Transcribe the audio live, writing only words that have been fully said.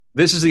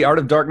This is the Art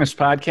of Darkness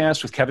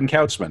podcast with Kevin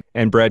Kautzman.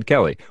 And Brad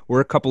Kelly.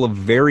 We're a couple of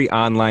very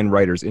online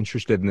writers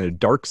interested in the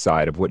dark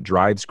side of what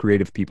drives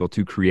creative people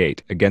to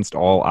create against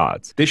all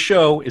odds. This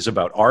show is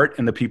about art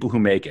and the people who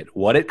make it,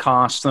 what it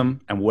costs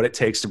them, and what it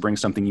takes to bring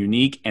something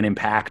unique and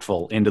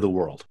impactful into the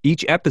world.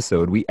 Each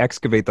episode, we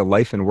excavate the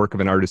life and work of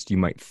an artist you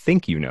might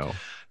think you know.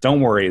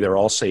 Don't worry, they're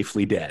all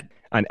safely dead.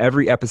 On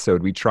every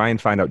episode, we try and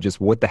find out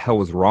just what the hell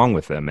was wrong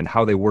with them and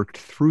how they worked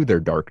through their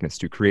darkness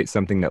to create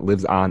something that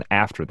lives on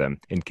after them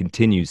and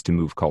continues to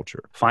move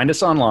culture. Find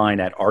us online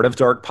at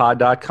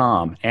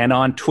artofdarkpod.com and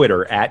on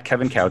Twitter at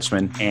Kevin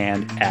Kautzman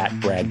and at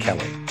Brad Kelly.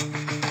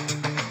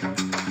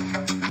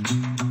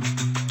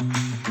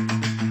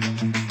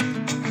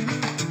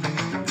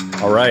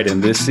 All right,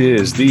 and this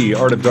is the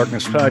Art of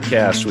Darkness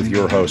podcast with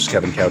your hosts,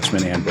 Kevin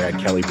Kautzman and Brad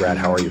Kelly. Brad,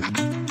 how are you?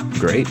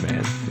 Great,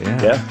 man.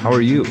 Yeah? How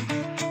are you?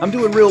 I'm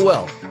doing real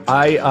well.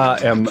 I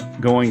am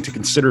going to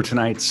consider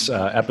tonight's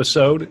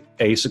episode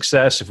a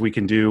success if we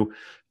can do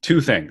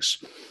two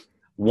things.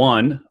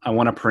 One, I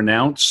want to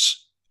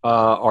pronounce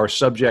our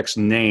subject's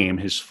name,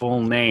 his full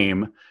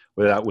name,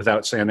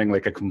 without sounding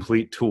like a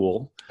complete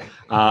tool.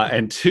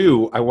 And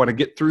two, I want to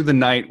get through the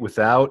night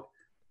without,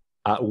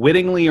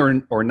 wittingly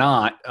or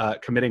not,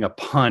 committing a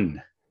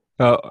pun.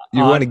 You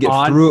want to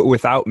get through it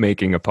without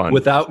making a pun.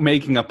 Without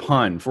making a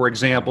pun. For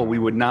example, we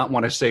would not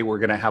want to say we're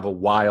going to have a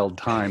wild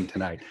time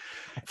tonight.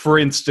 For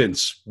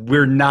instance,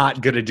 we're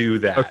not going to do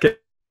that. Okay.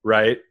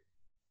 Right?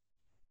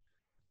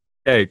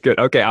 Hey, good.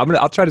 Okay,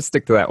 I'll try to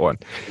stick to that one.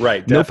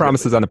 Right. No definitely.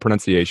 promises on the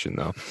pronunciation,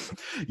 though.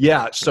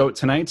 Yeah. So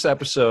tonight's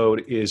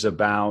episode is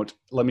about,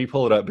 let me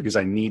pull it up because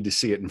I need to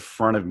see it in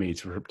front of me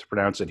to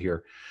pronounce it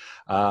here.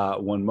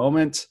 One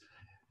moment.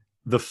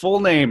 The full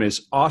name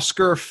is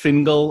Oscar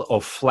Fingal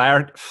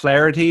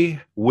O'Flaherty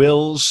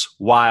Wills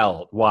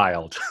Wild.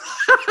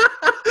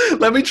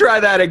 Let me try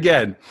that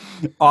again.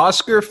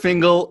 Oscar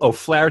Fingal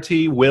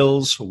O'Flaherty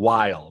Wills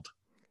Wild.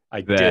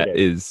 I did it. That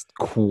is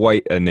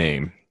quite a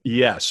name.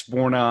 Yes,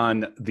 born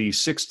on the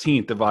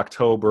 16th of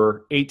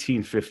October,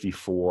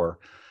 1854,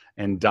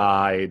 and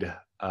died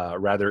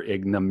rather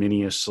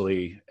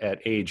ignominiously at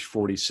age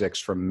 46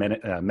 from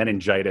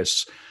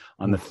meningitis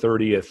on the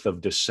 30th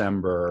of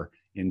December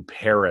in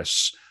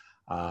Paris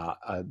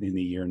in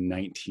the year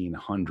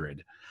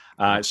 1900.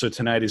 So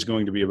tonight is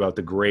going to be about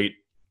the great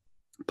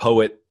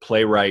poet,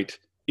 playwright,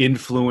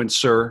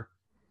 influencer,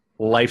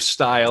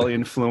 lifestyle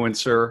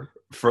influencer,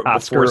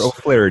 Oscar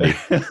O'Flaherty.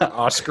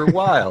 Oscar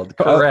Wilde,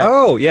 correct.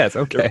 Oh, yes,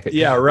 okay.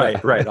 Yeah,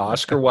 right.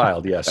 Oscar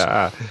Wilde, yes.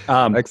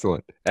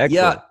 Excellent.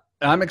 Yeah,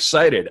 I'm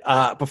excited.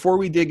 Before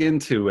we dig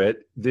into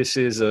it, this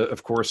is,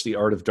 of course, the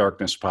Art of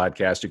Darkness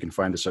podcast. You can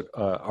find us at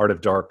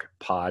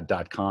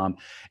artofdarkpod.com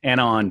and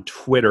on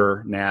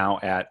Twitter now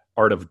at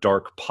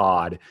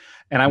artofdarkpod.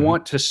 And I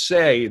want to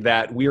say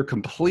that we are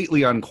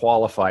completely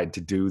unqualified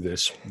to do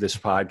this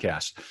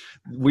podcast.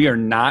 We are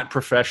not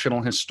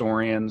professional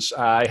historians.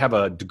 I have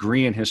a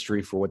degree in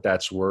history for what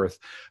that's worth.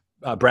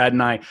 Brad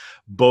and I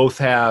both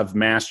have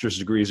master's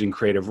degrees in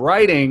creative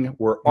writing.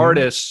 We're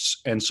artists,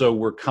 and so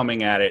we're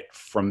coming at it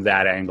from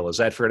that angle. Is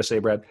that fair to say,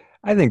 Brad?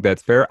 I think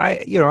that's fair.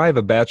 I have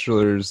a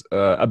bachelor's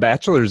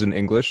in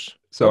English,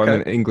 so Okay.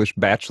 I'm an English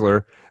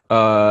bachelor,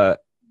 and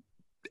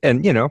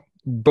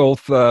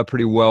both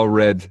pretty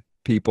well-read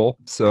people.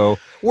 So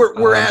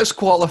We're as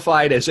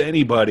qualified as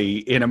anybody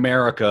in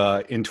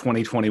America in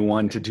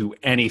 2021 to do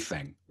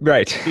anything.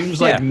 right.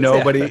 Seems like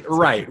nobody. Yeah.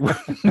 Right.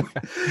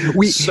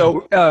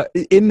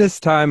 In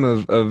this time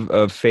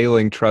of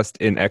failing trust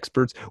in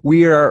experts,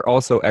 we are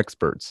also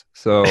experts.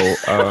 So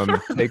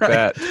take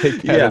that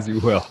Yeah. as you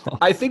will.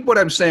 I think what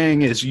I'm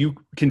saying is you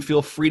can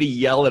feel free to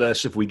yell at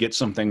us if we get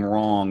something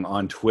wrong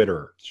on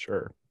Twitter.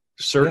 Sure.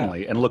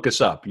 Certainly. And look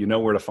us up. You know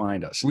where to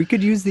find us. We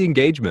could use the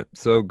engagement,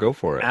 so go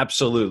for it.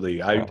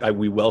 Absolutely.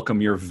 We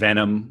welcome your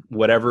venom,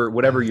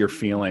 whatever you're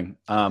feeling.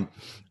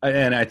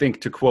 And I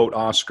think to quote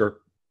Oscar,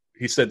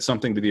 he said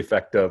something to the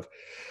effect of,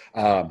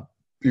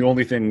 the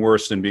only thing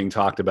worse than being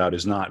talked about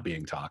is not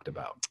being talked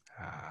about.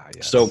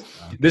 Yes. So Okay.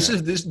 this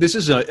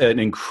is an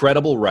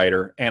incredible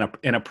writer and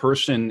a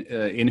person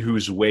in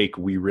whose wake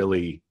we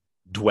really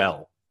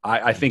dwell.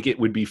 I think it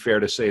would be fair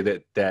to say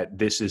that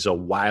this is a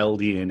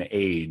Wildean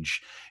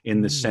age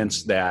in the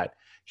sense that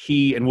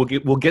he, and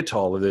we'll get to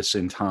all of this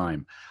in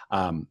time,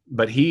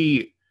 but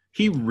he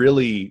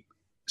really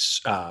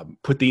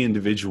put the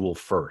individual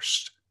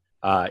first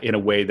in a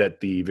way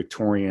that the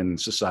Victorian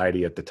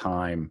society at the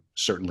time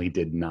certainly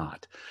did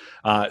not.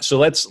 So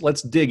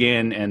let's dig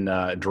in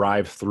and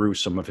drive through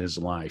some of his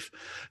life.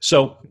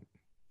 So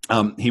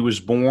he was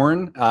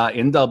born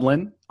in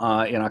Dublin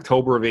in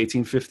October of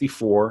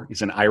 1854.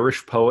 He's an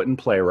Irish poet and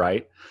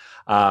playwright.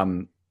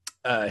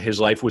 His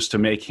life was to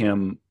make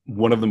him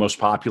one of the most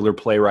popular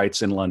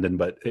playwrights in London,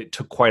 but it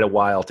took quite a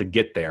while to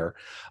get there.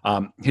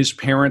 His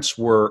parents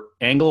were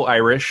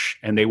Anglo-Irish,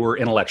 and they were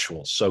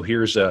intellectuals. So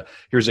here's a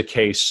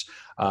case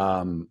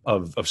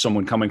of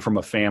someone coming from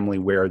a family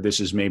where this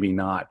is maybe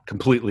not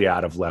completely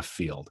out of left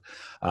field.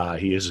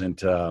 He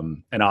isn't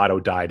an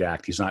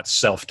autodidact. He's not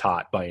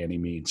self-taught by any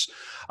means.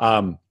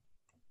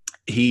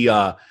 He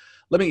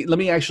let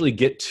me actually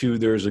get to.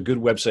 There's a good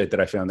website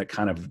that I found that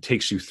kind of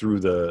takes you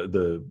through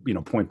the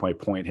point by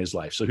point his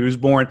life. So he was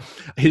born.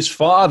 His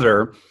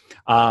father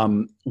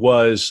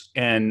was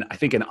I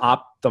think an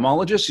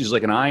ophthalmologist. He's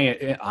like an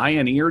eye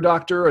and ear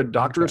doctor, a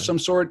doctor of some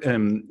sort,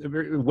 and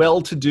very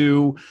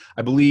well-to-do.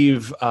 I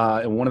believe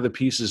in one of the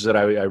pieces that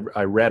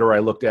I read or I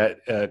looked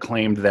at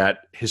claimed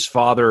that his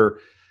father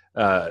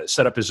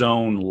set up his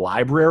own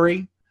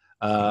library.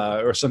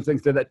 Or something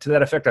to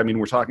that effect. I mean,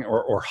 we're talking,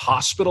 or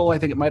hospital. I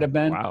think it might have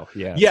been. Wow.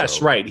 Yeah. Yes.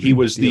 So, right. He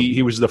was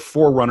the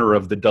forerunner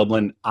of the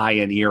Dublin Eye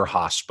and Ear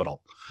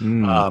Hospital.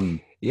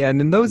 Yeah, and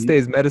in those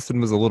days,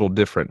 medicine was a little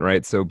different,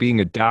 right? So being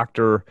a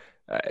doctor,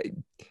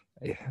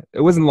 it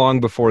wasn't long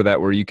before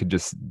that where you could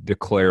just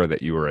declare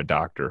that you were a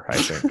doctor, I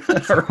think.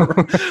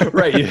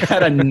 Right. You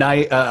had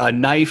a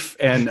knife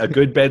and a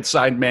good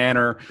bedside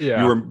manner.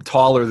 Yeah. You were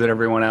taller than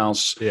everyone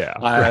else. Yeah.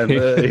 I'm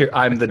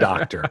the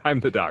doctor.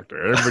 I'm the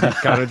doctor. Everybody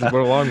kind of just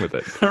went along with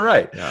it.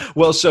 Right. Yeah.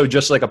 Well, so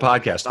just like a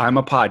podcast, I'm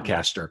a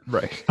podcaster.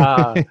 Right.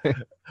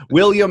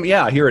 William,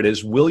 here it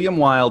is. William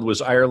Wilde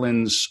was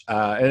Ireland's,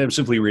 and I'm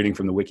simply reading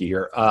from the wiki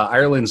here,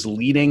 Ireland's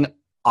leading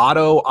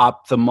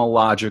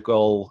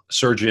ophthalmological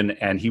surgeon,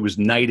 and he was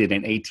knighted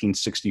in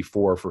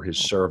 1864 for his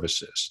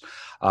services,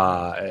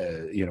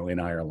 in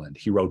Ireland.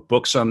 He wrote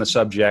books on the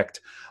subject,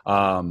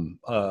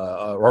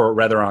 or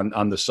rather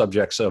on the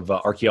subjects of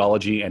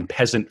archaeology and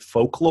peasant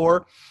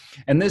folklore.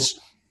 And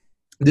this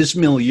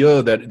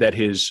milieu that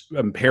his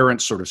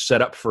parents sort of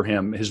set up for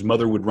him. His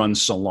mother would run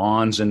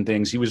salons and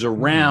things. He was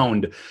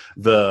around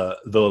the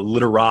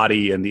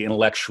literati and the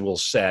intellectual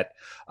set,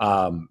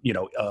 of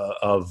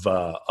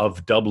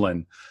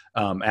Dublin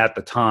at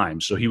the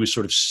time. So he was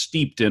sort of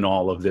steeped in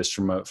all of this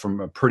from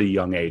a pretty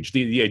young age.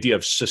 The idea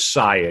of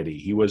society.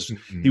 He was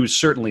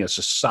certainly a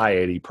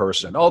society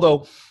person.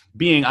 Although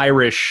being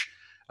Irish,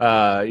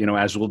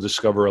 as we'll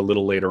discover a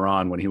little later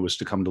on when he was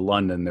to come to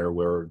London, there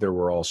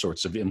were all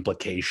sorts of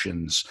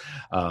implications,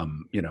 to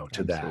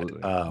Absolutely.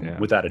 that,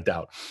 without a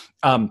doubt.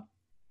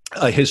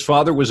 His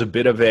father was a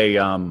bit of a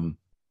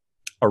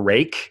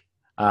rake.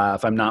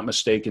 If I'm not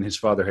mistaken, his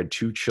father had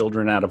 2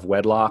 children out of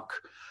wedlock.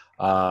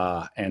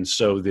 And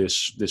so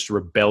this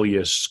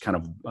rebellious kind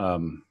of,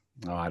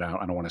 I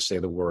don't want to say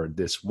the word,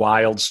 this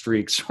wild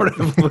streak sort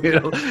of,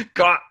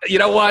 God, you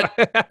know what?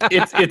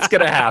 It's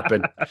going to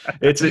happen.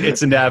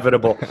 It's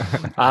inevitable.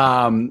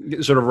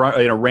 Sort of,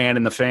 ran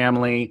in the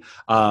family.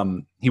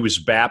 He was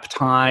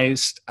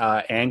baptized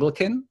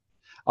Anglican,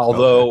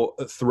 although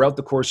throughout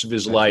the course of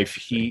his life,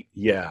 he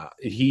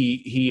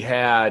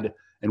had,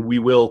 and we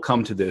will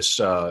come to this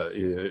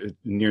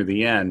near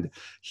the end.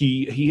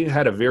 He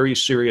had a very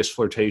serious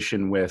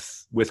flirtation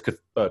with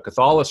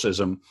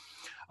Catholicism,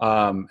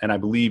 and I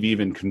believe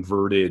even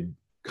converted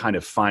kind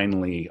of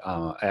finally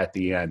at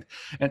the end.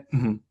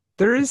 And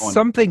there is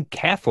something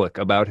Catholic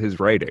about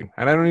his writing,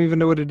 and I don't even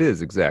know what it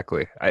is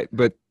exactly.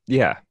 But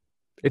yeah,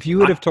 if you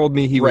would have told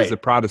me he was a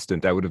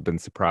Protestant, I would have been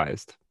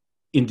surprised.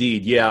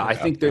 Indeed, yeah. I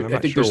think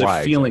there's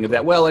a feeling of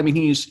that. Well, I mean,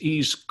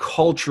 he's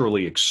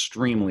culturally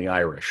extremely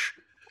Irish.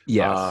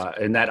 Yes.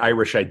 And that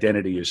Irish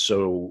identity is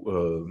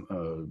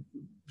so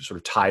sort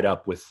of tied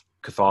up with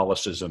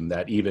Catholicism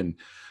that even,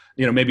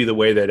 maybe the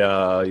way that,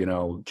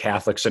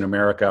 Catholics in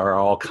America are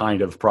all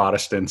kind of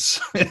Protestants,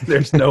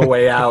 there's no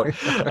way out.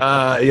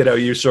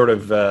 You sort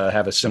of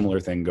have a similar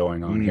thing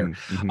going on here.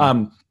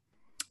 Mm-hmm.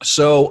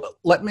 So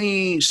let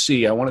me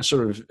see. I want to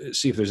sort of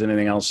see if there's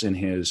anything else in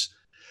his.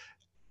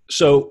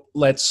 So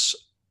let's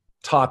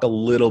talk a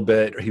little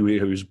bit. He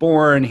was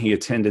born. He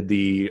attended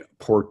the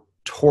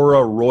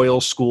Portora Royal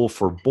School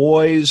for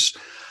Boys,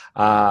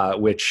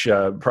 which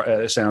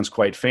sounds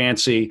quite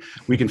fancy.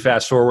 We can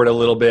fast forward a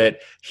little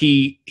bit.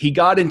 He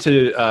got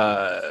into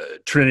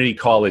Trinity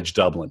College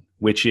Dublin,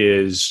 which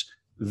is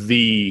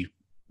the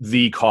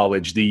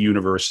college, the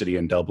university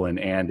in Dublin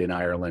and in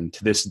Ireland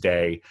to this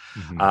day.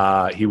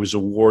 Mm-hmm. He was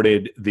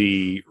awarded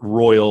the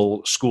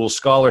Royal School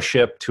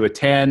Scholarship to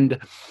attend.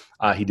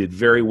 He did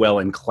very well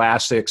in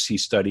classics. He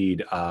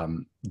studied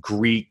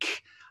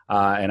Greek,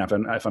 and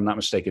if I'm not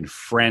mistaken,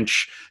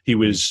 French. He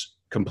was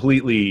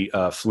completely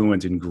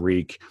fluent in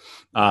Greek,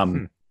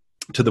 to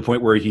the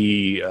point where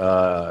he, in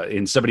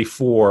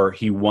 1974,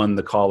 he won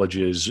the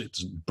college's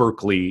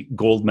Berkeley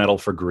gold medal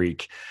for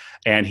Greek,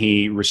 and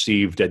he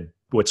received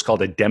what's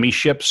called a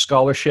demiship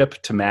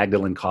scholarship to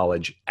Magdalen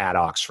College at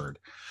Oxford,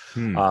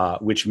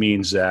 which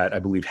means that I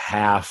believe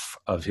half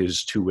of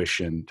his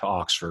tuition to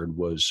Oxford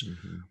was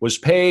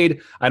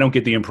paid. I don't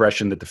get the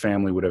impression that the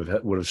family would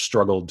have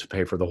struggled to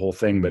pay for the whole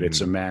thing, but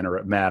it's a matter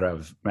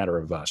of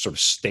sort of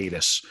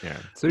status. Yeah.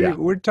 So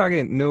we're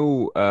talking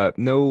no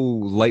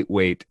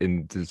lightweight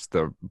in just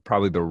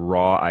probably the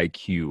raw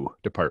IQ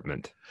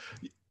department.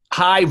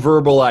 High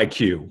verbal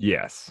IQ.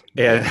 Yes.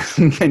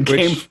 And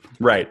came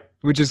right.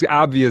 Which is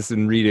obvious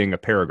in reading a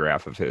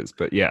paragraph of his,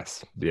 but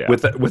yes, yeah,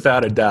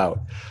 without a doubt.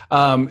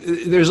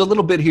 There's a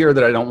little bit here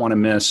that I don't want to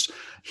miss.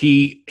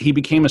 He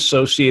became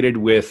associated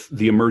with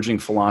the emerging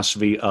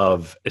philosophy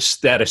of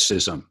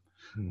aestheticism,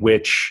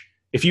 which,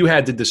 if you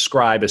had to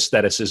describe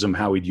aestheticism,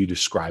 how would you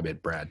describe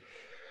it, Brad?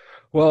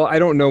 Well, I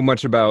don't know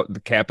much about the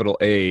capital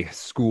A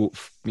school,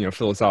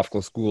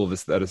 philosophical school of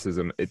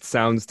aestheticism. It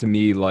sounds to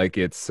me like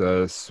it's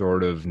a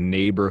sort of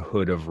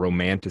neighborhood of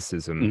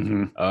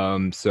romanticism.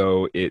 Hmm.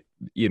 So it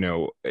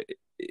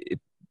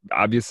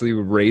obviously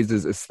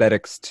raises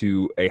aesthetics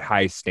to a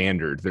high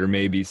standard. There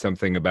may be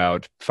something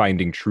about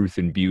finding truth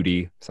in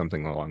beauty,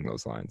 something along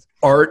those lines.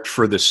 Art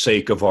for the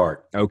sake of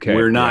art. Okay,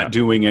 We're yeah. not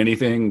doing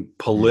anything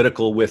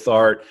political with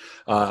art.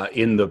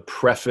 In the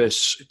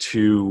preface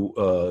to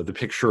The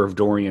Picture of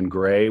Dorian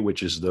Gray,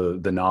 which is the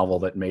novel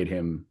that made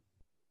him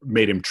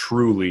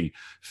truly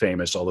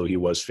famous, although he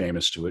was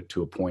famous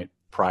to a point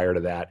prior to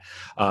that.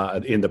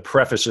 In the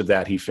preface of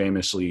that, he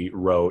famously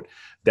wrote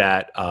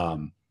that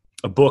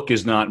a book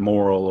is not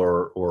moral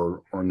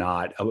or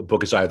not. A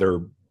book is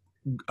either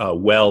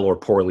well or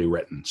poorly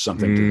written,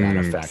 something to that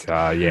effect.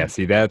 Yeah,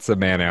 see, that's a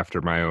man after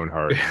my own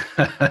heart.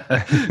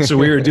 So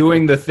we are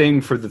doing the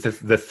thing for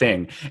the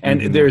thing. And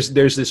Mhm.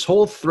 there's this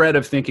whole thread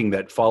of thinking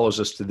that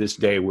follows us to this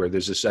day, where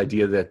there's this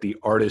idea that the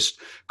artist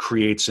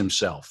creates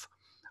himself.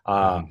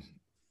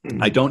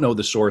 I don't know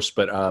the source,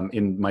 but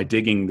in my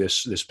digging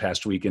this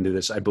past week into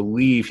this, I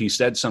believe he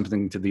said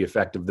something to the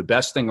effect of the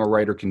best thing a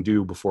writer can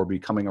do before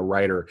becoming a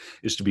writer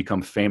is to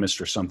become famous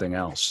for something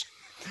else.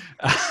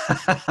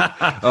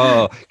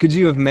 Oh, could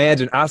you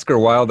imagine Oscar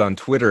Wilde on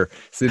Twitter?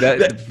 See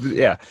that?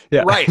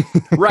 Yeah. Right.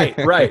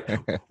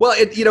 Well,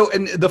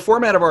 and the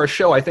format of our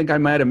show, I think I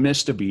might have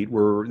missed a beat.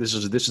 Where this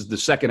is the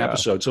second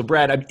episode. So,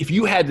 Brad, if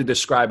you had to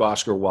describe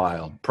Oscar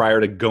Wilde prior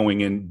to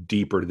going in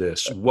deeper to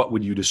this, what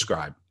would you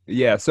describe?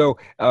 Yeah. So,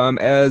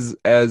 as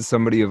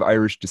somebody of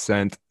Irish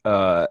descent,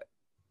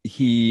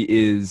 he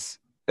is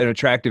an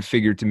attractive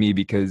figure to me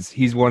because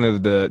he's one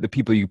of the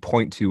people you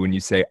point to when you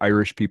say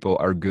Irish people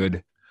are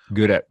good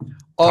at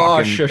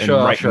talking and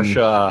writing.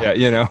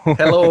 Yeah,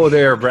 Hello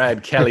there,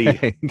 Brad Kelly.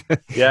 Right.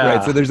 Yeah.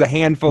 Right. So there's a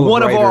handful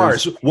one of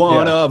ours,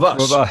 one of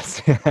us. Of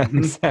us. Yeah,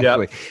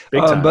 exactly.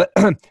 Big time.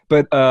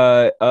 But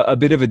a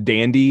bit of a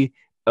dandy,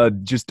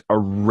 just a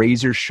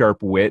razor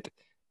sharp wit.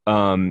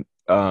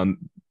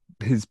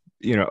 His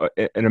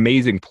an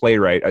amazing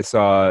playwright. I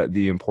saw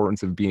The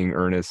Importance of Being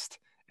Earnest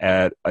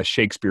at a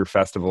Shakespeare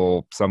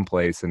festival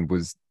someplace, and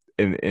was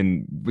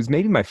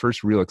maybe my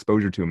first real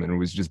exposure to him, and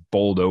was just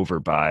bowled over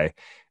by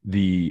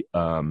the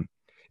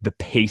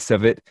pace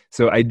of it.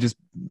 So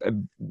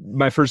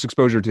my first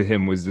exposure to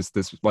him was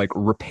this like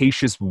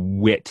rapacious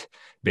wit,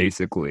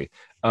 basically,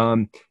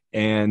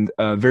 and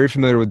very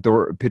familiar with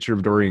Picture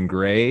of Dorian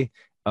Gray.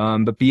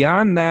 But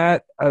beyond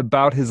that,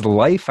 about his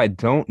life, I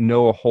don't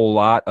know a whole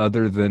lot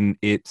other than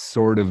it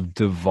sort of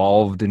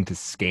devolved into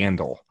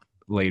scandal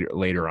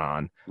later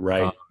on.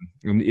 Right.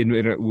 And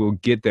we'll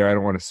get there. I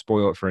don't want to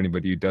spoil it for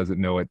anybody who doesn't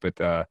know it,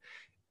 but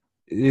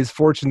his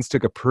fortunes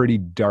took a pretty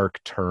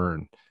dark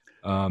turn.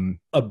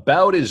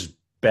 About as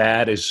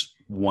bad as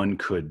one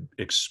could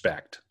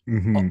expect.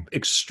 Mm-hmm.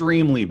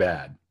 Extremely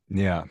bad.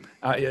 Yeah.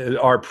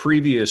 Our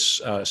previous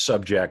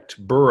subject,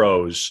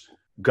 Burroughs,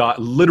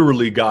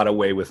 literally got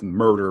away with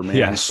murder,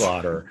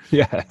 manslaughter,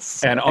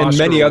 yes, and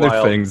many other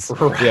Wilde, things,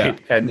 right? Yeah.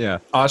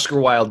 And Oscar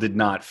Wilde did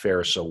not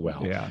fare so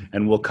well. Yeah,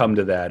 and we'll come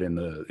to that in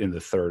the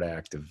third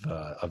act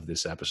of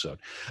this episode.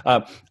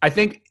 I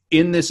think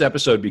in this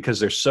episode, because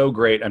they're so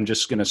great, I'm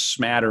just going to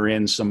smatter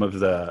in some of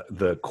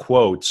the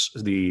quotes,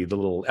 the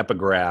little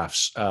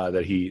epigraphs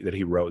that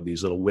he wrote,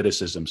 these little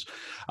witticisms.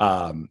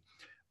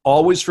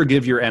 Always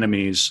forgive your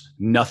enemies.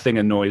 Nothing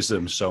annoys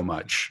them so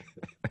much.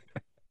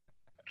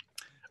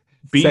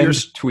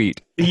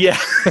 Tweet. Yeah.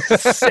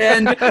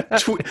 Send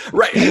tweet.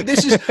 Right.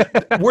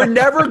 We're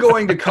never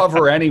going to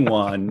cover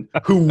anyone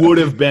who would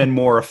have been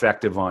more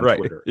effective on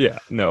Twitter. Yeah.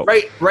 No.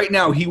 Right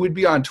now, he would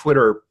be on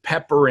Twitter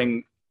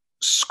peppering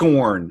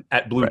scorn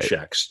at blue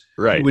checks.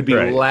 Right. He would be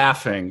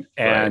laughing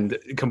and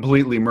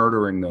completely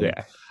murdering them.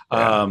 Yeah.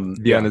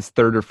 Be on his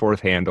third or fourth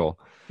handle.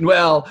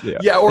 Well,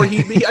 or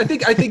I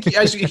think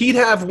he'd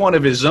have one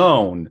of his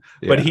own,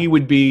 but he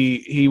would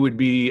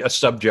be a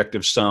subject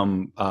of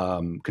some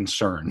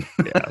concern.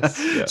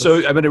 Yes. So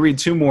I'm going to read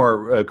two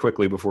more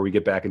quickly before we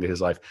get back into his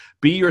life.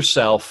 Be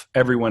yourself.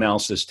 Everyone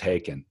else is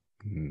taken.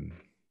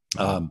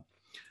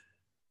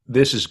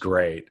 This is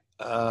great.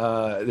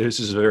 This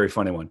is a very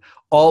funny one.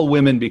 All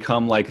women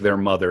become like their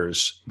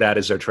mothers. That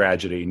is their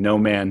tragedy. No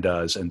man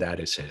does, and that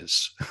is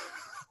his.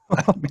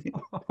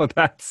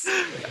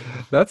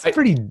 That's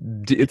pretty.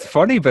 It's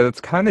funny, but it's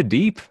kind of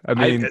deep. I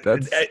mean,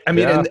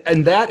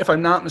 and that, if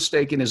I'm not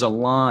mistaken, is a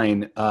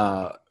line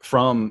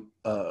from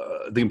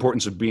The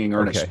Importance of Being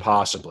Earnest. Okay.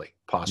 Possibly.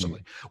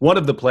 One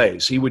of the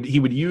plays. He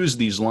would use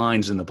these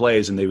lines in the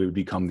plays, and they would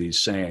become these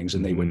sayings,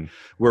 and they would,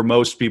 where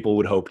most people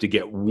would hope to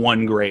get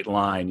one great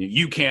line.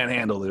 You can't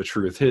handle the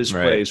truth. His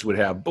plays would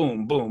have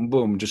boom, boom,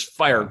 boom, just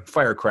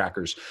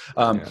firecrackers.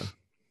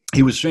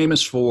 He was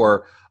famous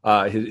for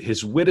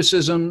his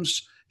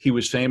witticisms. He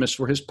was famous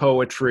for his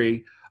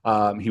poetry.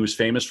 He was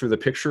famous for The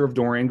Picture of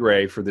Dorian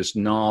Gray, for this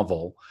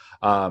novel.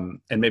 And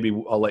maybe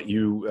I'll let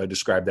you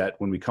describe that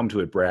when we come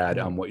to it,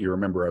 Brad, what you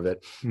remember of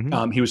it.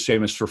 He was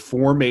famous for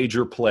 4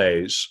 major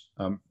plays,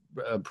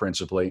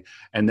 principally.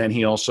 And then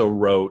he also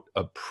wrote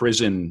a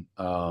prison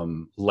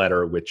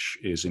letter, which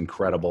is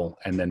incredible.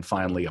 And then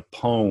finally a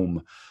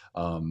poem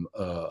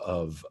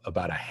of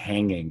about a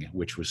hanging,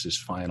 which was his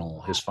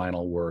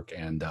final work.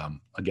 And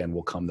again,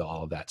 we'll come to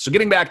all of that. So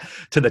getting back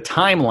to the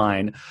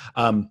timeline,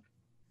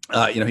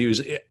 he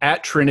was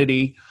at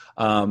Trinity,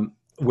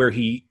 where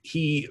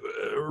he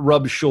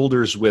rubbed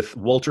shoulders with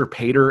Walter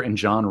Pater and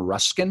John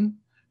Ruskin.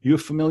 You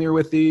familiar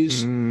with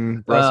these?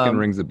 Ruskin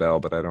rings a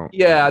bell, but I don't.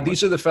 Yeah,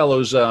 these are the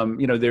fellows,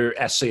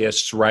 they're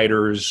essayists,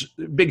 writers,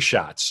 big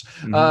shots.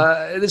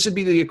 This would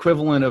be the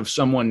equivalent of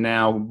someone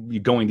now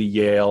going to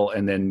Yale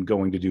and then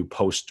going to do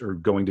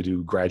going to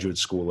do graduate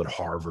school at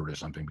Harvard or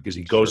something, because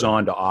he goes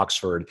on to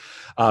Oxford.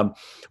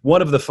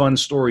 One of the fun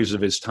stories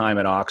of his time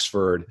at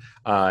Oxford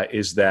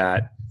is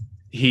that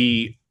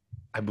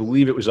I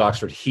believe it was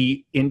Oxford,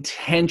 he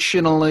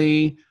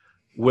intentionally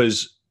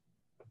was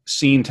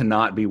seen to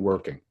not be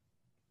working.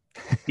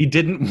 He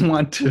didn't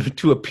want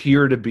to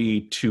appear to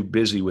be too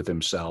busy with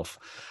himself,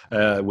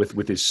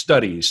 with his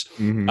studies.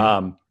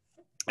 And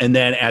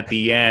then at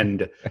the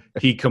end,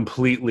 he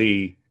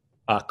completely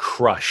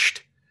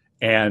crushed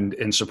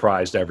and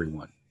surprised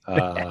everyone,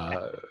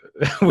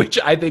 which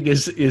I think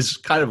is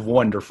kind of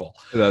wonderful.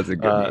 That's a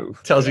good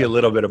move. Tells you a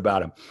little bit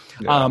about him.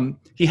 Yeah.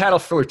 He had a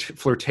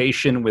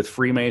flirtation with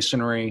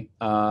Freemasonry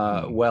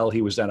while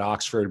he was at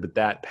Oxford, but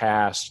that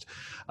passed.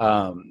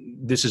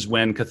 This is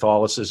when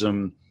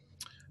Catholicism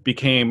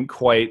became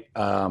quite,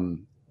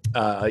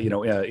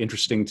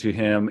 interesting to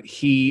him.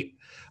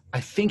 I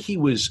think he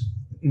was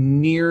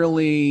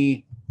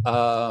nearly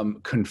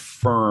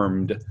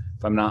confirmed,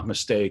 if I'm not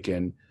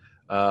mistaken,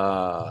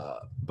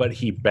 but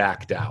he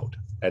backed out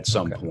at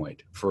some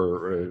point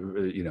for,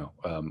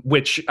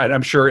 which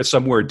I'm sure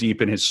somewhere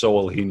deep in his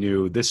soul, he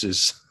knew this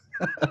is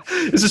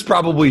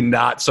probably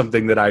not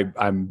something that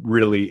I'm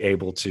really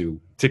able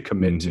to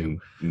commit to,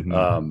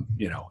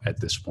 at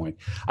this point.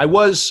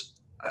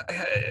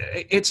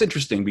 It's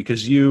interesting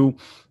because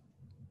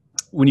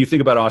when you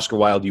think about Oscar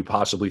Wilde, you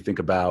think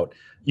about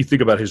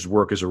his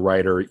work as a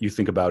writer, you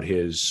think about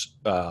his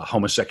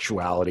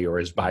homosexuality or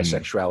his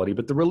bisexuality,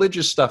 but the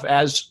religious stuff,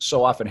 as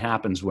so often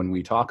happens when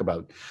we talk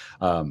about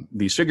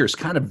these figures,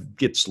 kind of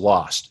gets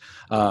lost.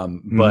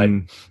 But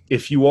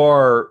if you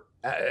are,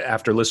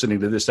 after listening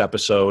to this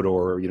episode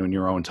or in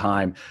your own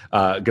time,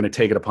 going to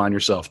take it upon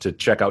yourself to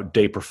check out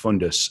De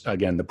Profundis,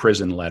 again, the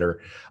prison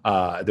letter,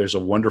 there's a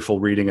wonderful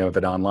reading of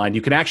it online.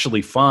 You can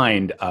actually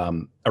find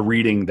a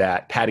reading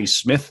that Patti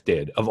Smith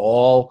did of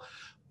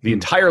the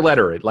entire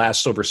letter. It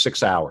lasts over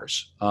 6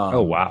 hours.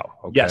 Oh, wow.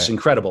 Okay. Yes,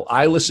 incredible.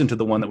 I listened to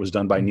the one that was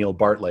done by Neil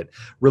Bartlett.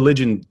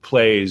 Religion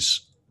plays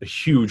a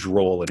huge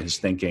role in his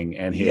thinking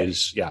and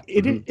his,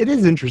 It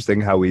is interesting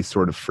how we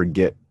sort of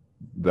forget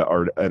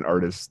an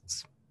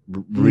artist's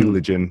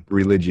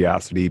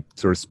religiosity,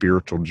 sort of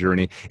spiritual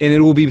journey, and it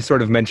will be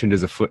sort of mentioned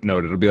as a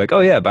footnote. It'll be like, oh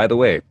yeah, by the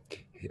way,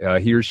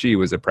 he or she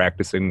was a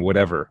practicing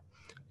whatever,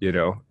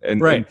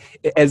 and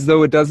as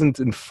though it doesn't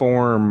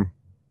inform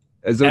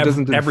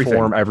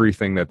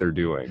everything that they're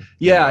doing.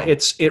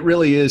 It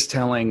really is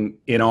telling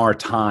in our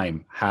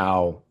time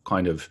how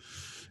kind of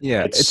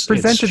it's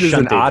presented as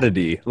an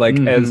oddity,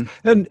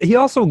 and he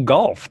also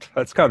golfed.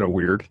 That's kind of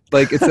weird.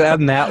 Like it's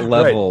on that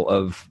level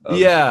of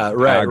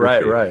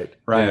right.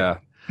 Yeah.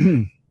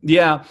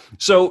 Yeah.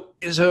 So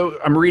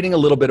I'm reading a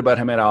little bit about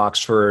him at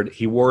Oxford.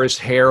 He wore his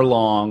hair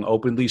long,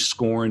 openly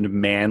scorned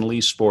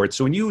manly sports.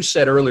 So when you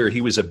said earlier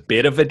he was a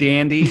bit of a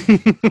dandy,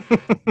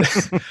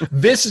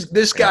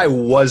 this guy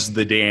was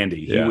the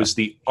dandy. He was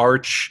the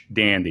arch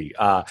dandy.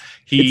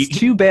 It's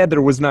too bad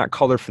there was not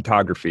color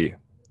photography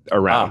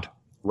around.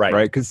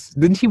 Right. Because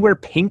didn't he wear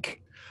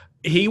pink?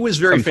 He was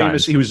very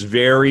famous. He was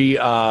very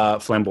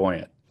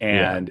flamboyant.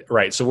 And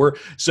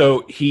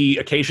so he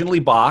occasionally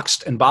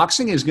boxed, and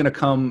boxing is going to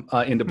come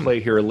into play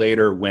here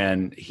later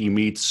when he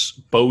meets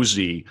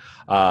Bosie,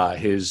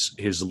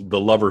 the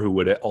lover who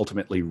would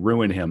ultimately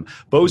ruin him.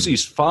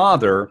 Bosie's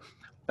father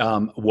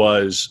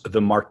was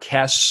the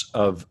Marquess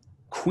of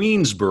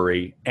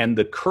Queensbury, and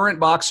the current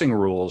boxing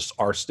rules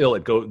are still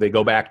they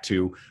go back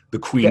to the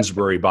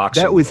Queensbury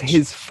boxing. That was rules.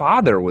 His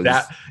father was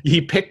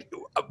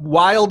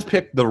Wilde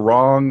picked the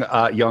wrong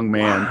young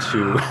man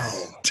to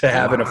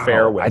have an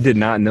affair with. I did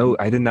not know.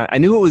 I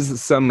knew it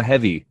was some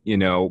heavy,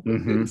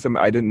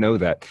 I didn't know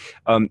that.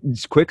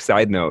 Just quick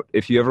side note.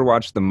 If you ever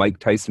watch the Mike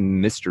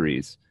Tyson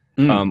Mysteries,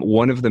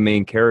 one of the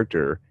main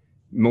characters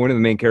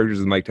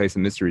of Mike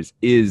Tyson Mysteries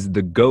is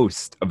the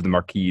ghost of the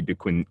Marquis de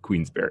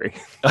Queensbury.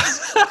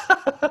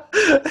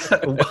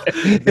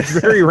 It's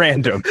very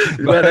random.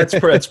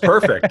 That's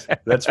perfect.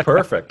 That's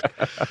perfect.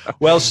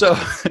 Well, so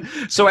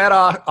at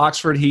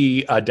Oxford,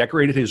 he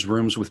decorated his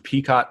rooms with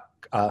peacock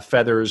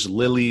feathers,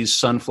 lilies,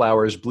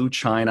 sunflowers, blue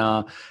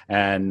china,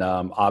 and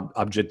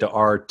object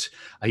d'art.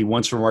 He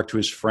once remarked to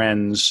his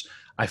friends,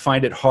 "I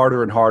find it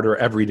harder and harder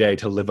every day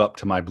to live up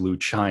to my blue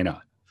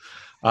china."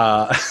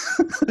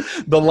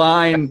 The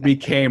line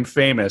became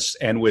famous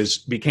and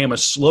became a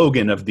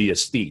slogan of the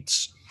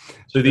aesthetes.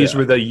 So these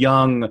were the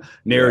young Yeah.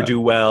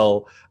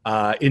 ne'er-do-well,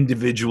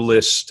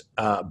 individualist,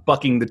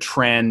 bucking the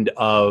trend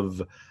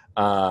of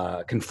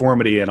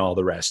conformity and all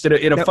the rest.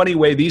 In a Now- funny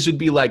way, these would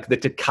be like the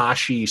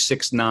Tekashi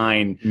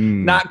 6ix9ine,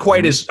 Mm, not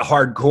quite as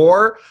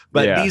hardcore,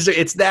 but Yeah.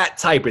 it's that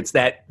type. It's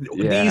that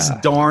these Yeah.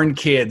 darn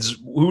kids,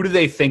 who do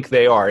they think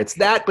they are? It's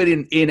that, but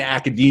in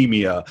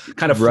academia,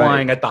 kind of Right.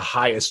 flying at the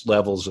highest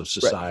levels of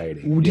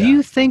society. Do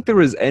you think there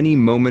was any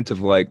moment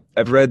of like,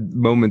 I've read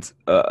moments,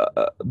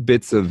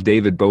 bits of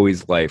David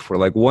Bowie's life where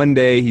like one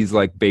day he's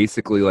like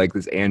basically like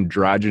this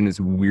androgynous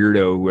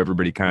weirdo who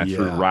everybody kind of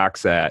threw Yeah.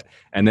 rocks at,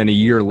 and then a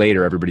year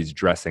later everybody's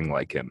dressing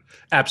like him.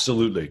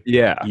 Absolutely.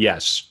 Yeah.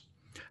 Yes.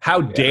 How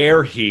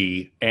dare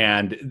he?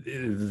 And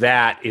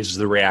that is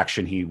the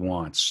reaction he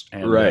wants.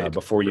 And Right,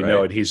 before you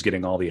know it, he's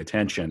getting all the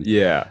attention.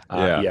 Yeah.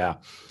 Yeah.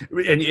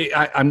 And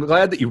I'm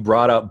glad that you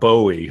brought up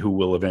Bowie, who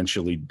will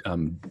eventually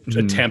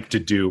attempt to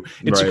do.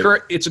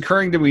 It's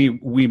occurring to me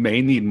we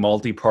may need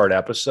multi-part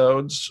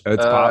episodes.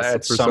 It's possible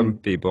for some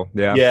people.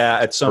 Yeah. Yeah,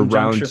 at some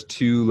Around juncture.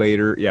 2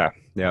 later. Yeah.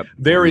 Yeah.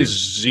 There is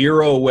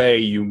zero way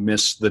you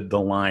miss the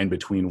line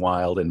between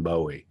Wild and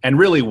Bowie, and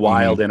really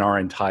Wild and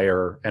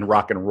and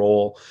rock and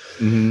roll.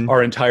 Mhm.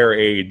 Our entire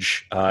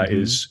age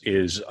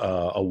is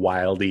a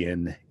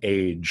Wildian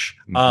age.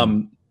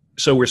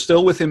 So we're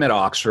still with him at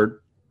Oxford.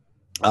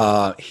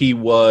 He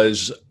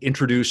was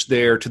introduced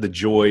there to the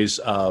joys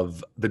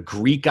of the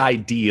Greek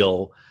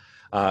ideal.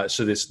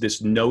 So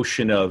this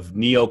notion of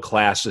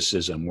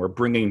neoclassicism. We're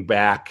bringing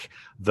back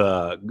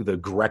the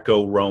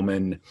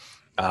Greco-Roman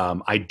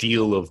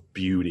ideal of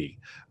beauty.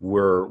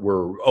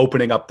 We're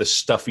opening up the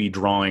stuffy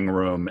drawing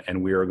room,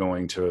 and we are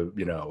going to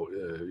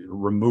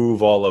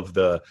remove all of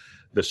the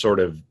sort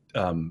of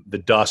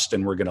the dust,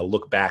 and we're going to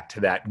look back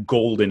to that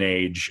golden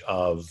age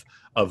of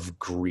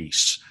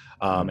Greece.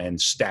 And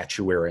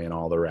statuary and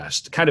all the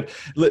rest. Kind of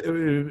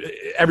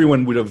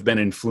everyone would have been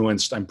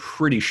influenced, I'm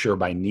pretty sure,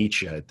 by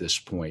Nietzsche at this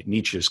point.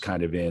 Nietzsche is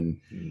kind of in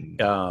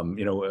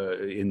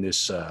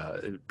this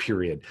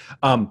period.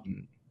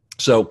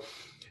 So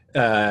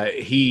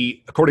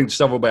he, according to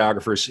several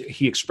biographers,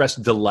 he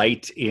expressed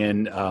delight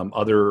in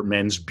other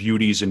men's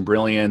beauties and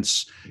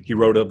brilliance. He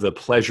wrote of the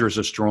pleasures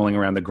of strolling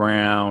around the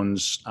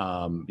grounds,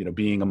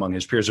 being among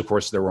his peers. Of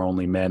course, there were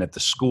only men at the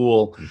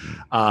school.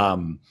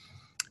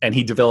 And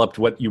he developed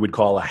what you would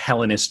call a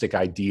Hellenistic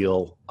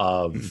ideal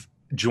of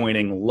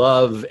joining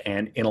love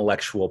and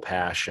intellectual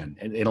passion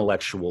and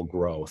intellectual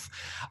growth.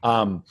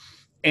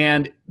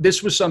 And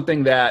this was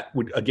something that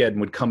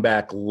would come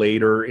back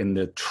later in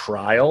the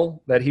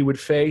trial that he would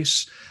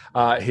face.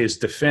 His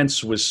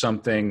defense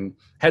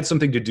had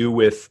something to do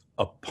with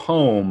a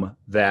poem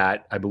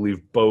that I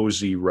believe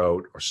Bosie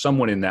wrote, or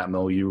someone in that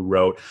milieu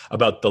wrote,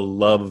 about the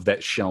love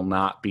that shall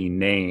not be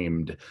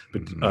named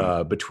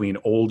between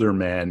older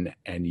men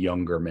and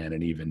younger men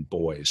and even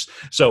boys.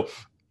 So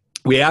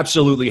we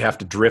absolutely have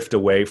to drift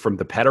away from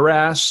the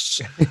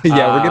pederasts.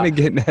 Yeah, we're going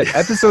to get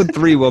episode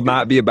 3 will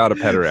not be about a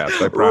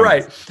pederast, I promise.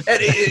 Right.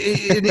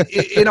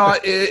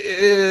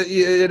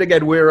 And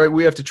again,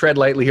 we have to tread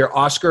lightly here.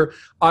 Oscar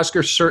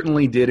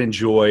certainly did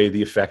enjoy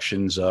the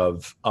affections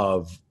of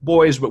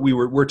boys, but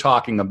we're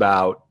talking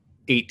about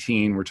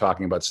 18, we're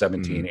talking about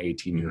 17,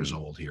 18 years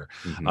old here.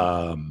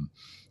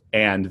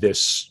 And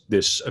this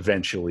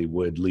eventually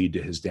would lead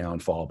to his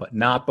downfall, but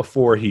not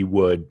before he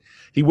would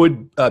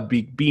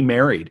be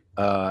married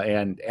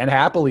and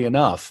happily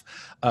enough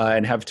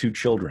and have 2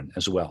 children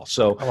as well.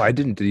 So I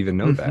didn't even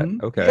know that.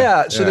 Okay.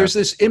 Yeah. So there's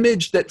this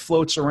image that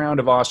floats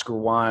around of Oscar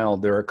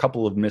Wilde. There are a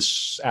couple of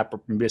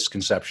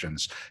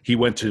misconceptions. He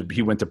went to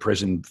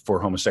prison for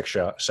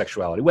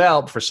homosexuality.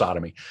 Well, for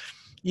sodomy.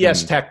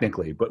 Yes,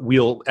 technically, but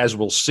as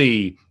we'll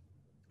see,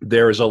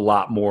 there is a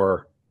lot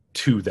more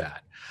to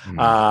that.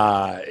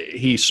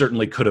 He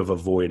certainly could have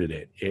avoided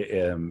it,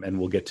 and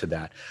we'll get to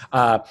that.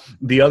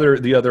 The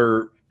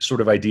other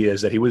sort of idea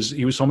is that he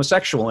was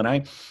homosexual, and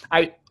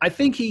I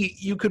think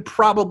you could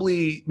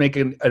probably make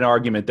an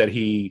argument that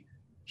he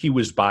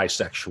was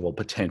bisexual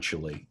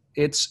potentially.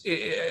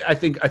 I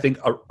think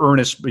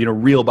earnest,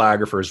 real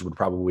biographers would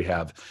probably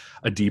have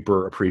a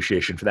deeper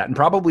appreciation for that, and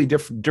probably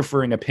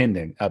differing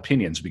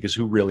opinions, because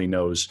who really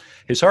knows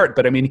his heart?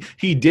 But I mean,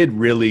 he did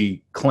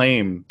really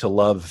claim to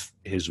love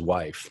his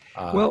wife.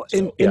 A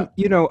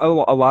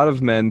lot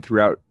of men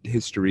throughout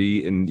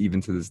history and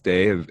even to this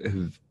day have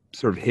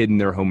sort of hidden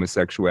their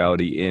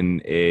homosexuality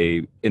in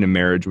a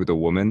marriage with a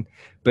woman.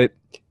 But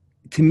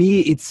to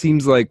me, it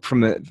seems like,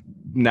 from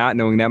not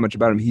knowing that much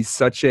about him, he's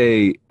such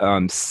a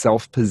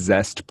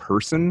self-possessed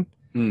person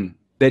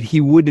that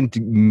he wouldn't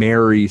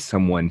marry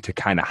someone to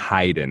kind of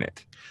hide in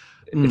it,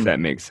 if that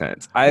makes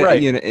sense.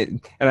 Right. And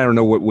I don't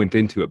know what went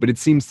into it, but it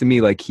seems to me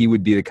like he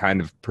would be the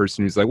kind of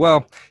person who's like,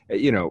 well,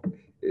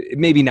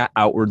 maybe not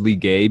outwardly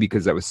gay,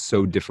 because that was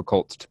so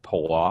difficult to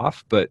pull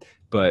off, but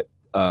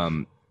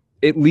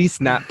at least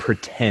not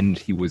pretend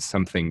he was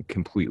something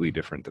completely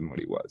different than what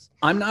he was.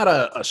 I'm not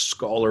a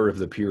scholar of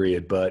the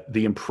period, but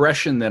the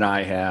impression that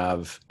I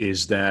have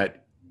is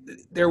that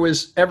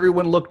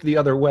everyone looked the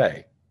other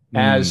way.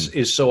 as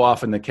is so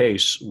often the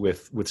case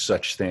with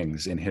such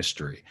things in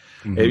history.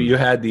 You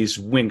had these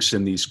winks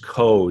and these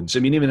codes. I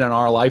mean, even in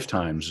our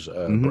lifetimes,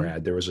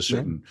 Brad, there was a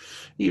certain,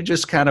 you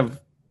just kind of,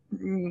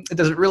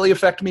 does it really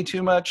affect me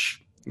too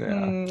much?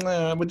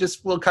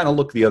 We'll kind of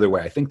look the other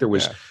way. I think there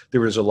was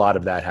a lot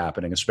of that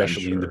happening,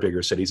 especially in the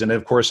bigger cities. And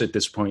of course, at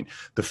this point,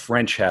 the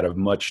French had a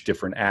much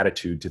different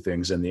attitude to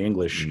things than the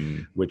English,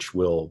 which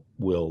we'll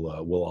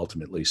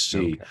ultimately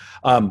see.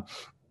 Okay.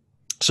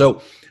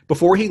 So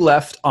before he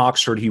left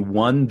Oxford, he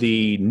won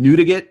the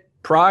Newdigate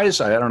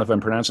Prize. I don't know if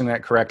I'm pronouncing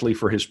that correctly,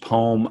 for his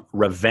poem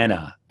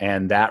Ravenna,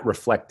 and that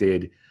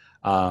reflected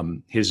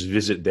his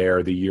visit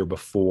there the year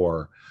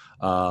before.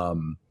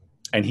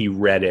 And he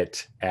read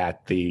it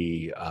at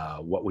the,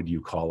 what would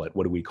you call it?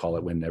 What do we call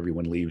it when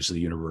everyone leaves the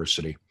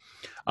university?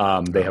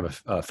 They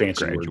have a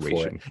fancy word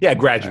for it. Yeah,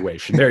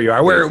 graduation. There you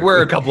are.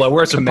 We're a couple of,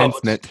 we're some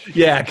commencement.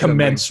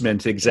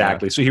 Commencement,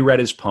 exactly. So he read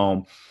his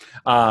poem.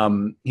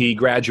 He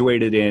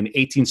graduated in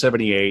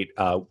 1878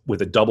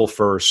 with a double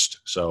first,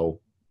 so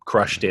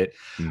crushed it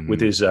with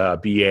his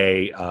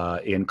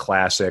BA in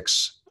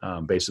classics,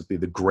 basically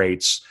the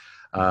greats.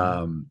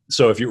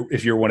 So if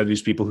you're one of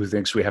these people who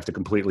thinks we have to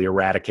completely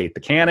eradicate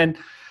the canon,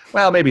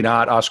 well, maybe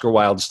not. Oscar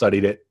Wilde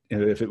studied it.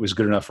 If it was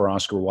good enough for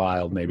Oscar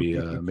Wilde, maybe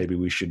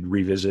we should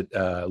revisit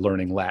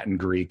learning Latin,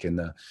 Greek, and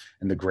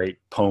the great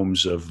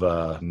poems of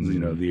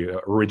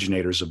the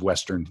originators of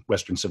Western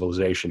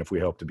civilization, if we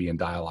hope to be in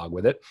dialogue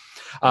with it,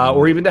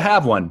 or even to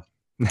have one.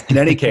 In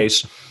any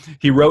case,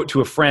 he wrote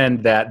to a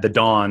friend that the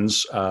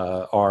Dons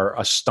are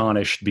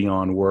astonished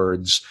beyond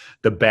words,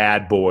 the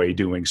bad boy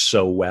doing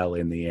so well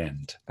in the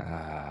end.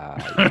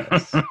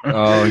 Yes.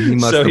 Oh, he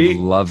must have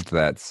loved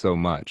that so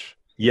much.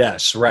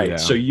 Yes, right.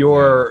 So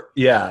you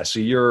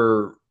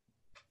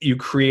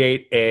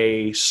create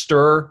a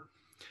stir.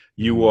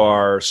 You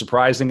are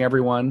surprising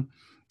everyone.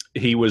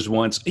 He was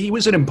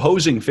an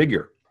imposing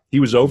figure. He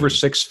was over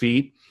 6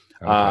 feet.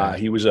 Okay.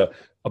 He was a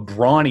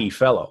brawny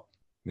fellow.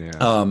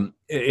 Yeah.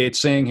 It's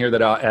saying here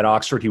that at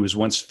Oxford, he was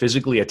once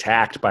physically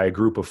attacked by a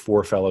group of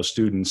 4 fellow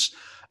students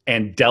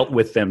and dealt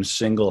with them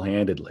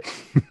single-handedly.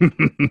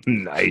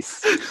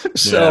 Nice.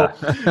 So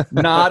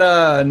not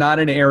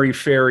an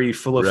airy-fairy,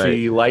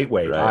 fluffy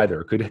lightweight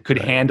either. Could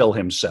handle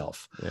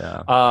himself.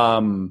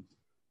 Yeah.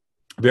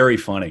 Very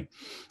funny.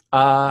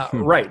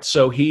 Right.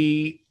 So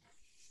he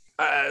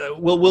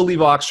we'll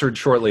leave Oxford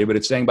shortly, but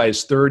it's saying by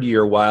his 3rd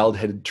year, Wilde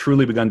had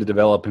truly begun to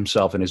develop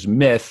himself in his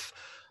myth,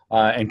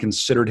 and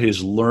considered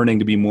his learning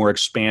to be more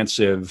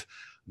expansive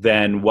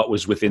than what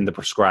was within the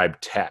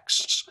prescribed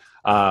texts.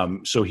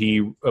 So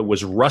he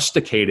was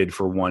rusticated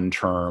for 1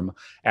 term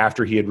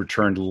after he had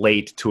returned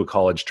late to a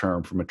college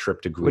term from a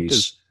trip to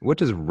Greece. What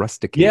does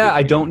rusticated mean?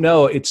 I don't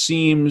know. It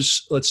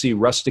seems,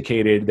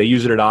 rusticated, they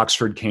use it at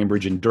Oxford,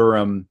 Cambridge, and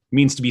Durham,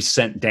 means to be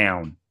sent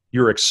down.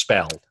 You're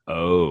expelled.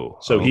 Oh.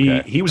 So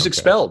he was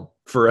expelled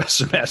for a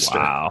semester.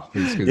 Wow.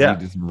 Because he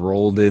just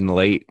rolled in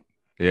late.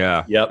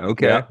 Yeah. Yep.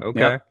 Okay. Yep. Okay.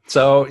 Yep.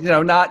 So,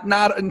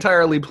 not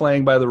entirely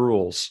playing by the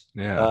rules.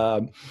 Yeah.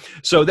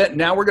 So that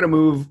now we're going to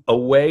move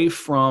away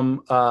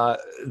from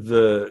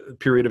the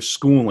period of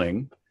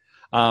schooling.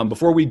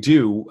 Before we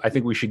do, I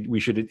think we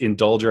should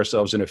indulge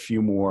ourselves in a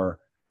few more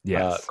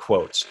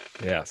quotes.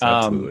 Yes,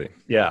 absolutely.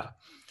 Yeah.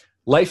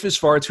 Life is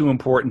far too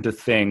important a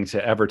thing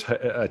to ever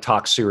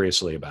talk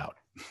seriously about.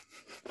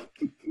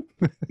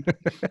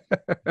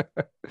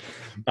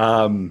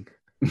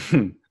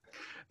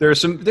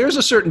 There's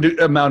a certain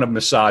amount of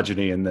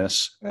misogyny in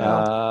this. But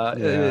I'm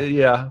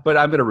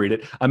going to read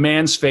it. A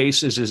man's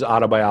face is his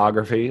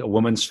autobiography. A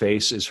woman's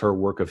face is her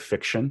work of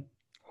fiction.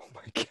 Oh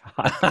my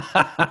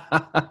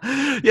God.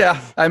 Yeah.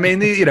 I mean,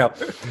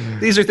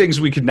 these are things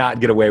we could not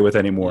get away with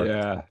anymore.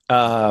 Yeah.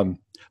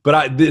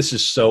 But this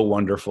is so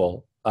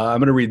wonderful. I'm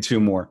going to read 2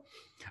 more.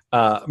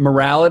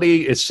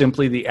 Morality is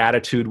simply the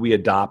attitude we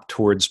adopt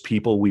towards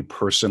people we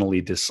personally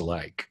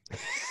dislike.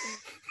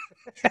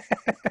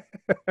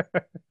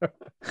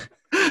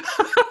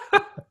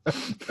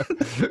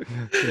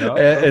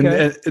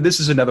 And this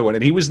is another one.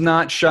 And he was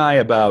not shy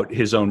about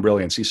his own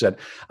brilliance. He said,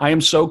 "I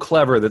am so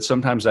clever that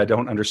sometimes I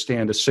don't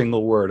understand a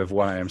single word of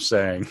what I am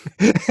saying."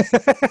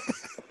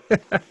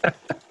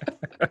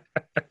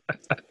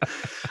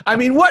 I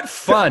mean, what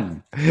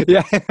fun.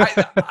 Yeah.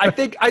 I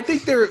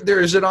think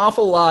there's an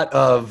awful lot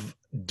of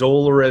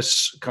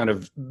dolorous kind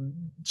of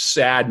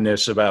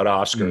sadness about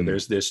Oscar.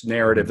 There's this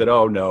narrative that,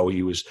 oh no,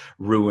 he was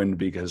ruined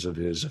because of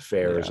his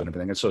affairs and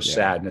everything. It's so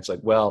sad. And it's like,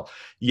 well,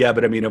 yeah,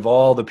 but I mean, of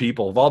all the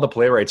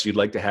playwrights you'd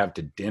like to have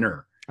to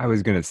dinner. I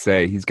was going to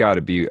say, he's got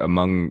to be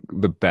among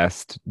the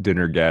best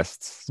dinner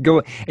guests.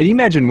 And you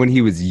imagine when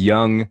he was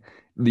young,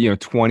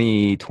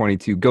 20,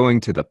 22, going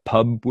to the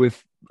pub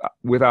with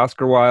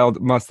Oscar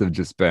Wilde must have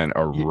just been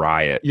a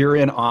riot. You're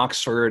in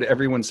Oxford,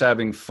 everyone's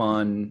having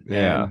fun.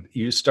 Yeah. And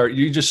you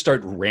just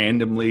start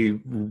randomly,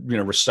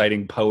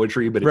 reciting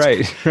poetry, but it's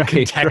right,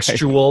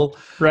 contextual,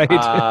 right.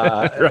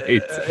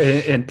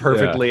 And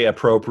perfectly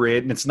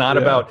appropriate. And it's not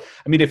about,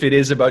 I mean, if it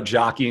is about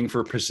jockeying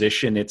for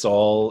position, it's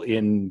all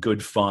in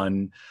good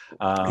fun.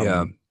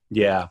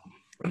 Yeah.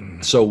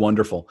 So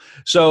wonderful.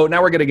 So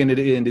now we're getting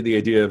into the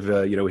idea of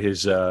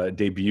his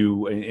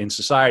debut in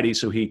society.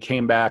 So he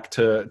came back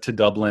to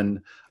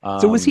Dublin.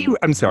 So was he?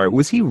 I'm sorry.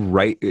 Was he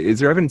right? Is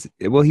there evidence?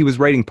 Well, he was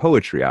writing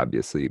poetry,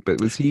 obviously,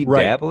 but was he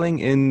dabbling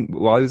in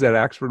while he was at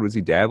Oxford? Was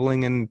he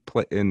dabbling in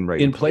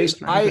writing in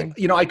plays?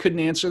 I couldn't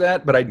answer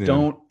that, but I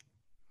don't.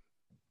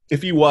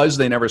 If he was,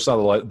 they never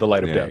saw the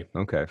light of day.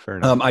 Okay, fair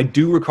enough. I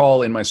do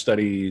recall in my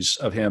studies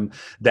of him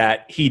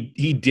that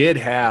he did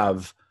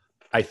have,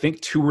 I think,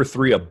 2 or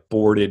 3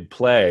 aborted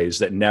plays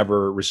that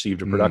never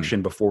received a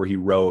production before he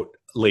wrote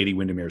Lady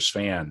Windermere's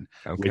Fan,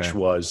 which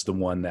was the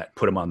one that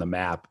put him on the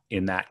map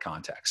in that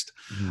context.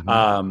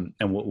 And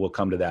we'll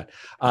come to that.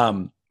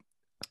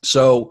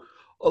 So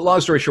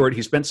long story short,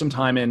 he spent some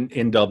time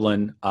in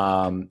Dublin,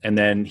 and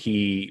then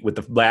he, with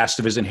the last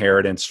of his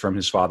inheritance from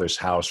his father's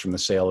house, from the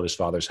sale of his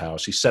father's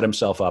house, he set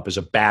himself up as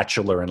a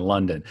bachelor in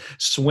London.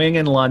 Swing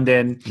in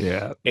London,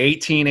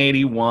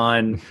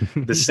 1881.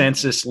 The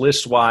census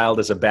lists Wilde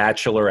as a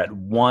bachelor at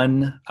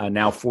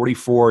now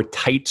 44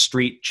 Tite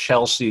Street,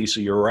 Chelsea.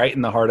 So you're right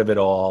in the heart of it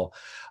all.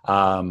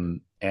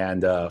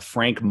 And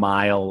Frank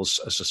Miles,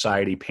 a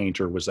society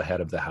painter, was the head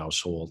of the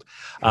household.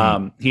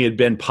 He had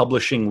been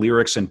publishing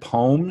lyrics and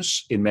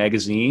poems in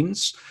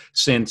magazines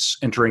since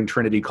entering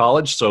Trinity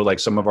College. So like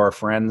some of our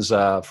friends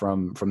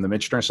from the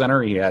Michener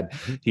Center,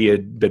 he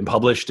had been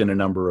published in a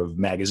number of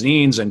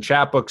magazines and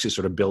chapbooks. He's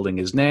sort of building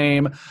his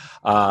name.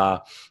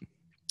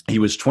 He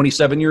was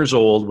 27 years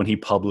old when he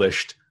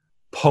published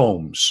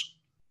Poems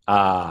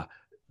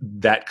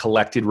that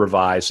collected,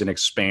 revised, and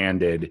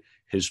expanded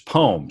his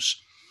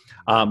poems.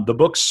 The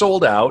book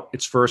sold out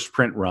its first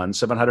print run,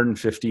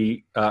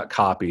 750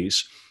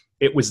 copies.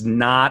 It was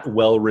not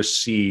well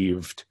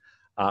received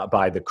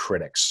by the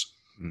critics.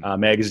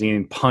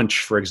 Magazine Punch,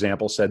 for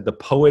example, said, "The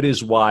poet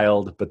is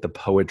wild, but the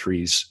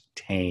poetry's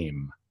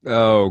tame."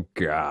 Oh,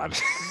 God.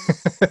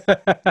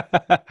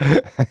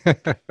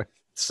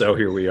 So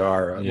here we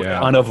are,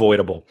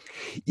 unavoidable.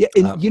 Yeah,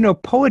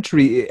 and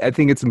poetry, I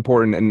think it's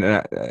important, and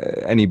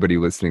anybody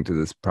listening to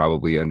this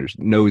probably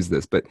knows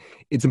this, but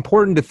it's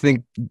important to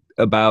think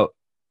about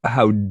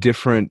how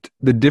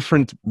the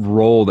different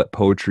role that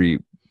poetry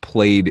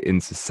played in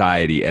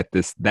society at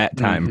that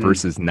time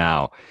versus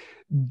now.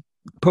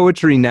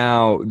 Poetry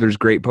now, there's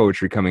great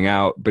poetry coming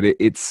out, but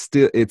it's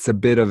a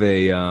bit of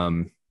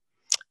a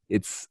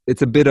it's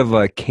a bit of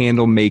a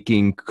candle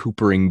making,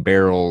 coopering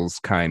barrels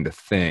kind of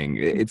thing.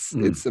 It's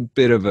a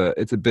bit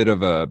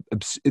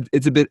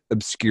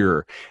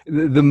obscure.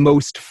 The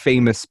most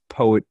famous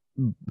poet,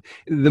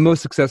 the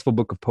most successful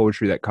book of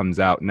poetry that comes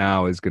out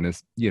now is going to,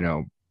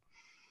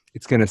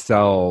 it's going to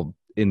sell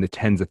in the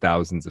tens of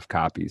thousands of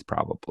copies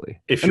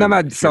probably. And I'm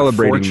not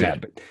celebrating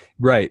that,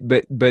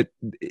 but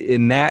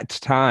in that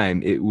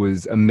time it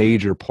was a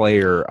major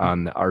player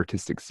on the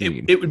artistic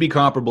scene. It would be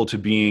comparable to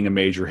being a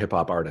major hip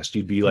hop artist.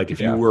 You'd be like, if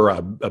you were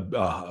a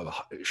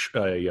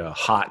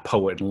hot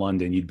poet in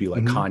London, you'd be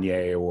like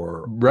Kanye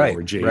or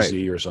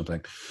Jay-Z or something.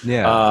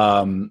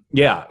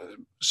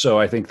 So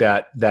I think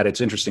that it's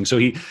interesting. So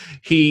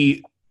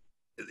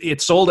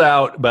it sold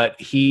out, but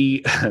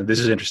this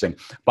is interesting.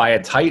 By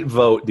a tight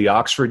vote, the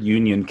Oxford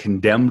Union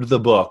condemned the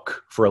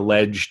book for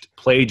alleged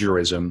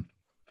plagiarism,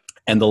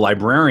 and the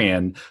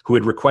librarian who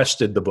had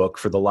requested the book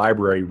for the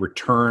library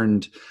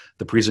returned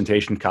the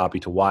presentation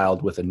copy to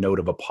Wilde with a note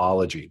of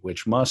apology,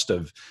 which must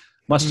have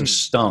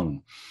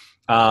stung.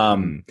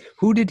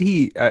 Who did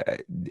he?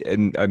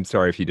 And I'm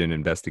sorry if you didn't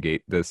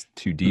investigate this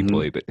too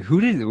deeply, but who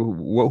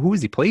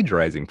was he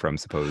plagiarizing from?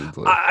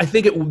 Supposedly, I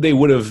think they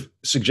would have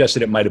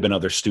suggested it might have been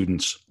other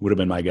students. Would have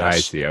been my guess. I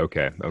see.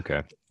 Okay.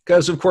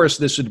 Because of course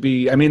this would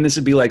be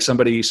like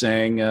somebody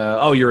saying,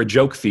 "Oh, you're a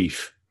joke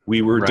thief.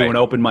 We were doing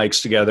open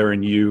mics together,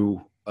 and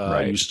you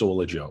stole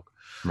a joke."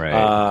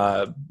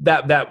 Right.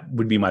 That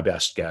would be my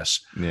best guess.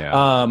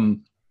 Yeah.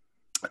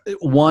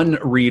 One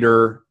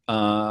reader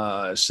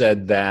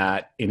said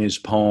that in his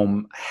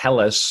poem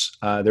Hellas,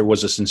 there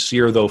was a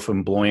sincere though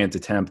flamboyant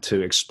attempt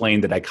to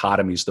explain the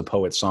dichotomies the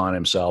poet saw in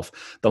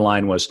himself. The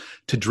line was,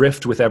 "To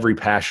drift with every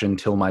passion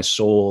till my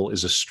soul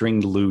is a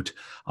stringed lute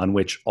on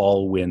which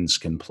all winds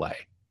can play."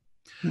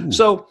 Ooh.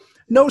 So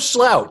no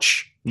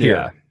slouch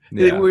here.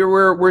 Yeah.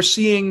 We're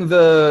seeing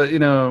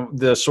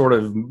the sort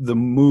of the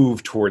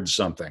move towards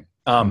something.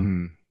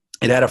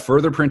 It had a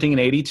further printing in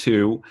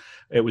 82.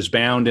 It was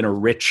bound in a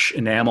rich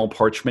enamel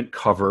parchment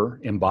cover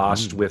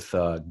embossed with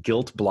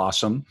gilt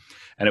blossom,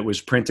 and it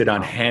was printed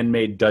on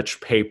handmade Dutch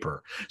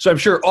paper. So I'm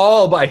sure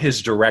all by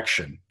his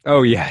direction.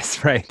 Oh,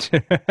 yes, right.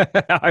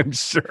 I'm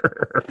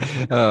sure.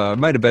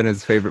 Might have been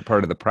his favorite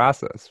part of the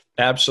process.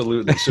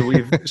 Absolutely. So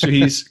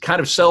he's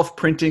kind of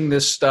self-printing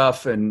this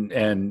stuff,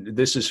 and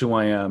this is who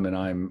I am, and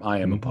I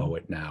am a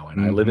poet now,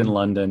 and I live in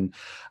London,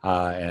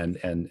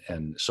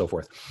 and so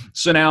forth.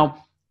 So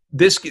now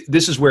this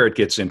is where it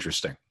gets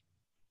interesting.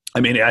 I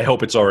mean, I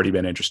hope it's already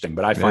been interesting,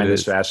 but I find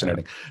this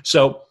fascinating. Yeah.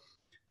 So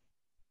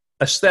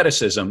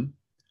aestheticism,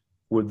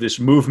 with this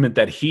movement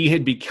that he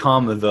had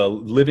become the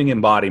living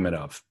embodiment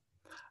of,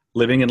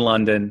 living in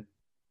London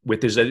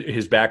with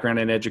his background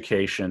in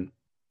education,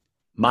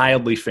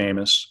 mildly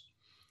famous,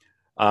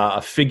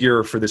 a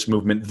figure for this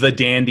movement, the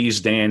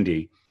dandy's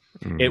dandy.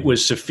 It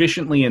was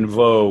sufficiently in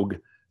vogue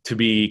to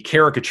be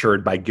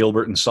caricatured by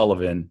Gilbert and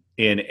Sullivan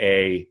in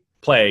a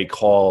play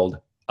called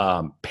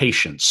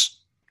Patience.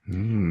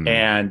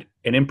 And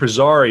an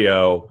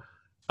impresario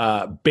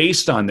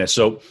based on this.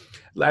 So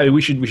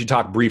we should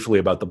talk briefly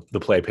about the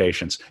play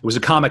Patience. It was a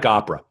comic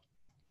opera,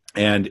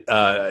 and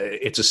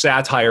it's a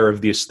satire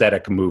of the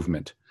aesthetic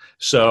movement.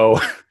 So,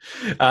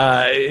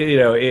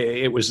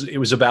 it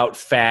was about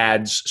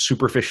fads,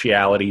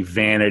 superficiality,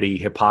 vanity,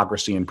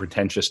 hypocrisy, and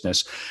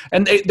pretentiousness.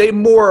 And they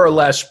more or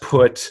less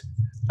put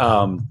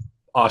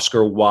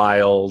Oscar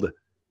Wilde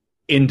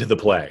into the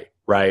play,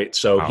 right?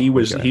 So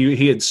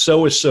he had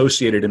so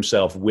associated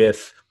himself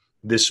with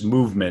this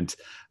movement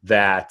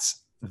that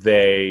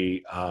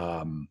that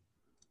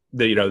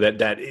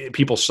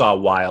people saw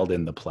Wilde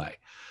in the play.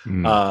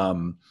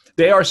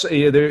 They are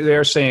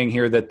saying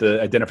here that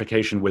the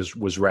identification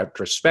was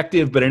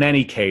retrospective, but in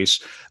any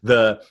case,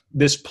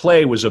 this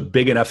play was a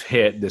big enough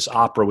hit, this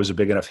opera was a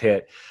big enough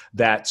hit,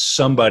 that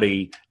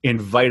somebody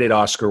invited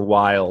Oscar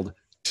Wilde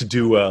to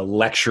do a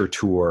lecture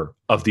tour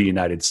of the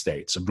United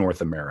States, of North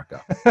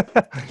America.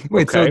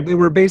 Wait, so they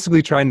were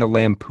basically trying to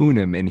lampoon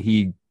him, and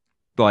he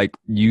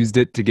used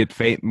it to get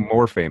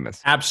more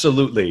famous.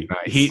 Absolutely.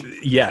 Nice.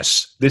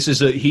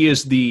 He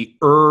is the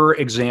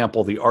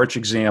example, the arch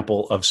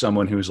example of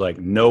someone who's like,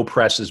 no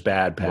press is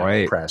bad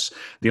press.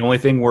 The only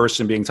thing worse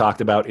than being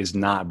talked about is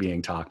not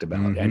being talked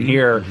about. And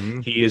here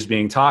he is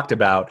being talked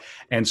about.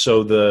 And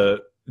so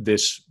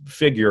this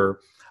figure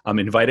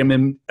invited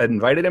him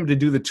to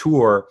do the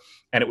tour,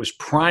 and it was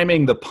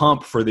priming the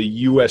pump for the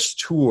U.S.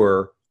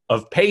 tour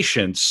of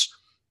Patience,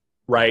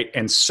 right,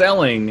 and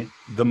selling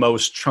the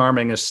most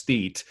charming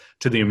aesthete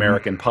to the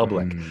American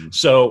public.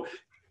 So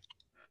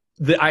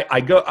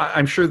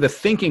I'm sure the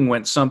thinking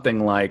went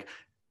something like,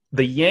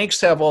 the Yanks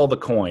have all the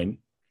coin,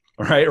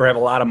 right, or have a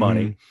lot of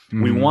money.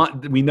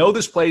 We know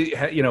this play,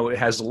 it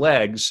has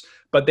legs,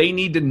 but they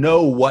need to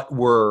know what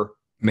we're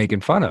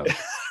making fun of.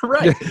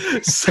 Right.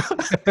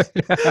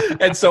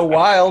 And so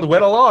Wilde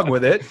went along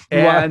with it.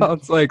 And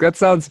it's like, that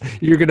sounds,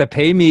 you're going to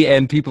pay me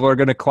and people are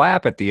going to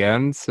clap at the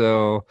end.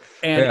 So,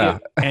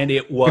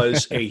 it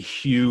was a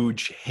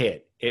huge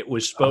hit. It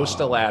was supposed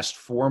to last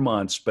 4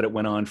 months, but it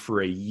went on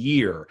for a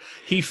year.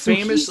 He's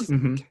doing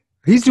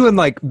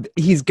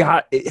he's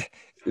got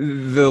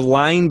the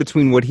line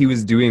between what he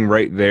was doing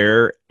right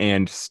there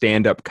and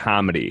stand-up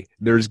comedy.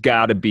 There's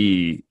got to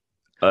be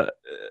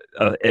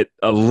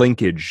a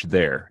linkage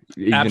there.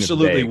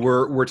 Absolutely.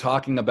 We're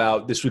talking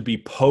about, this would be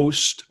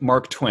post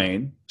Mark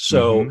Twain.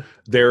 So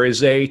there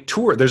is a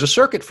tour, there's a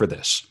circuit for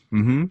this.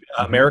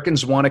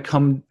 Americans want to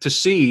come to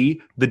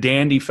see the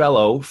dandy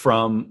fellow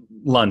from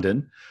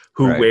London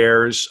who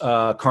wears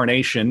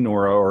carnation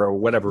or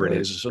whatever it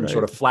is, some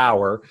sort of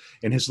flower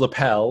in his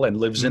lapel, and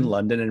lives in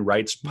London and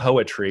writes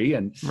poetry,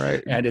 and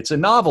it's a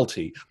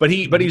novelty. But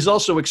he's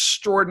also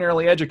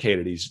extraordinarily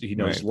educated. He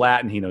knows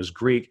Latin, he knows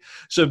Greek.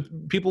 So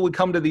people would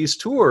come to these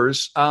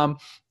tours,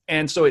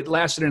 and so it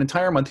lasted an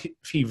entire month.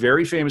 He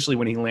very famously,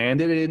 when he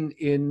landed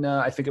in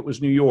I think it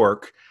was New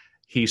York,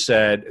 he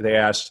said, they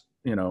asked,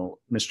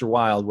 Mr.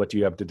 Wilde, what do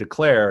you have to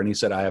declare? And he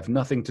said, I have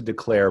nothing to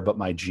declare but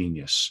my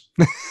genius.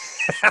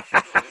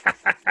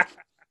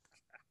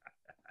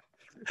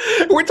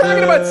 We're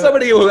talking about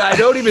somebody who I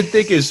don't even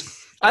think he's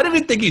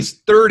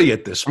 30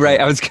 at this point.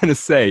 Right. I was going to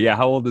say,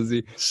 how old is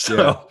he?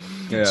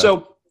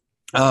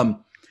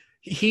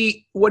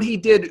 What he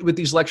did with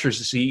these lectures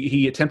is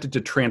he attempted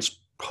to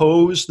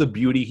transpose the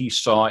beauty he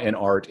saw in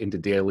art into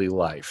daily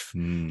life.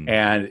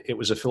 And it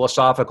was a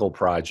philosophical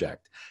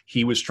project.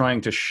 He was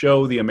trying to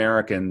show the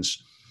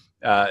Americans,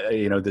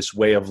 this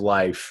way of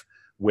life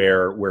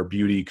where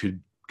beauty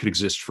could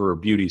exist for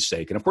beauty's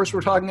sake. And of course, we're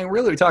talking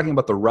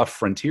about the rough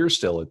frontier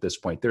still at this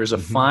point. There's a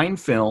fine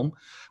film,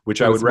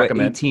 which I would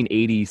recommend.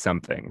 1880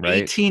 something,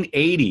 right?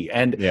 1880.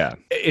 And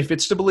if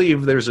it's to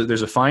believe, there's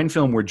a fine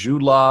film where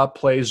Jude Law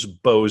plays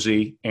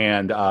Bosie,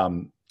 and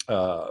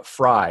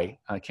Fry,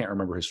 I can't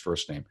remember his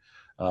first name.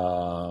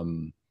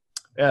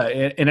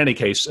 In any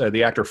case,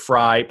 the actor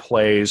Fry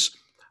plays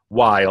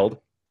Wilde.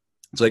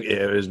 It's like,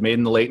 it was made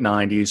in the late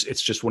 90s.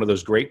 It's just one of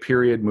those great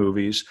period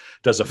movies.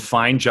 Does a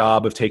fine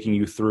job of taking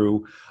you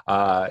through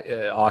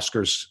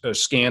Oscar's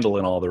scandal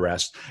and all the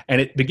rest. And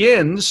it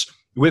begins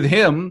with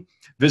him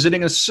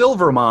visiting a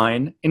silver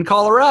mine in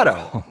Colorado.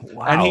 Oh,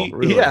 wow, and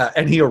really?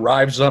 And he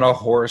arrives on a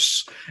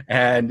horse,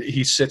 and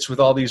he sits with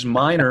all these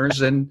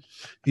miners, and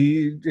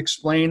he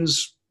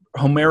explains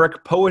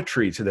Homeric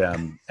poetry to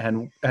them,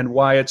 and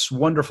why it's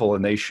wonderful,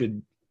 and they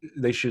should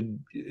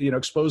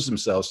expose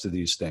themselves to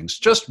these things.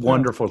 Just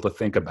wonderful to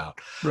think about.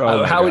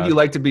 How would you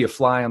like to be a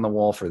fly on the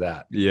wall for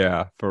that?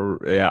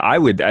 I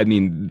would. I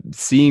mean,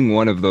 seeing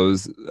one of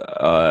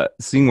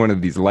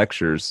these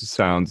lectures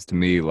sounds to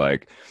me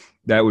like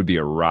that would be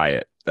a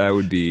riot. That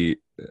would be,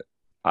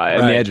 I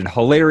imagine,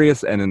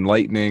 hilarious and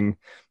enlightening.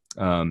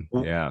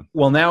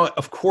 Well, now,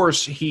 of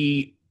course,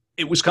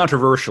 it was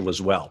controversial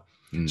as well.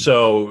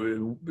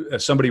 So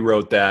somebody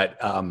wrote that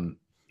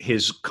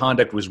his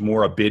conduct was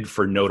more a bid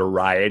for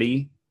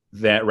notoriety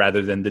that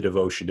rather than the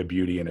devotion to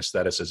beauty and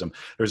aestheticism.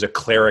 There's a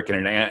cleric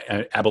and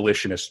an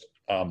abolitionist,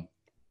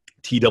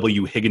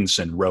 T.W.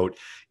 Higginson, wrote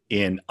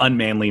in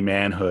Unmanly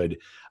Manhood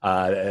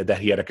that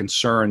he had a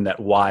concern that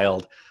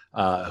Wilde,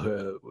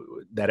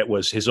 that it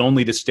was his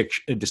only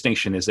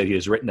distinction is that he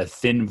has written a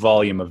thin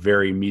volume of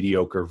very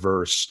mediocre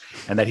verse,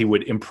 and that he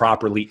would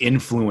improperly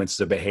influence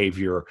the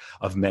behavior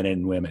of men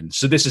and women.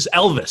 So this is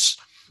Elvis.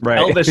 Right.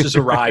 Elvis has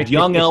arrived.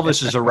 Young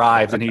Elvis has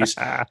arrived, and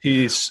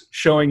he's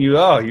showing you,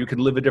 oh, you can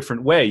live a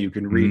different way. You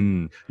can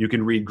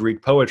read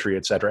Greek poetry,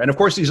 etc. And of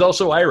course, he's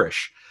also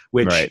Irish,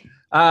 which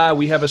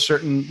we have a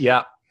certain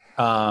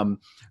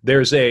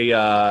there's a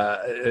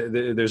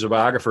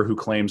biographer who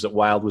claims that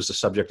Wilde was the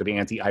subject of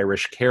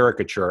anti-Irish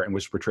caricature and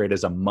was portrayed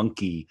as a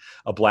monkey,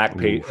 a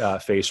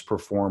black-faced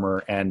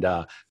performer, and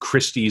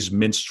Christie's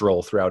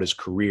minstrel throughout his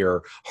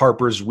career.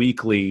 Harper's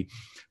Weekly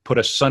put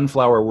a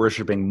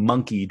sunflower-worshipping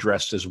monkey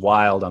dressed as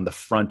Wilde on the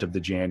front of the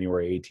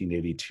January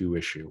 1882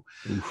 issue.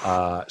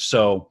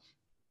 So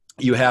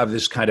you have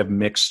this kind of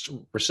mixed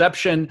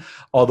reception,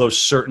 although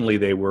certainly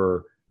they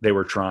were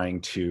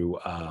trying to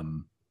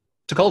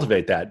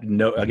cultivate that.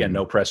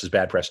 No press is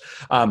bad press.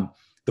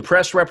 The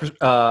press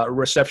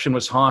reception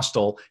was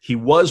hostile. He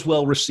was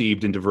well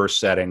received in diverse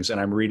settings, and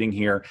I'm reading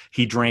here,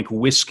 he drank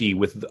whiskey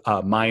with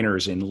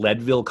miners in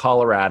Leadville,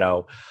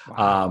 Colorado,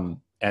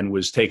 and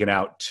was taken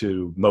out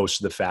to most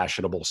of the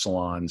fashionable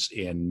salons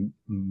in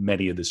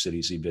many of the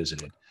cities he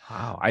visited.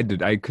 Wow, I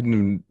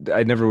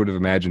never would have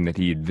imagined that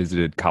he had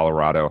visited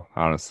Colorado,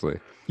 honestly.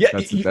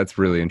 Yeah, that's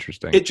really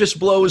interesting. It just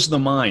blows the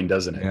mind,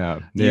 doesn't it?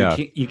 Yeah.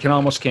 You can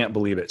almost can't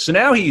believe it. So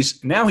now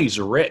he's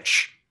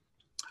rich.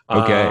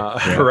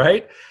 Okay.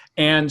 Right?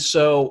 And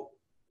so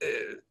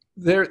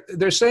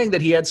they're saying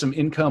that he had some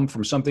income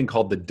from something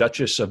called The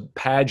Duchess of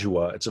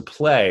Padua. It's a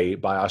play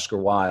by Oscar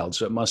Wilde.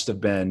 So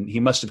he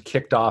must have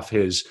kicked off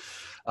his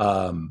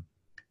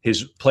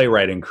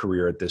playwriting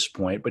career at this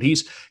point, but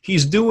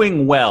he's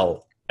doing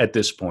well at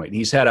this point.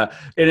 He's had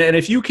and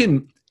if you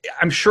can,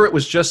 I'm sure it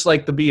was just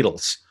like the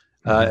Beatles.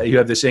 You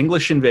have this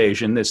English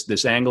invasion,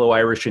 this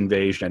Anglo-Irish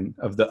invasion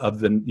of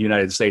the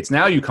United States.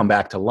 Now you come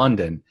back to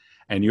London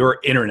and you're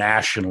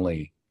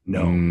internationally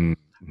known,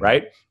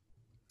 right?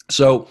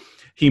 So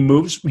he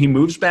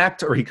comes back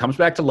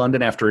to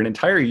London after an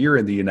entire year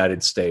in the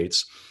United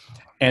States,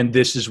 and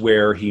this is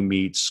where he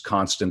meets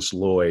Constance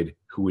Lloyd,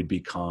 who would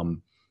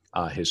become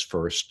his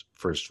first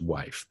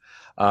wife.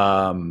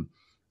 And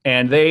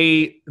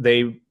they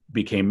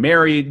became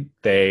married.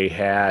 They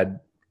had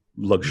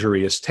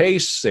luxurious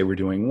tastes. They were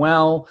doing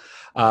well.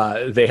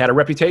 They had a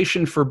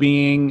reputation for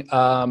being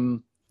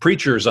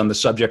preachers on the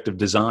subject of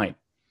design.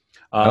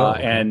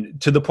 And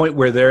to the point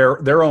where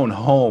their own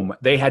home,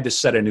 they had to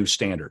set a new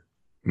standard.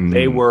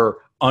 They were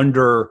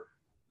under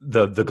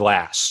the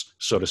glass,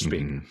 so to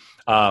speak.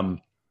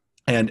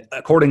 And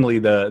accordingly,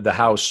 the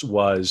house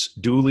was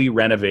duly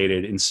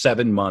renovated in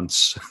 7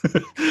 months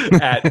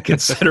at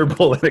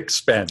considerable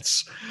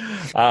expense.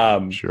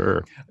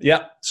 Sure.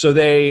 Yeah. So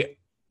they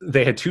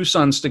had 2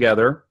 sons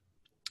together.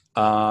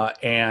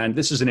 And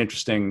this is an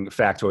interesting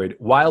factoid.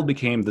 Wilde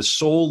became the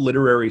sole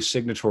literary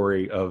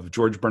signatory of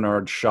George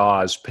Bernard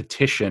Shaw's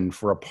petition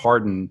for a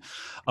pardon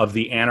of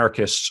the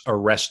anarchists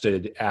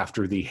arrested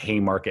after the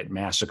Haymarket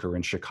Massacre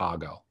in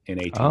Chicago in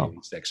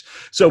 1886.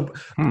 So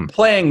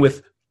playing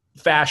with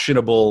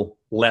fashionable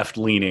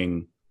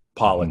left-leaning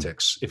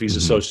politics, if he's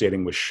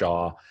associating with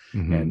Shaw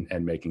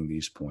and making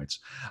these points.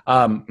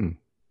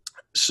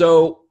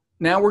 So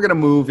now we're going to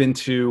move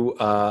into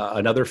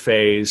another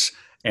phase,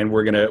 and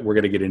we're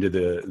gonna get into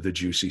the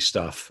juicy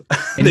stuff.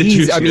 And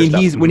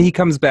when he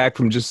comes back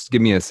from, just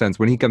give me a sense,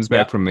 when he comes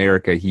back from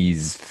America,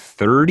 he's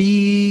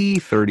 30,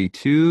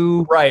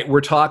 32. Right.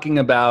 We're talking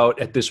about,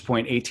 at this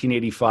point,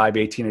 1885,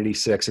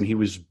 1886, and he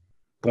was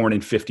born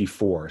in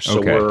 54. So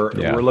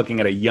we're looking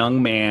at a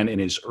young man in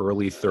his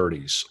early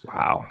 30s.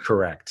 Wow.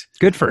 Correct.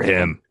 Good for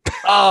him.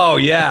 Oh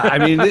yeah. I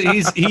mean,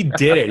 he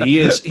did it. He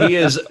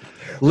is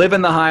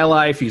living the high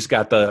life. He's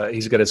got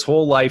his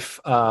whole life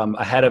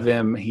ahead of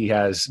him. He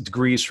has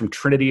degrees from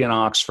Trinity and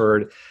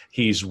Oxford.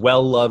 He's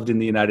well loved in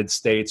the United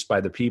States by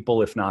the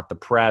people, if not the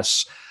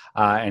press.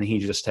 And he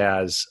just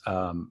has.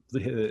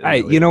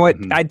 You know what?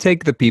 I'd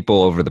take the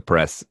people over the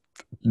press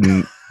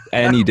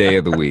any day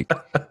of the week.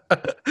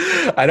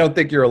 I don't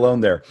think you're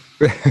alone there.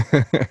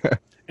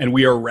 And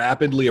we are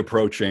rapidly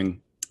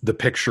approaching the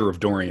picture of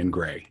Dorian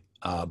Gray.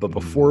 But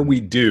before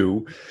we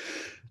do,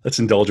 let's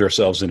indulge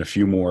ourselves in a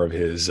few more of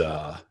his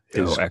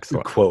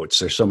quotes.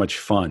 They're so much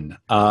fun.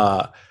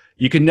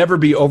 You can never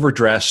be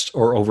overdressed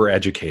or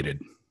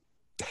overeducated.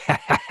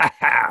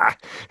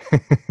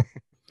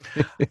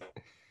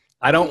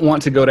 I don't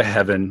want to go to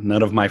heaven.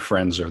 None of my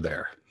friends are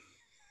there.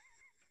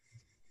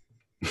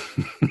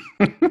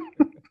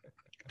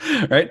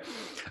 Right?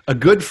 A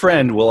good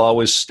friend will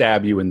always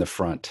stab you in the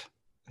front.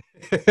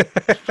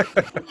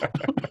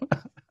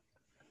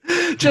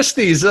 Just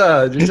these,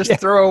 just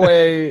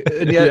throwaway,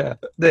 and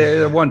yet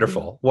they're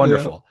wonderful.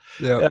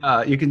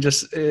 Yeah. You can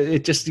you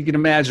can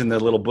imagine the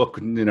little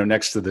book,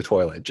 next to the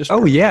toilet.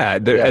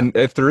 And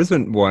if there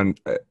isn't one,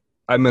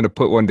 I'm going to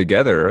put one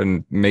together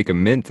and make a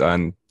mint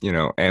on,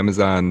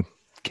 Amazon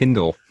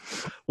Kindle.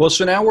 Well,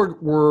 so now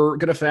we're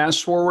going to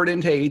fast forward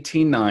into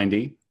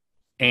 1890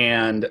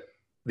 and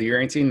the year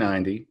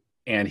 1890,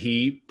 and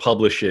he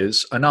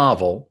publishes a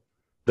novel,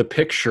 The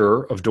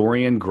Picture of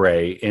Dorian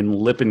Gray, in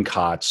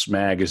Lippincott's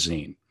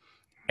magazine.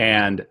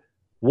 And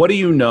what do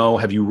you know?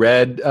 Have you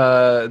read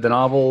the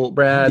novel,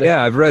 Brad?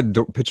 Yeah, I've read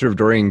Picture of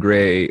Dorian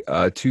Gray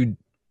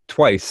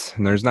twice,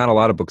 and there's not a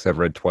lot of books I've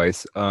read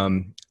twice.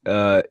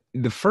 The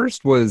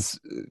first was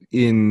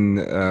in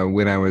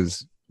when I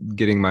was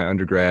getting my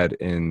undergrad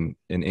in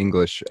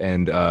English,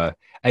 and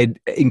I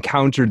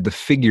encountered the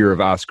figure of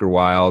Oscar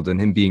Wilde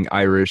and him being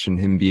Irish and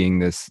him being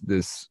this.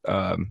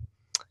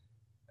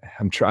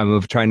 I'm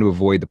trying to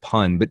avoid the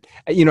pun, but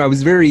I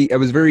was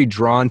very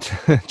drawn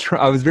to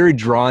I was very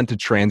drawn to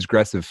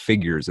transgressive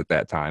figures at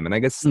that time, and I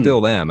guess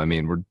still am. I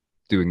mean, we're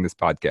doing this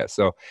podcast,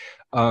 so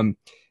I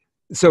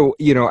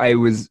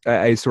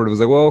sort of was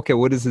like, well, okay,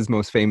 what is his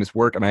most famous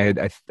work? And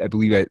I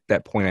believe at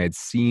that point I had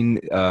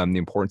seen The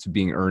Importance of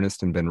Being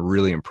Earnest and been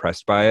really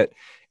impressed by it,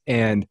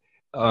 and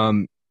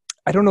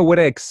I don't know what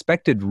I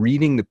expected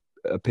reading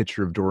A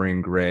Picture of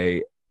Dorian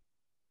Gray,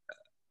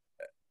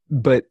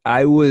 but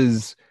I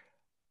was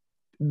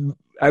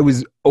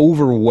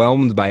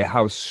overwhelmed by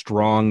how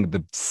strong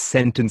the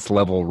sentence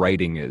level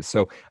writing is.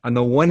 So on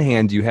the one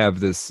hand, you have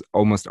this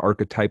almost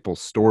archetypal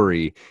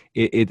story.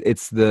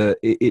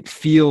 It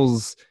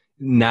feels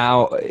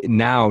now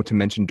to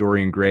mention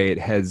Dorian Gray, it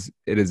has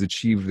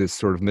achieved this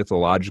sort of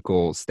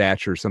mythological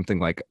stature, something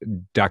like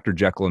Dr.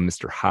 Jekyll and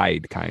Mr.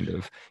 Hyde, kind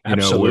of.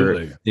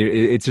 Absolutely. Where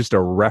it's just a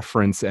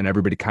reference, and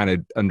everybody kind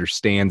of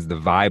understands the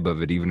vibe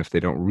of it, even if they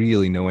don't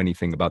really know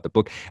anything about the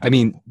book. I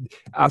mean,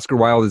 Oscar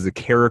Wilde is a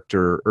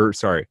character,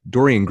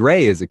 Dorian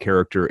Gray is a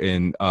character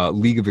in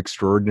League of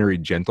Extraordinary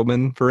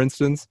Gentlemen, for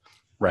instance.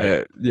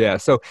 Right. Yeah.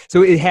 So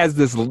it has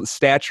this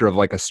stature of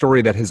like a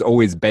story that has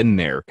always been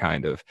there,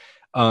 kind of.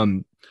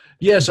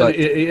 Yes, and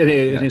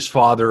his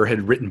father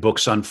had written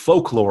books on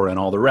folklore and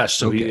all the rest.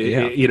 So, do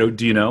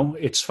you know?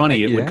 It's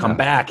funny. It would come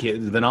back.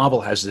 The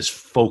novel has this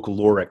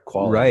folkloric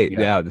quality. Right,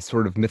 yeah, the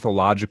sort of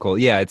mythological.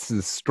 Yeah, it's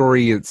a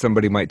story that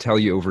somebody might tell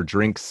you over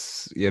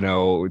drinks,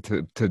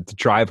 to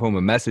drive home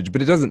a message.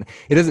 But it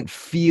doesn't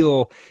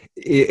feel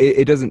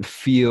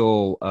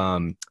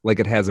like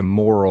it has a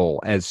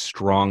moral as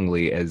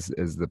strongly as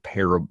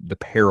the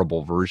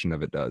parable version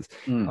of it does.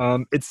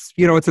 It's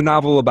a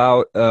novel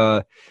about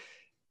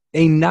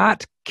a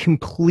not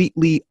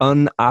completely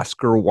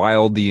un-Oscar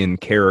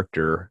Wildean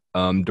character,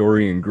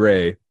 Dorian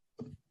Gray,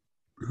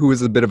 who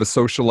is a bit of a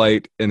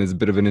socialite and is a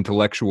bit of an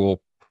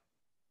intellectual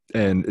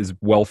and is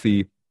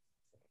wealthy.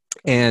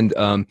 And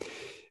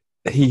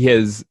he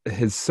has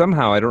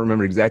somehow, I don't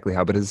remember exactly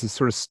how, but has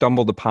sort of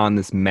stumbled upon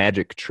this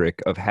magic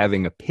trick of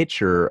having a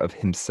picture of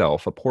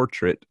himself, a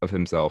portrait of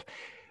himself,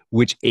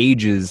 which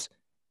ages,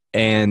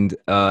 and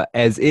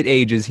as it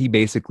ages, he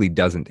basically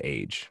doesn't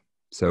age.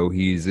 So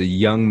he's a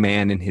young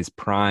man in his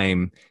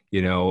prime,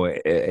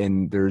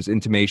 and there's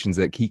intimations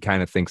that he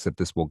kind of thinks that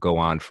this will go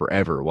on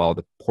forever while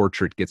the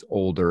portrait gets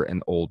older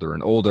and older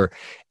and older.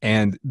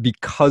 And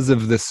because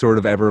of this sort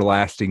of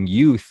everlasting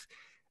youth,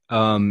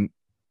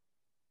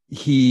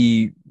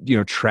 he,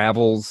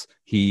 travels,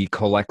 he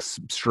collects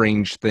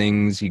strange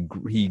things,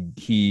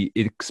 he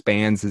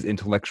expands his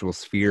intellectual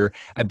sphere.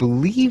 I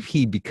believe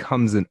he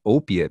becomes an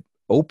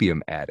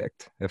opium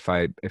addict, if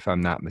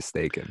I'm not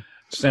mistaken.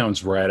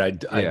 Sounds right. I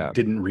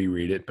didn't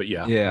reread it, but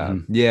yeah. Yeah.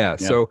 Mm-hmm. Yeah.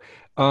 So,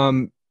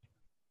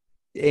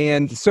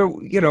 and so,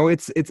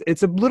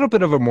 it's a little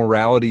bit of a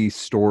morality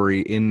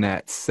story in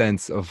that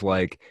sense of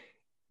like,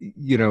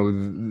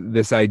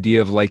 this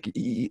idea of like,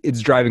 it's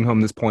driving home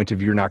this point of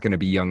you're not going to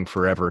be young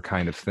forever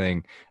kind of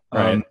thing.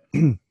 Right.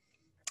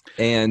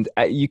 And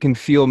you can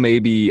feel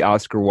maybe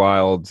Oscar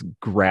Wilde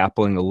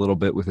grappling a little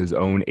bit with his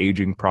own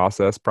aging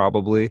process,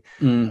 probably,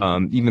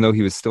 even though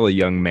he was still a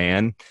young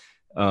man.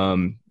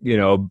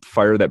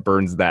 Fire that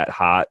burns that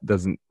hot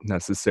doesn't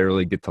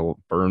necessarily get to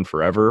burn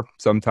forever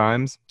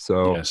sometimes.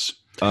 So yes.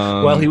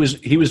 Well, he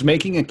was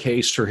making a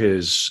case for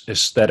his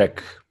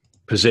aesthetic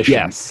position.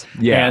 Yes.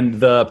 Yeah. And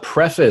the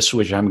preface,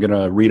 which I'm going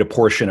to read a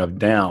portion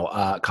of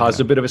now, caused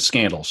a bit of a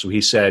scandal. So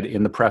he said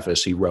in the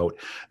preface, he wrote,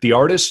 "The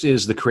artist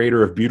is the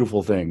creator of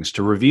beautiful things.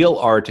 To reveal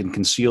art and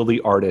conceal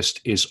the artist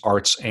is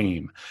art's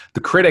aim.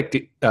 The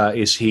critic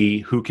is he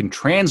who can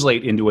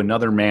translate into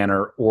another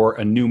manner or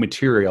a new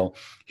material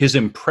his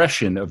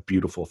impression of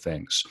beautiful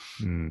things.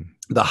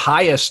 The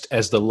highest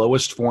as the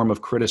lowest form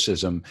of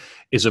criticism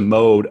is a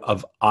mode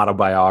of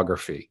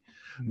autobiography.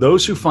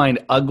 Those who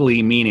find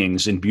ugly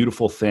meanings in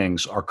beautiful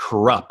things are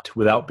corrupt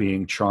without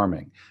being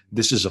charming.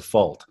 This is a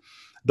fault.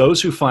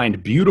 Those who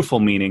find beautiful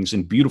meanings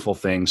in beautiful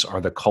things are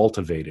the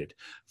cultivated.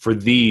 For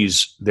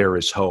these there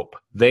is hope.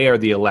 They are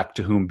the elect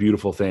to whom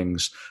beautiful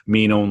things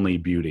mean only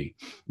beauty.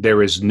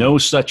 There is no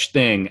such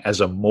thing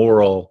as a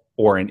moral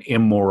or an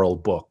immoral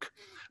book.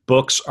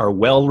 Books are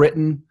well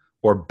written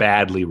or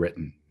badly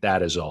written.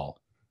 That is all."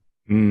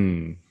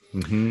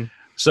 Mm-hmm.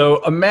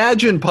 So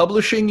imagine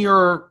publishing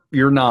your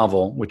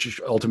novel, which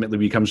ultimately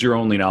becomes your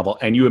only novel,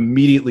 and you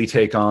immediately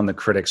take on the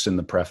critics in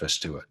the preface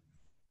to it.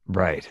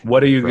 Right.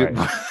 What are you?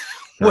 Right.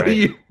 What are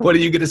you? What are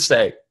you going to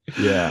say?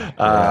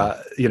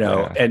 Yeah. You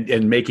know, Yeah.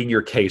 and making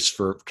your case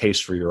for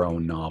your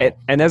own novel.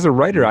 And as a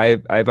writer, I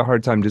have a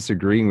hard time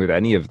disagreeing with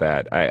any of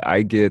that.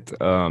 I get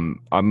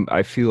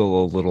I feel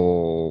a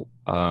little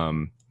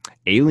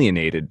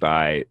alienated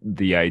by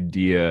the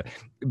idea,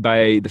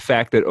 by the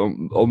fact that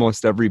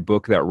almost every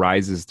book that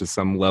rises to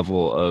some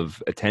level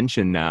of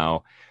attention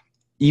now,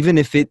 even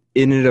if it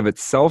in and of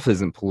itself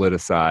isn't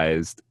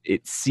politicized,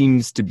 it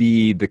seems to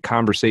be the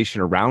conversation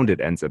around it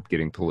ends up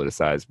getting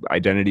politicized,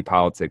 identity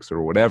politics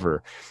or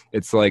whatever.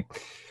 It's like,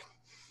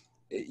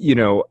 you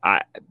know,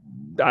 I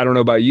don't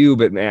know about you,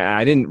 but man,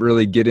 I didn't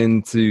really get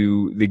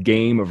into the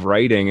game of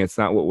writing. It's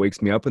not what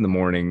wakes me up in the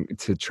morning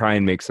to try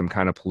and make some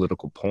kind of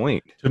political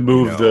point. To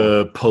move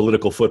the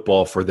political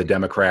football for the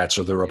Democrats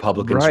or the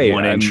Republicans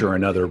one inch or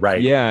another,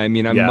 right? Yeah, I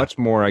mean, I'm much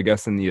more, I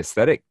guess, in the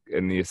aestheticism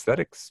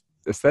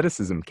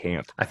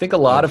camp. I think a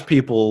lot of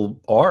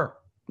people are.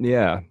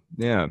 Yeah.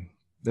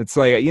 It's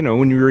like, you know,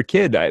 when you were a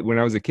kid, when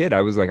I was a kid, I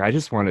was like, I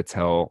just want to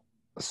tell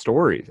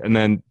stories. And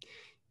then,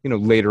 you know,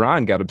 later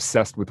on got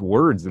obsessed with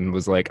words and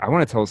was like, I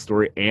want to tell a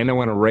story and I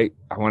want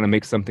to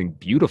make something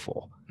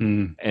beautiful.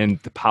 And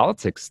the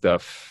politics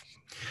stuff.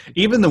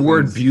 Even the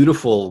word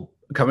beautiful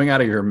coming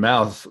out of your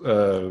mouth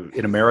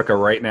in America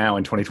right now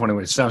in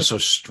 2021, it sounds so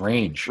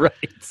strange. Right.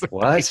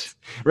 What?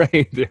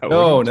 Right. Yeah,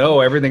 no,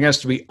 everything has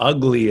to be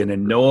ugly and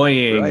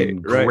annoying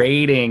and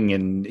grating,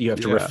 and you have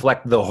to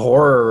reflect the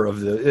horror of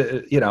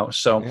the, you know,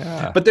 so,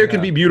 but there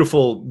can be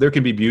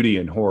beauty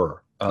in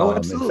horror. Oh,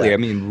 absolutely. I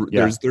mean,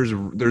 there's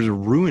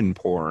ruin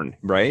porn,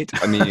 right?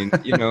 I mean,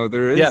 you know,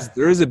 there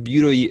is a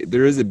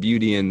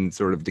beauty in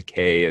sort of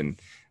decay and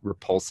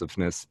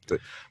repulsiveness.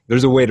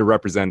 There's a way to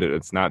represent it.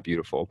 It's not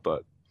beautiful,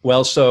 but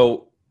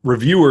so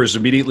reviewers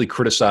immediately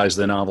criticized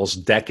the novel's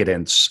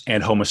decadence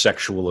and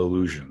homosexual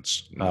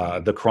illusions.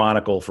 The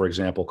Chronicle, for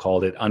example,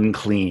 called it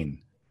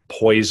unclean,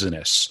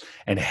 poisonous,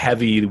 and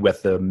heavy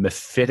with the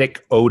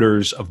mephitic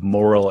odors of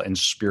moral and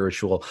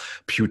spiritual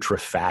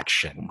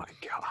putrefaction. Oh my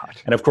God.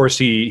 And of course,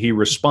 he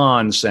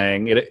responds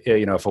saying,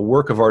 you know, if a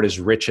work of art is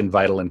rich and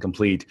vital and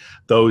complete,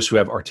 those who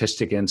have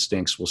artistic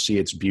instincts will see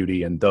its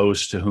beauty, and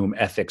those to whom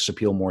ethics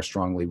appeal more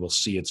strongly will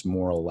see its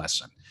moral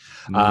lesson.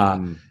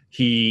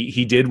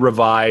 He did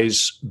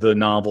revise the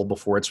novel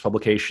before its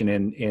publication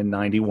in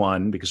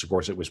 91, because of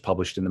course it was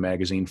published in the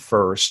magazine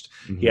first.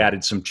 He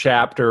added some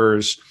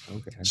chapters.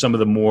 Some of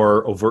the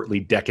more overtly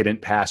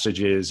decadent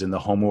passages in the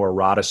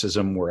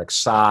homoeroticism were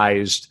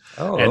excised.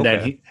 And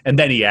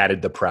then he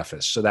added the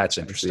preface. So that's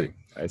interesting.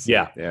 I see.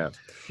 Yeah.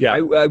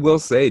 I will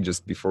say,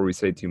 just before we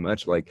say too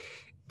much, like,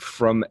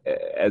 from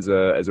as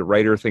a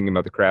writer thinking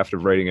about the craft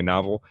of writing a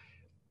novel,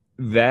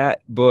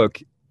 that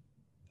book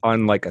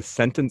on like a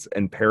sentence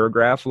and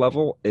paragraph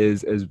level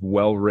is as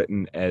well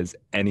written as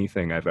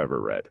anything I've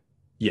ever read.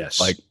 Yes.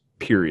 Like,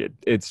 period.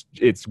 It's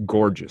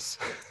gorgeous.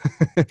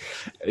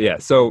 Yeah.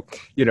 So,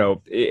 you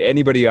know,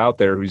 anybody out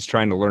there who's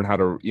trying to learn how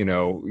to, you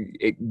know,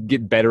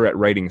 get better at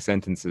writing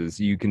sentences,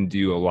 you can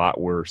do a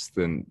lot worse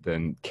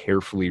than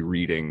carefully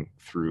reading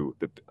through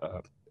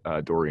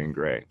the Dorian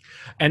Gray.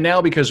 And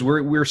now, because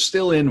we're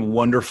still in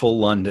wonderful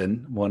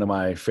London, one of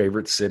my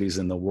favorite cities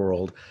in the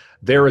world,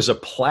 there is a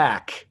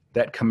plaque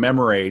that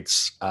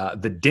commemorates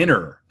the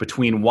dinner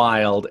between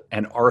Wilde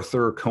and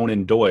Arthur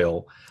Conan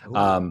Doyle,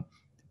 and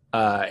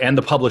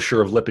the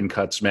publisher of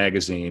Lippincotts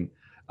magazine.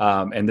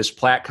 And this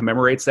plaque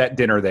commemorates that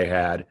dinner they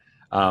had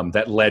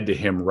that led to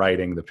him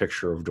writing The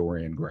Picture of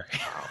Dorian Gray.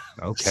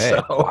 Okay.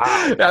 So,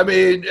 wow. I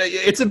mean,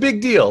 it's a big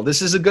deal.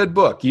 This is a good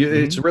book.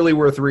 It's really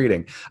worth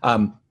reading.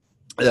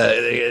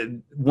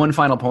 One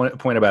final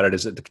point about it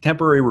is that the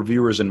contemporary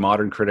reviewers and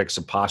modern critics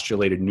have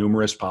postulated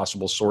numerous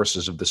possible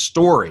sources of the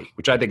story,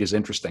 which I think is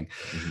interesting.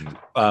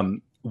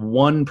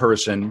 One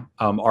person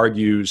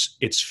argues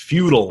it's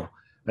futile.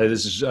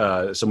 This is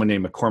someone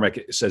named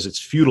McCormick says it's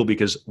futile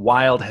because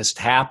Wilde has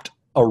tapped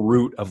a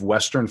root of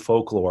Western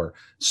folklore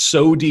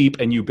so deep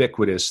and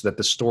ubiquitous that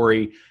the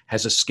story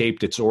has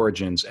escaped its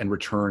origins and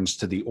returns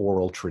to the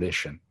oral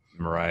tradition.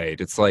 Right.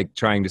 It's like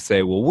trying to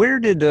say, well, where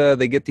did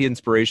they get the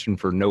inspiration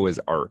for Noah's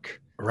Ark?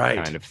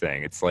 Right. Kind of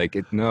thing. It's like,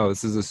 no,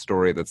 this is a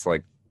story that's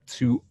like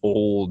too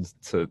old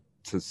to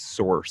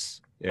source.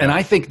 Yeah. And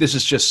I think this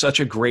is just such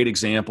a great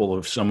example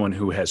of someone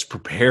who has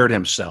prepared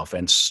himself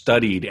and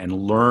studied and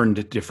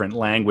learned different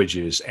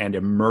languages and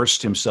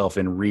immersed himself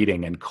in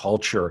reading and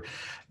culture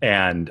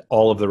and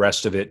all of the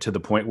rest of it, to the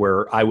point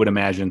where I would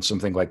imagine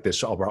something like this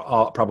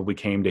probably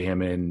came to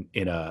him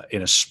in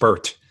a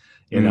spurt.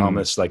 In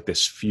almost like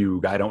this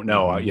fugue. I don't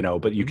know, you know,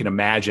 but you can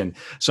imagine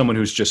someone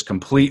who's just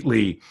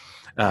completely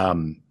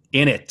in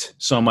it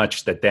so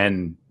much that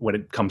then when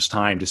it comes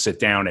time to sit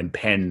down and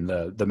pen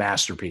the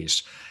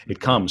masterpiece,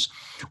 it comes.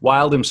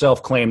 Wilde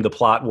himself claimed the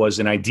plot was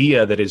an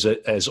idea that is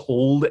as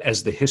old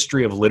as the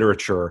history of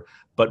literature,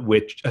 but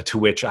to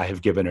which I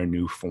have given a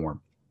new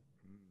form.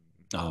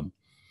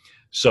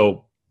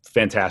 So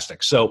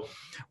fantastic. So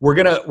we're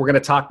gonna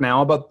talk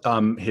now about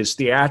his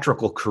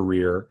theatrical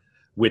career,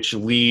 which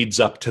leads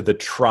up to the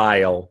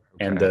trial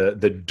and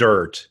the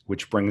dirt,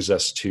 which brings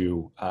us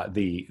to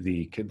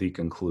the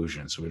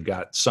conclusion. So we've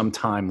got some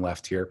time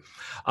left here.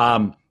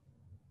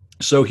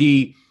 So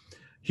he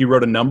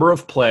wrote a number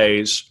of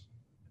plays.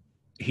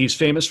 He's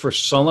famous for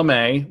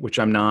Salome, which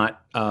I'm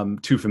not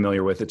too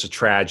familiar with. It's a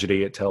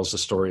tragedy. It tells the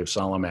story of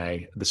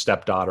Salome, the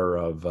stepdaughter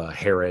of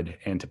Herod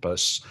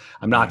Antipas.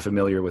 I'm not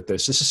familiar with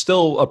this. This is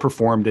still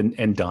performed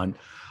and done.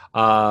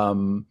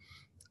 I'm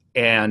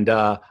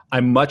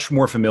much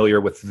more familiar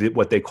with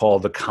what they call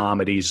the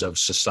comedies of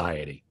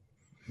society.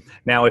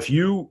 Now, if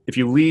you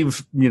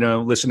leave,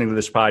 listening to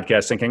this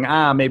podcast thinking,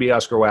 maybe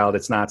Oscar Wilde,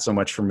 it's not so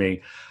much for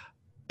me,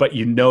 but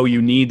you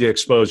need to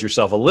expose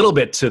yourself a little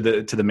bit to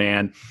the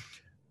man.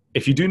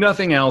 If you do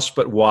nothing else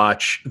but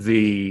watch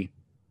the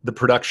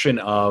production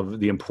of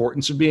The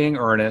Importance of Being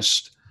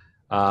Earnest,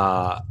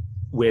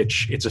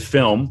 which it's a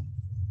film.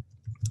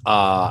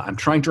 I'm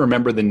trying to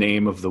remember the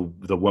name of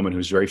the woman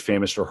who's very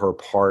famous for her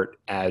part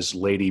as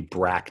Lady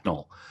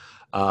Bracknell.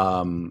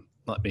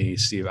 Let me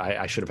see.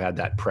 I should have had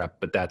that prep,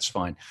 but that's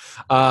fine.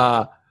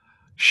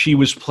 She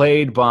was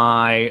played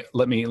by.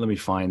 Let me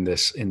find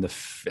this in the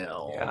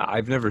film. Yeah,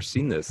 I've never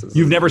seen this.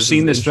 You've never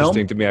seen this film?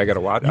 Interesting to me. I got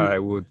to watch. I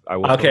will.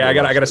 Okay, I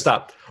got to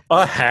stop.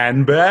 A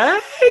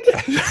handbag?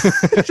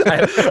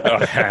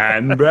 A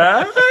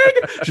handbag?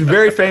 She's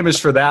very famous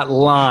for that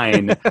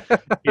line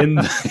in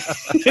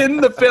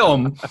the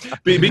film.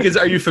 Because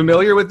are you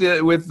familiar with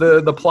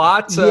the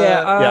plot?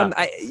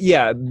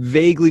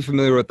 Vaguely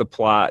familiar with the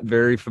plot.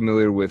 Very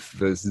familiar with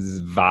this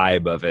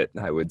vibe of it,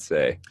 I would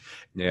say.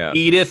 Yeah.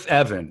 Edith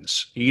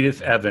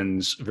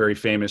Evans, very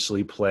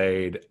famously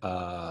played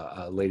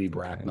Lady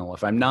Bracknell.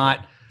 If I'm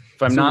not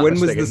when mistaken,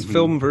 was this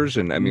film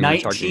version? I mean,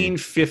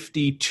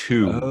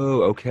 1952.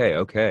 Oh,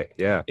 okay,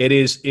 yeah. It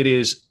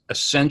is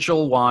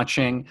essential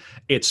watching.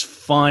 It's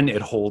fun.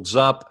 It holds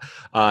up.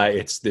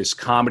 It's this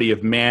comedy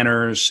of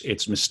manners.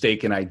 It's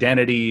mistaken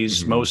identities.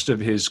 Mm-hmm. Most of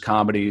his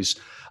comedies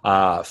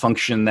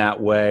function that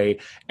way.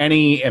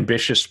 Any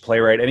ambitious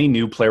playwright, any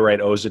new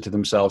playwright owes it to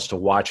themselves to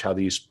watch how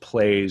these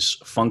plays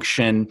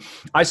function.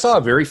 I saw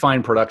a very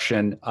fine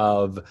production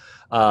of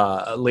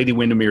Lady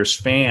Windermere's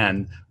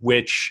Fan,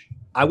 which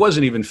I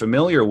wasn't even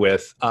familiar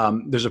with.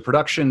 There's a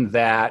production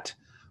that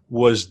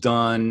was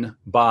done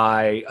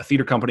by a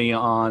theater company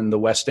on the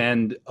West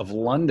End of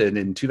London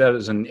in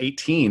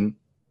 2018.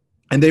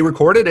 And they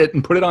recorded it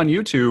and put it on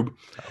YouTube. Oh,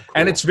 cool.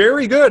 And it's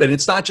very good. And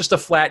it's not just a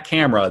flat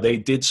camera. They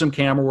did some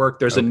camera work.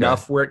 There's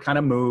enough where it kind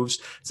of moves.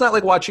 It's not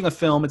like watching a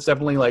film. It's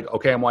definitely like,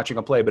 okay, I'm watching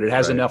a play, but it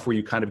has enough where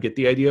you kind of get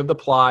the idea of the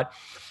plot.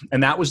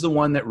 And that was the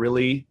one that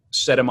really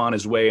set him on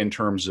his way in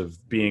terms of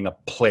being a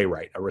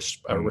playwright, a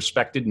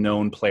respected,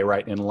 known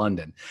playwright in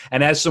London.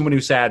 And as someone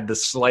who's had the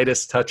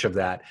slightest touch of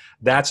that,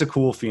 that's a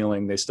cool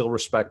feeling. They still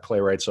respect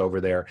playwrights over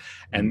there.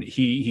 And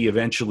he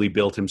eventually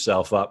built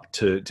himself up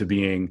to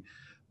being,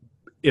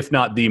 if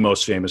not the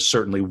most famous,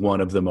 certainly one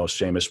of the most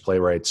famous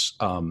playwrights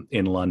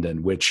in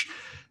London, which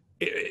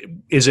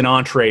is an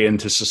entree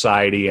into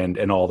society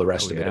and all the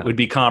rest of it. It would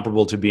be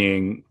comparable to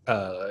being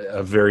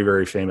a very,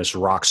 very famous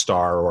rock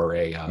star or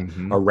a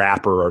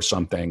rapper or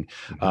something,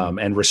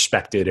 and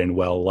respected and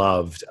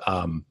well-loved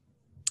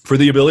for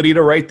the ability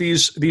to write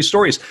these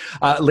stories.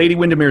 Lady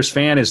Windermere's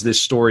Fan is this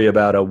story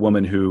about a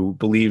woman who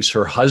believes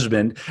her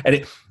husband,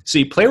 and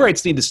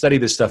playwrights need to study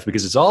this stuff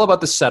because it's all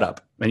about the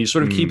setup, and you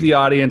sort of keep the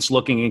audience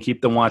looking and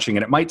keep them watching.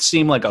 And it might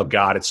seem like, oh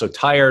God, it's so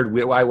tired.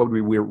 Why would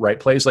we write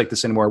plays like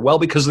this anymore? Well,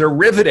 because they're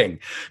riveting,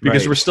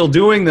 because we're still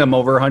doing them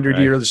over 100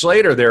 years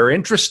later. They're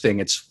interesting.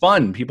 It's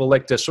fun. People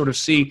like to sort of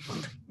see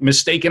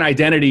mistaken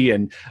identity,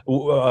 and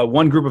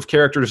one group of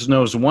characters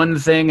knows one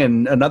thing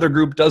and another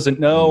group doesn't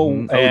know.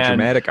 And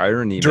dramatic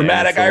irony.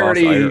 Dramatic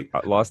irony.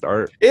 Lost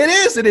art. It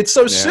is, and it's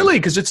so silly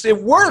because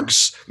it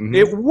works.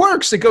 It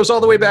works. It goes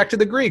all the way back to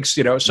the Greeks,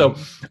 So,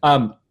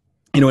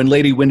 in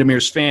Lady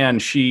Windermere's Fan,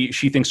 she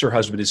thinks her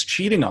husband is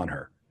cheating on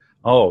her.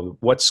 Oh,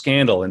 what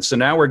scandal! And so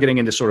now we're getting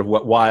into sort of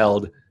what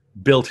Wilde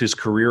built his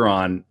career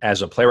on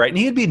as a playwright, and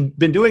he had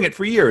been doing it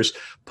for years,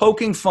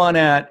 poking fun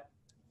at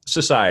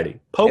society,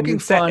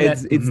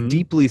 it's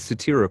deeply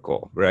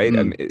satirical, right?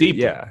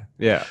 Deeply.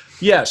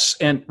 Yes,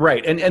 and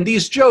and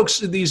these jokes,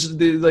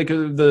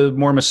 the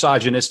more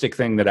misogynistic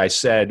thing that I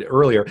said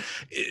earlier,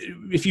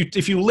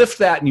 if you lift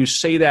that and you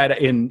say that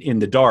in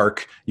the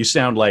dark, you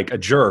sound like a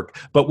jerk.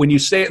 But when you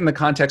say it in the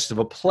context of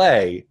a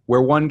play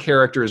where one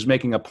character is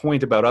making a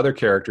point about other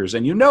characters,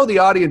 and the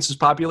audience is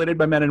populated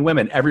by men and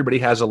women, everybody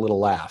has a little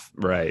laugh,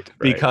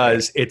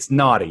 because it's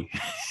naughty,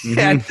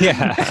 and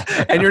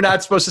you're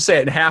not supposed to say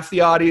it. And half the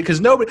audience,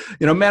 because nobody,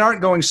 men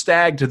aren't going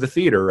stag to the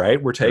theater,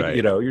 right? We're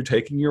taking, you're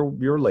taking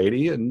your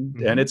lady, and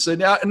it's a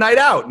night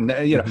out,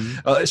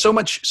 and so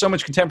much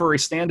contemporary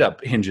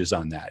stand-up hinges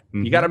on that.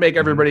 You got to make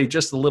everybody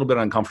just a little bit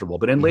uncomfortable.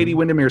 But in Lady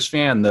Windermere's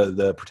Fan,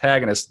 the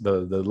protagonist,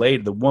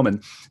 the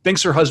woman,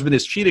 thinks her husband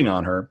is cheating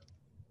on her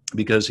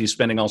because he's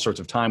spending all sorts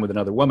of time with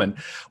another woman.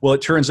 Well,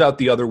 it turns out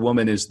the other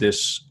woman is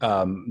this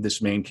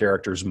main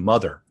character's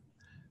mother.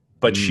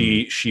 but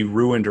she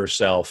ruined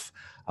herself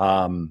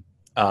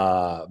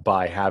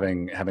by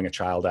having a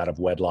child out of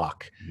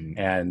wedlock.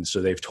 And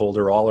so they've told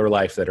her all her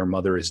life that her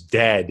mother is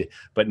dead,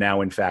 but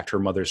now in fact her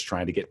mother's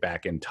trying to get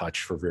back in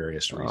touch for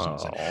various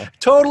reasons.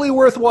 Totally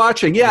worth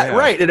watching. Yeah,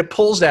 right. And it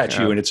pulls at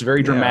you, and it's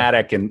very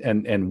dramatic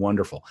and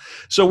wonderful.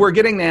 So we're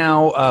getting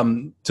now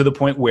to the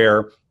point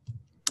where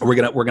we're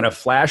gonna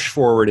flash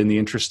forward in the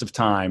interest of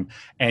time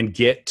and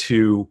get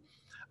to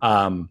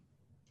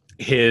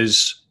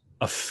his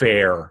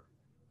affair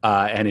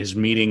and his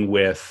meeting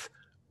with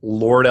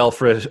Lord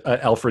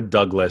Alfred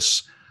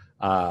Douglas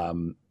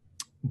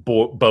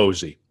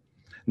Bosie.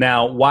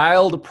 Now,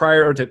 Wilde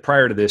prior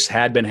to this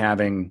had been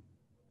having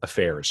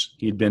affairs.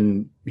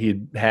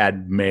 He'd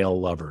had male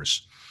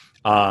lovers,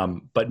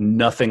 but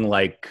nothing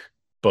like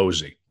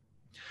Bosie.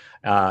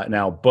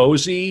 Now,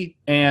 Bosie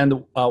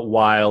and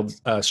Wilde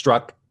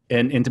struck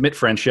an intimate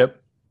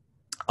friendship.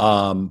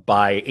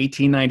 By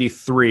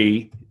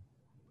 1893,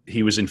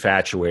 he was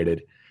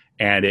infatuated,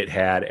 and they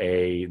had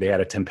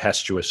a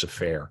tempestuous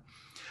affair.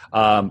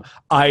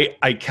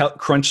 I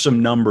crunched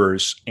some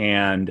numbers,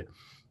 and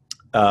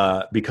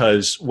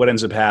because what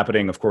ends up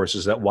happening, of course,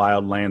 is that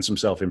Wilde lands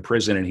himself in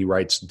prison, and he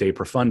writes De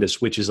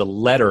Profundis, which is a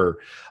letter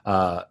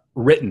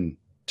written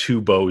to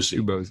Bosie.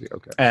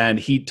 Okay. And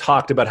he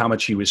talked about how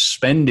much he was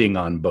spending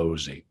on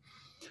Bosie.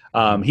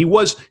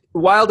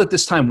 Wilde at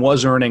this time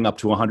was earning up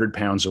to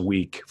 £100 a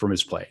week from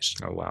his place.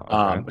 Oh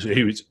wow! Okay. So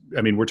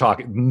we're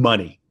talking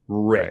money.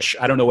 Rich.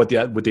 Right. I don't know what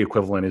the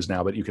equivalent is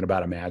now, but you can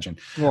about imagine.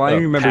 Well, I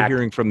remember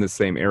hearing from the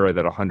same era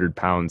that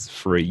 £100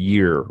 for a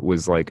year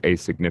was like a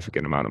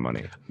significant amount of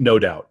money. No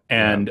doubt.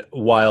 And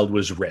Wilde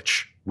was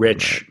rich,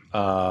 right.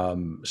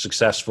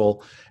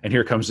 Successful. And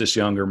here comes this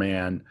younger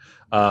man.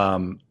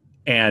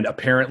 And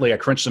apparently, I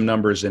crunched some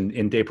numbers,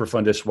 in De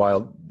Profundis,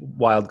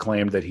 Wilde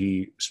claimed that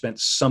he spent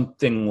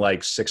something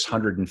like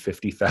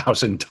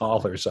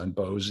 $650,000 on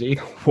Bosie.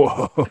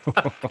 Whoa!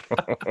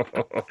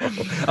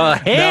 A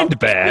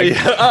handbag.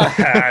 A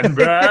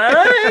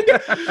handbag.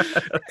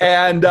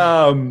 And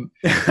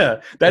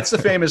that's the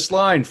famous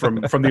line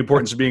from The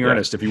Importance of Being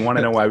Earnest. If you want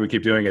to know why we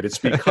keep doing it, it's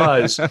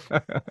because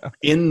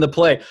in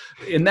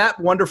that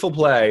wonderful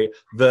play,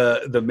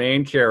 the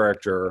main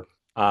character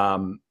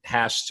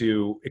has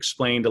to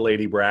explain to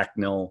Lady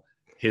Bracknell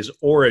his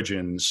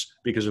origins,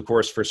 because of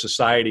course for a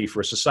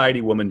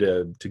society woman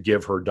to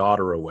give her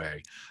daughter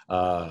away,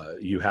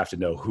 you have to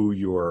know who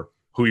you're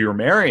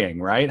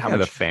marrying, right? How much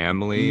the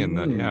family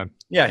and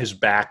his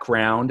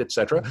background,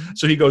 etc.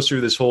 So he goes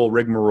through this whole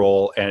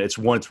rigmarole, and it's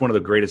one of the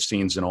greatest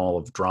scenes in all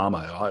of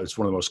drama. It's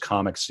one of the most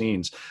comic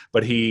scenes.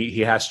 But he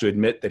has to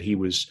admit that he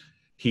was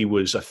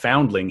a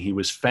foundling. He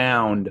was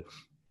found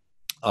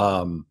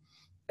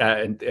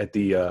at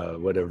the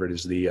whatever it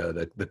is,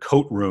 the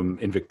coat room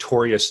in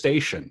Victoria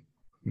Station,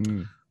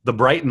 the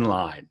Brighton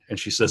line, and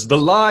she says the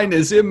line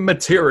is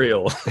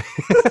immaterial.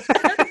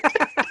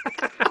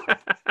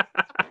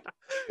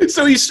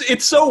 So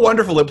it's so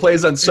wonderful. It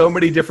plays on so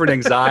many different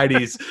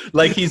anxieties.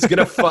 Like he's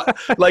gonna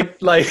like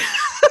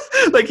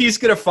he's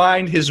gonna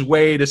find his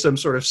way to some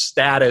sort of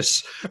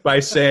status by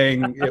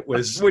saying it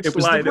was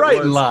the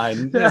Brighton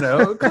line.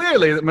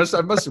 Clearly it must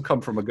have come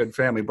from a good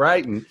family,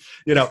 Brighton.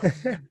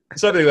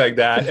 Something like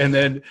that. And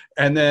then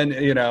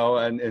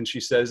and she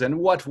says, and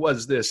what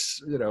was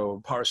this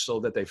parcel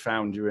that they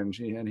found you in?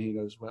 And he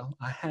goes, well,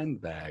 a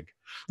handbag.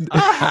 A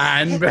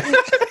handbag.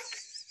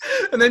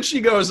 And then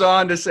she goes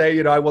on to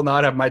say, I will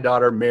not have my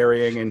daughter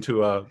marrying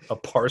into a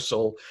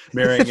parcel,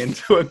 marrying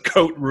into a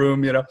coat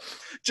room,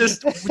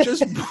 just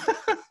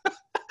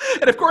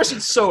and of course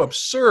it's so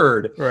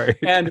absurd. Right.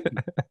 And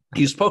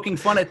he's poking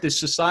fun at this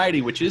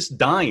society, which is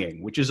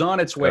dying, which is on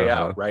its way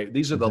out, right?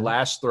 These are the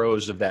last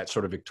throes of that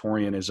sort of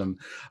Victorianism.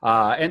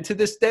 And to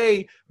this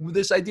day,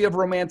 this idea of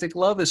romantic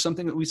love is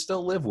something that we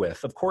still live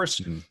with. Of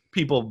course,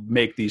 people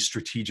make these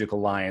strategic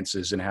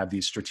alliances and have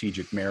these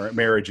strategic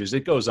marriages.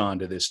 It goes on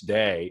to this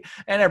day.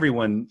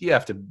 And you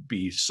have to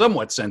be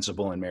somewhat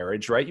sensible in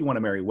marriage, right? You want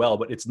to marry well,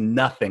 but it's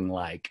nothing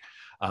like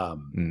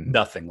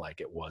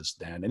it was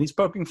then. And he's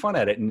poking fun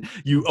at it, and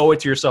you owe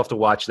it to yourself to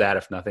watch that,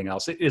 if nothing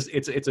else.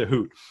 It's a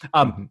hoot.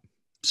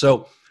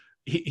 So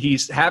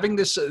he's having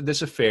this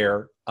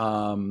affair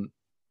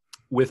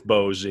with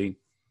Bosie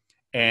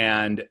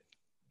and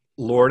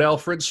Lord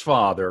Alfred's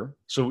father.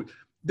 So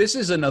this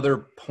is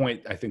another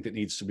point I think that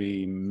needs to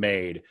be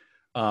made.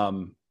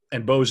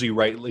 And Bosie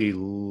rightly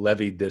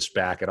levied this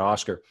back at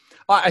Oscar.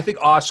 I think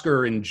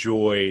Oscar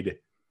enjoyed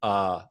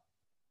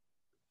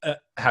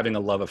having a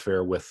love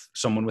affair with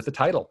someone with a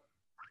title.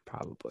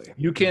 Probably.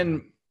 You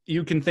can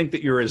think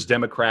that you're as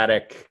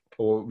democratic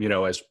or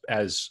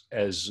as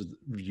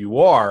you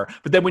are,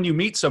 but then when you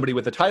meet somebody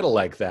with a title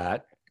like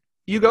that,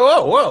 you go,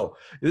 oh, whoa,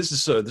 this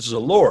is a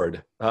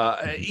lord.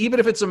 Even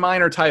if it's a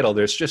minor title,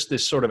 there's just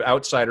this sort of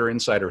outsider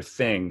insider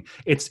thing.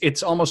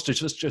 It's almost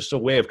just a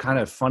way of kind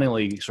of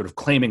funnily sort of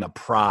claiming a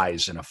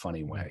prize in a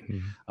funny way.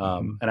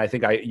 And I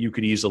think you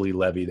could easily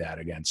levy that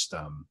against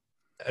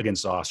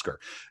Oscar.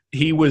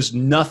 He was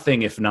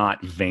nothing if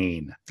not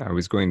vain. I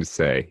was going to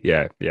say,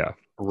 yeah.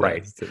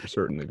 Right.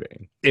 Certainly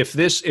vain. If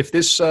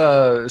this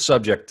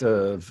subject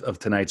of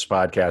tonight's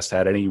podcast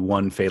had any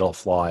one fatal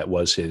flaw, it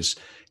was his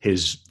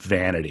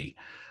vanity.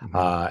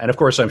 And of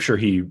course, I'm sure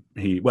he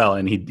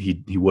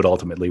would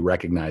ultimately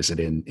recognize it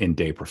in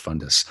De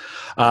Profundis.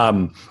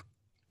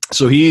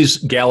 So he's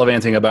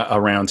gallivanting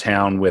around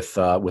town with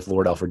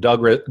Lord Alfred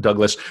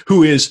Douglas,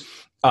 who is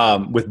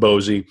with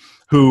Bosie,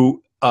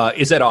 who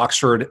is at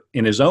Oxford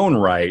in his own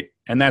right,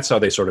 and that's how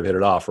they sort of hit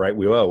it off, right?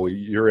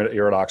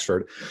 You're at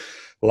Oxford.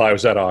 Well, I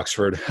was at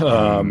Oxford.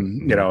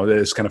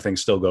 This kind of thing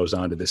still goes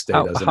on to this day,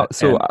 doesn't it?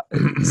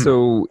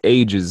 So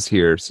ages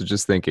here. So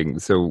just thinking.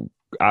 So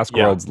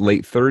Oscar Wilde's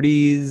late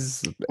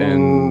 30s,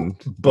 and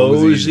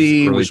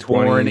Bosie was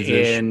born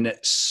in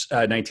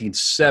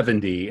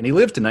 1970, and he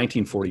lived to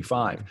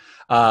 1945.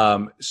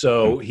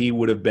 So he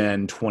would have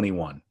been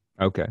 21.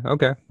 Okay,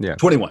 yeah,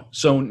 21.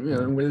 So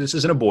this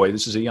isn't a boy;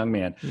 this is a young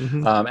man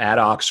at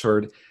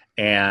Oxford,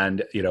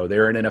 and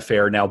they're in an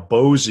affair now.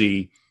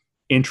 Bosie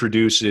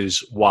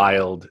introduces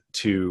Wilde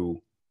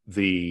to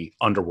the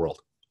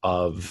underworld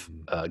of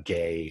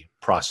gay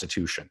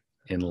prostitution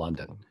in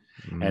London.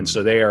 And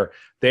so they are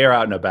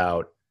out and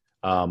about.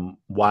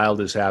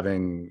 Wilde is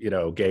having,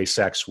 gay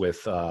sex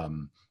with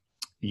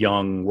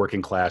young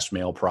working class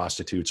male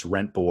prostitutes,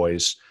 rent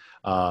boys,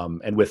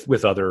 and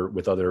with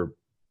other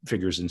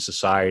figures in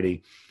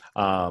society.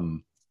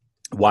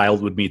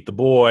 Wilde would meet the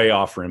boy,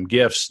 offer him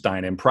gifts,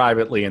 dine him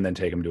privately, and then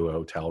take him to a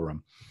hotel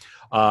room.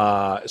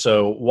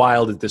 So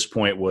Wilde at this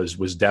point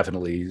was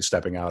definitely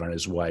stepping out on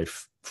his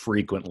wife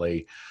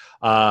frequently.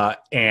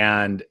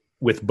 And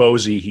with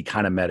Bosie, he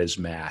kind of met his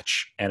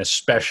match, and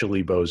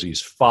especially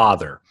Bosie's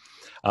father,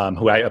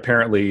 who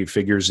apparently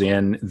figures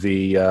in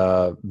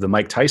the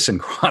Mike Tyson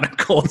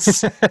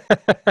Chronicles.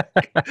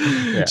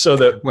 Yeah.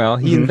 So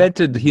he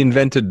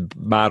invented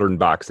modern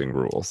boxing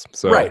rules.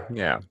 So right,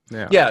 yeah.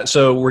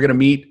 So we're gonna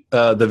meet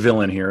the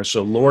villain here.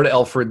 So Lord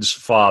Alfred's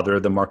father,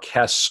 the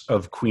Marquess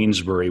of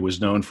Queensberry,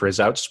 was known for his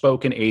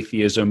outspoken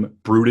atheism,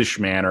 brutish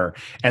manner,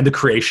 and the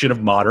creation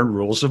of modern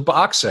rules of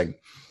boxing.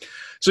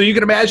 So you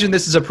can imagine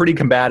this is a pretty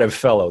combative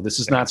fellow. This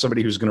is not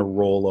somebody who's going to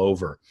roll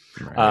over.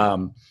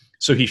 Right.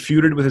 So he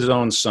feuded with his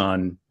own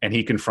son, and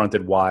he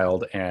confronted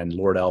Wilde and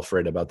Lord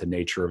Alfred about the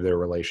nature of their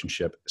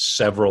relationship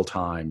several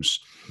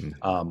times.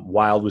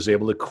 Wilde was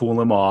able to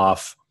cool him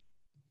off.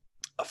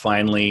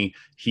 Finally,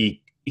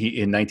 he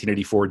in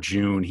 1984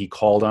 June, he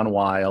called on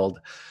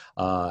Wilde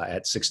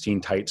at 16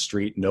 Tite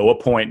Street, no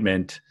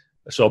appointment,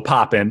 so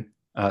Poppin,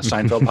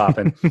 Seinfeld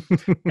Poppin,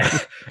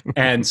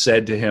 and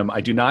said to him,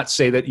 "I do not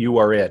say that you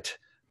are it,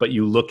 but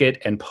you look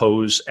it and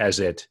pose as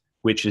it,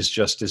 which is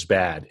just as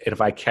bad. And if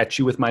I catch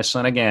you with my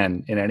son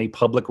again in any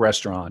public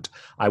restaurant,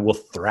 I will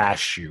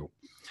thrash you."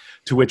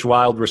 To which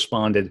Wilde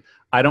responded,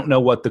 "I don't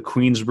know what the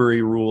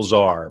Queensberry rules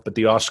are, but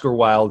the Oscar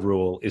Wilde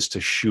rule is to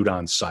shoot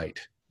on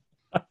sight."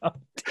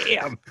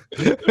 Damn.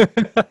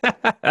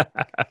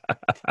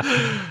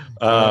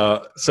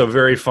 So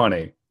very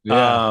funny.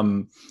 Yeah.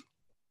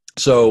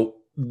 So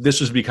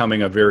this was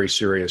becoming a very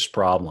serious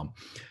problem.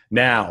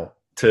 Now,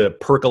 to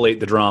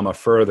percolate the drama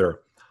further,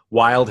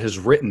 Wilde has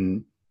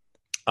written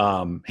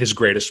his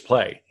greatest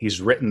play.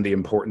 He's written The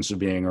Importance of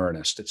Being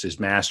Earnest. It's his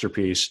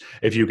masterpiece.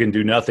 If you can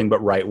do nothing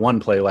but write one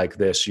play like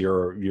this,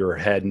 you're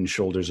head and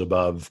shoulders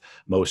above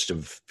most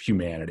of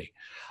humanity.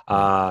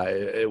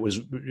 It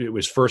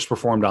was first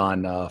performed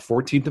on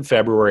 14th of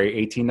February,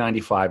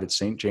 1895 at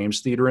St.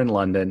 James Theatre in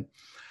London.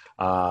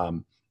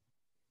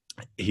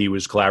 He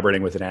was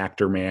collaborating with an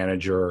actor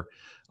manager.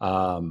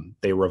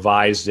 They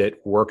revised it,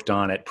 worked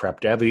on it,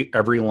 prepped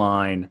every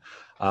line.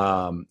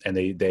 And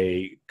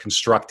they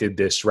constructed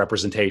this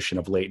representation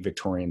of late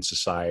Victorian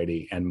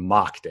society and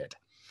mocked it.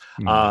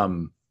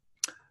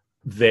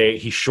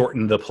 He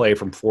shortened the play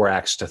from 4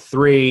 acts to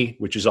 3,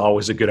 which is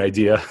always a good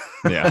idea.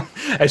 Yeah.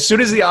 As soon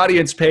as the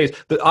audience pays,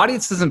 the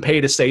audience doesn't pay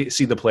to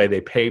see the play;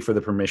 they pay for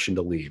the permission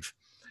to leave.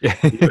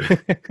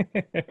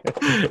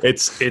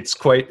 It's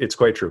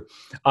quite true.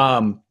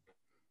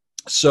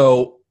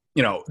 So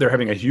they're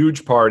having a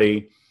huge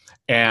party,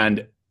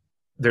 and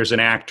there's an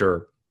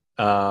actor.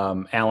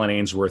 Alan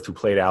Ainsworth, who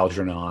played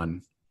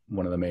Algernon,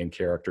 one of the main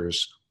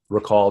characters,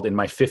 recalled, "In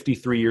my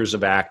 53 years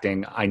of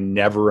acting, I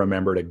never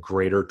remembered a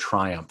greater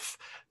triumph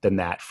than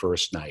that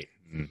first night."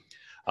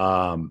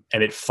 And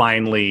it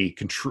finally,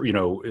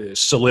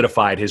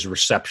 solidified his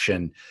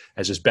reception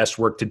as his best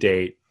work to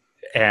date.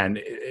 And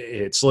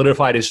it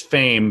solidified his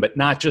fame, but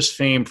not just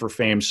fame for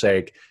fame's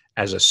sake,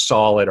 as a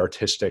solid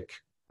artistic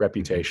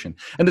reputation.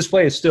 And this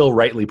play is still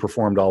rightly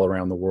performed all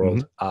around the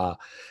world.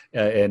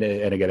 And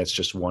again, it's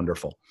just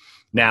wonderful.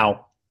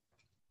 Now,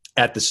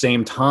 at the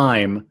same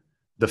time,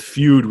 the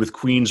feud with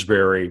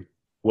Queensberry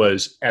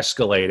was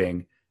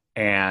escalating,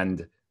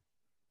 and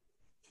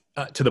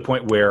to the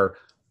point where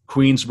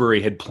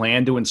Queensberry had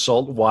planned to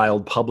insult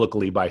Wilde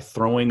publicly by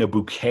throwing a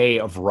bouquet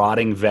of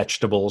rotting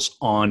vegetables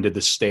onto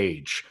the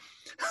stage.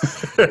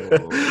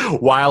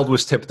 Wilde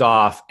was tipped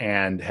off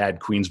and had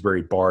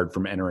Queensberry barred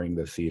from entering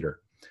the theater.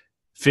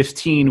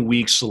 15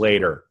 weeks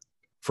later,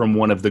 from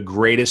one of the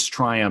greatest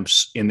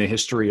triumphs in the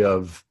history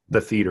of the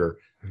theater,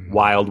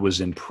 Wilde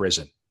was in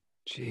prison.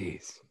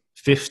 Jeez.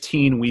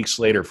 15 weeks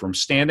later, from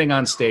standing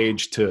on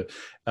stage to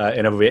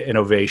an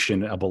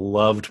ovation, a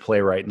beloved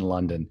playwright in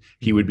London,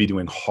 he would be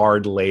doing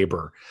hard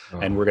labor.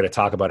 And we're going to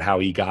talk about how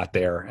he got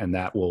there, and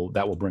that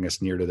will bring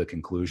us near to the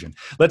conclusion.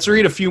 Let's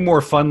read a few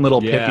more fun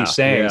little pithy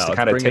sayings to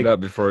kind of take it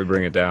up before we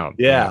bring it down.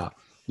 Yeah.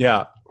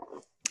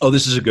 Oh,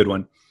 this is a good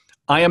one.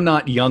 I am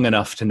not young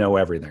enough to know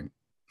everything.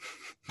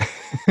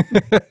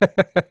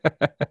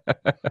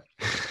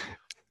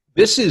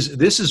 This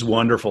is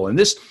wonderful. And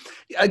this,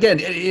 again,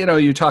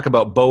 you talk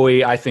about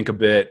Bowie, I think a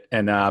bit,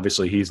 and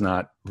obviously he's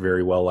not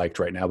very well liked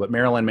right now, but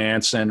Marilyn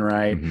Manson,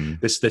 right? Mm-hmm.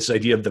 This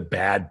idea of the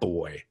bad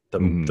boy,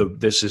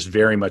 this is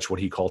very much what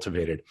he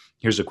cultivated.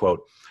 Here's a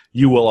quote.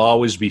 You will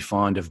always be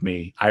fond of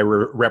me. I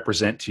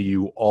represent to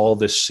you all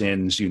the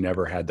sins you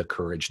never had the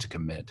courage to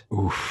commit.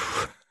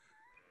 Oof.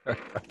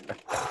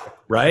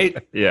 Right?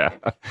 Yeah.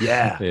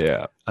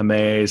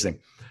 Amazing.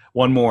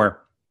 One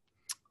more.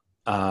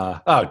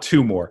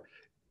 Two more.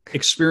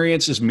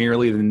 Experience is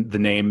merely the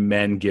name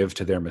men give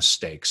to their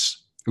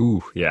mistakes.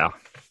 Ooh, yeah.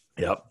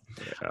 Yep.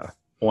 Yeah.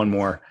 One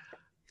more.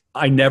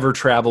 I never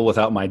travel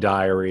without my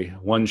diary.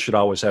 One should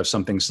always have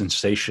something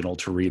sensational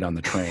to read on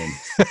the train.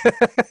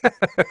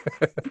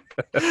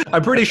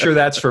 I'm pretty sure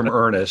that's from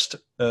Ernest.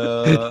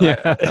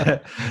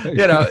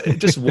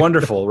 Just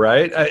wonderful,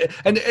 right?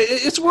 And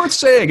it's worth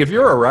saying, if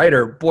you're a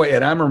writer, boy,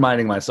 and I'm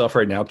reminding myself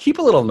right now, keep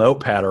a little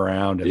notepad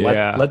around and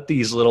let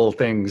these little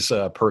things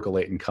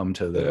percolate and come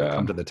to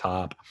the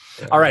top.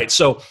 Yeah. All right,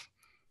 so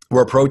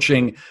we're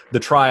approaching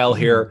the trial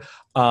here.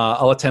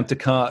 I'll attempt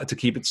to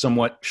keep it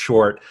somewhat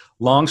short.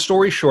 Long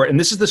story short, and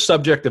this is the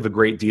subject of a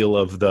great deal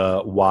of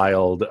the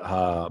Wilde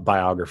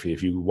biography.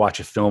 If you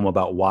watch a film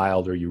about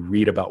Wilde, or you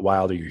read about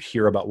Wilde, or you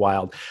hear about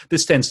Wilde,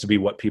 this tends to be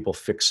what people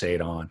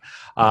fixate on.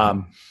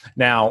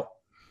 Now,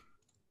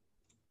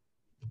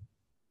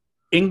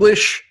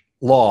 English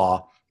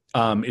law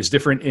is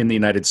different in the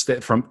United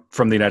States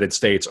from the United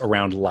States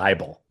around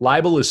libel.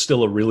 Libel is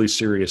still a really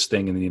serious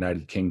thing in the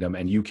United Kingdom,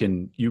 and you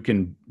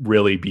can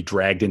really be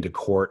dragged into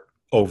court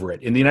over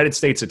it. In the United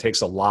States, it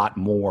takes a lot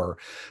more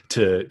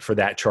for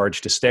that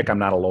charge to stick. I'm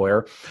not a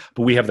lawyer,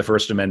 but we have the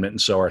First Amendment,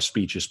 and so our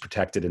speech is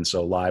protected, and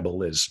so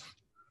libel is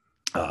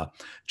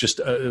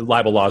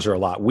libel laws are a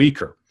lot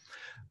weaker.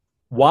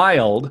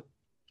 Wilde,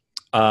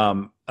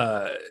 so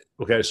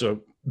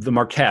the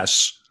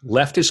Marquess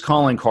left his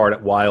calling card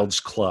at Wilde's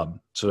club.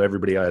 So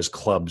everybody has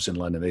clubs in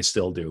London; they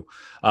still do.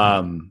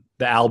 The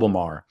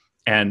Albemarle,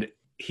 and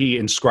he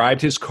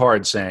inscribed his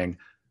card saying,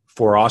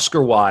 "For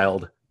Oscar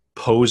Wilde,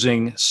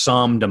 posing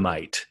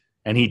Somdamite,"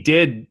 and he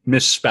did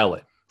misspell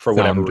it for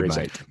whatever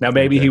reason. Now,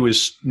 maybe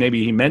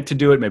he meant to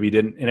do it, maybe he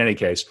didn't. In any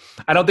case,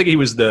 I don't think he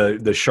was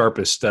the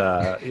sharpest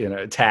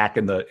attack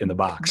in the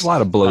box. A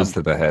lot of blows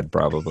to the head,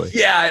 probably.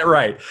 Yeah,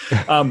 right.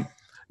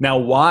 Now,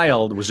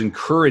 Wilde was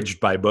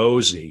encouraged by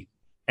Bosie,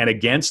 and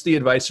against the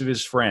advice of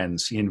his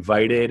friends, he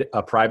invited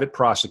a private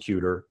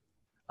prosecutor,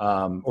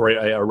 or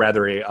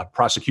a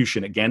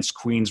prosecution against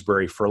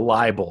Queensberry for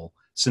libel,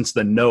 since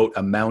the note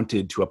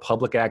amounted to a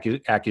public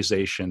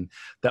accusation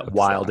that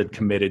Wilde had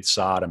committed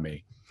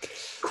sodomy.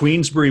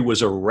 Queensberry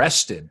was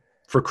arrested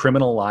for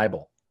criminal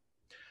libel,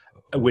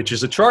 which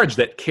is a charge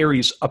that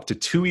carries up to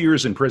 2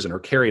 years in prison, or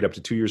carried up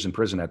to 2 years in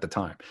prison at the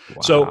time.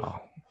 Wow. So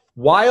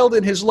Wilde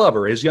and his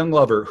young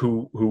lover,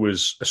 who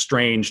was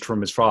estranged from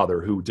his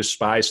father, who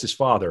despised his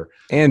father,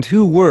 and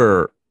who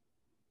were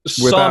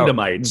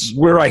Sodomites.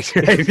 We're right.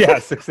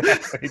 Yes,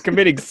 exactly.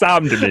 Committing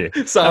sodomy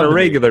on a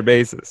regular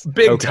basis.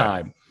 Big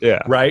time.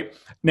 Yeah. Right?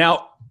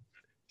 Now,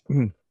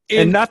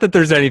 and not that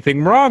there's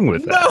anything wrong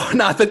with that. No,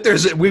 not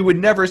that we would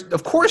never,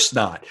 of course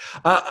not.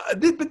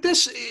 But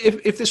this,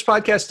 if this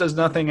podcast does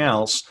nothing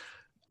else,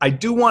 I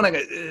do want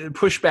to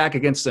push back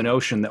against the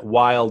notion that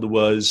Wilde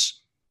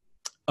was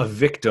a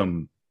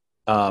victim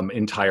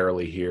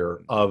entirely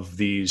here of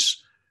these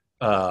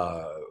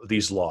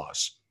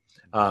laws.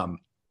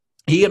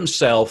 He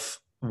himself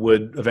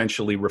would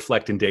eventually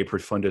reflect in De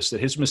Profundis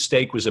that his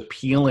mistake was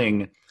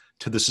appealing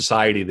to the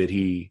society that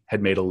he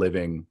had made a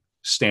living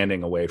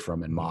standing away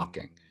from and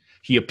mocking.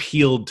 He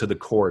appealed to the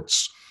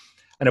courts,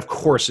 and of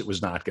course it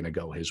was not going to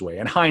go his way.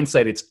 In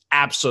hindsight, it's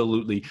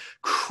absolutely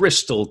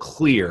crystal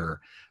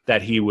clear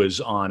that he was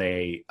on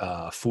a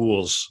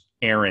fool's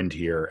errand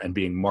here and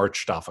being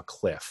marched off a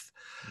cliff.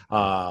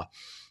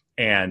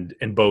 And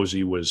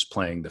Bosie was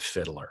playing the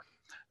fiddler.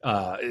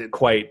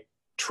 Quite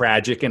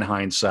tragic in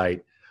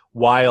hindsight.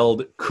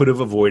 Wilde could have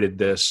avoided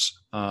this.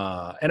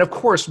 And of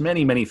course,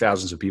 many, many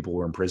thousands of people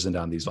were imprisoned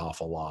on these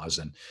awful laws.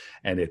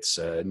 And it's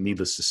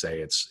needless to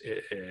say,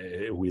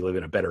 we live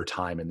in a better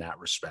time in that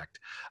respect.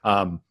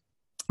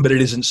 But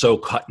it isn't so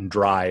cut and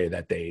dry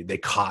that they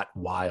caught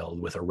Wilde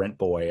with a rent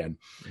boy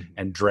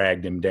and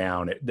dragged him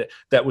down.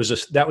 That was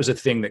a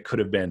thing that could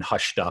have been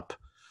hushed up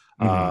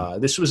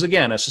This was,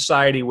 again, a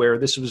society where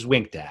this was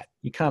winked at.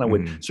 You kind of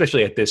would,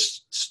 especially at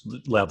this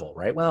level,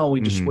 right? Well,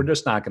 we're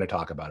just not going to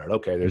talk about it.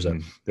 Okay, there's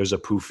a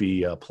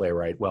poofy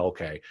playwright. Well,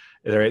 okay,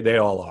 they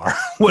all are.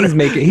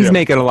 He's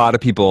making a lot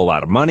of people a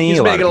lot of money.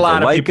 He's making a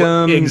lot of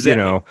people like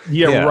him.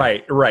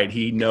 Yeah, right.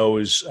 He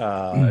knows,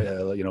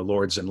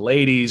 lords and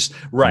ladies,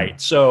 right?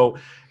 So.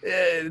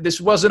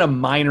 This wasn't a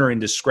minor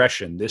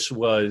indiscretion. This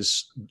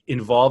was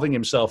involving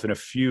himself in a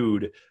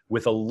feud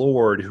with a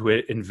lord who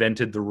had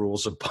invented the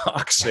rules of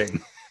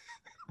boxing.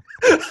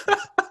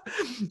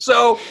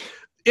 So,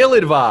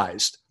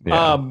 ill-advised.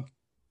 Yeah.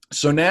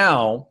 So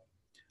now,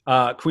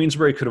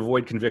 Queensberry could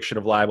avoid conviction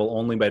of libel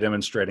only by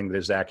demonstrating that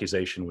his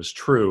accusation was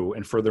true,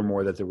 and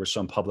furthermore, that there was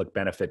some public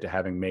benefit to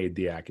having made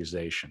the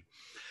accusation.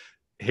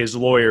 His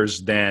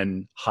lawyers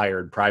then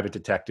hired private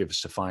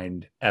detectives to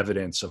find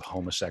evidence of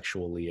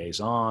homosexual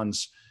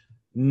liaisons.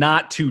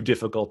 Not too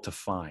difficult to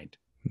find.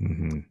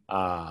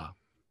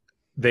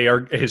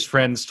 His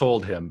friends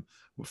told him,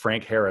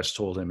 Frank Harris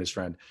told him, his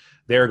friend,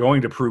 they are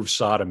going to prove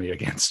sodomy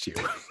against you.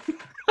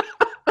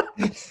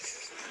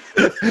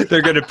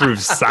 They're going to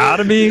prove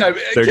sodomy.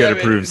 They're going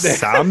to prove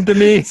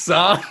sodomy.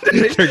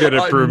 They're going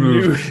to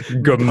prove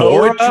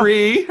Gomorrah.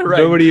 Poetry. Right.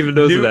 Nobody even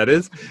knows what that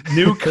is.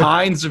 New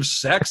kinds of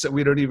sex that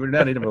we don't even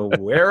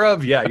aware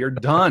of. Yeah, you're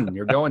done.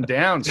 You're going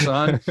down,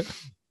 son.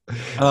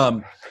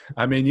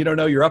 You don't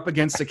know. You're up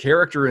against a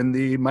character in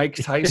the Mike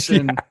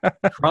Tyson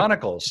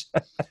Chronicles.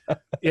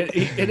 And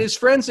his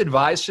friends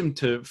advised him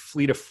to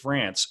flee to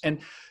France.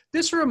 And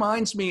this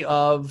reminds me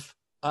of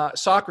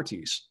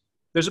Socrates.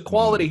 There's a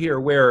quality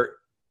here where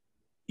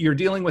you're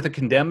dealing with a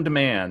condemned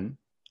man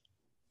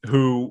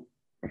who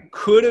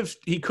could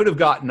have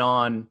gotten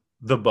on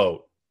the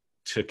boat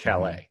to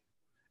Calais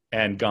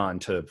and gone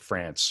to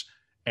France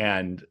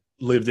and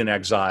lived in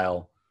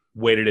exile,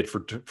 waited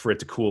for it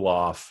to cool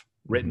off,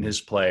 written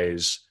his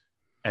plays,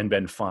 and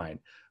been fine.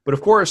 But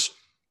of course,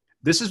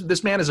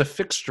 this man is a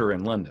fixture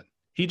in London.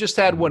 He just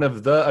had one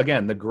of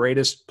the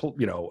greatest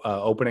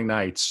opening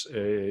nights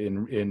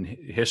in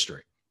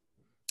history,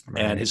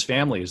 and his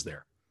family is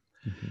there,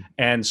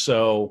 and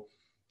so.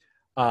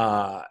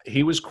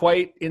 He was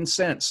quite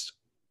incensed,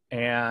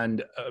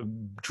 and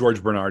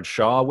George Bernard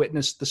Shaw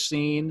witnessed the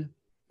scene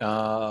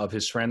of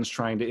his friends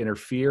trying to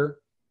interfere,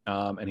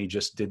 and he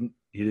just didn't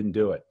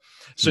do it.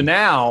 So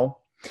now,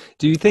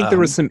 do you think there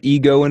was some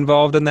ego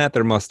involved in that?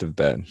 There must have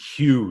been.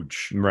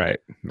 Huge, right?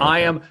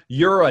 Okay.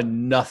 You're a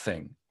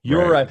nothing.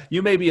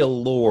 You may be a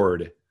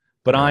lord,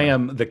 but I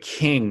am the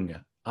king.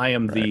 I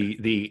am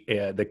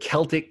the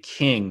Celtic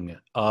king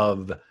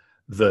of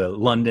the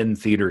London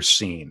theater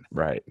scene.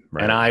 Right.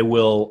 And I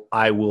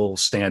will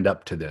stand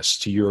up to this,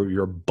 to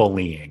your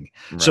bullying.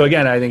 Right. So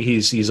again, I think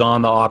he's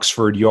on the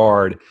Oxford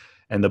Yard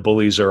and the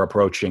bullies are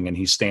approaching and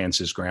he stands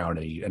his ground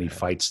and he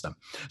fights them.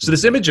 So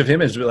this image of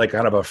him is like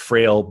kind of a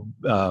frail,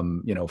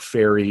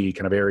 fairy,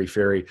 kind of airy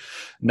fairy,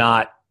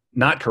 not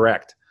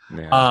correct.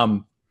 Yeah.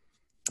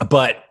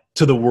 But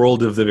to the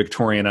world of the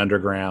Victorian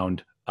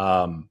underground,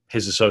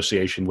 his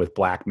association with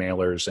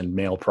blackmailers and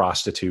male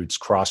prostitutes,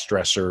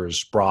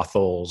 cross-dressers,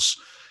 brothels,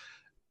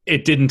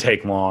 it didn't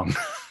take long.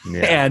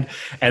 Yeah.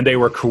 and they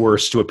were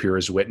coerced to appear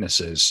as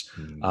witnesses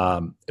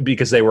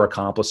because they were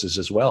accomplices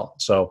as well.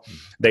 So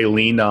they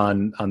leaned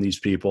on these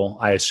people.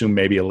 I assume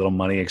maybe a little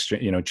money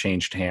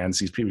changed hands.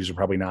 These people are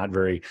probably not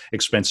very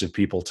expensive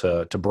people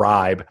to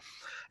bribe.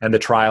 And the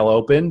trial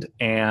opened,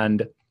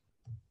 and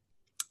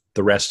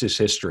the rest is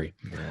history.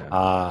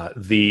 Yeah.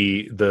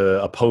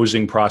 The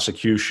opposing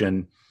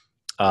prosecution,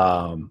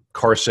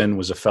 Carson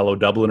was a fellow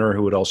Dubliner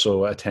who had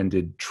also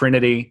attended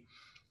Trinity.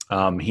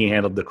 He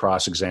handled the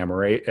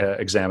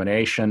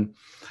cross-examination.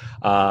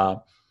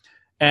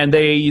 And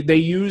they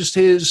used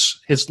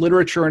his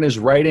literature and his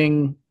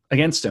writing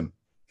against him.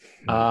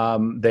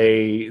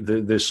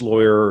 This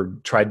lawyer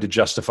tried to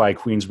justify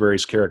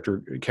Queensberry's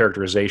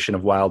characterization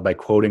of Wilde by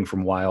quoting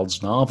from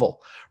Wilde's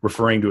novel,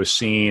 referring to a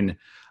scene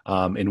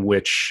in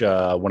which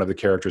one of the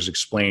characters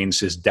explains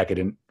his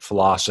decadent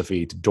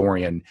philosophy to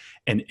Dorian,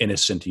 an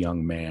innocent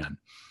young man.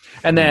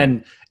 And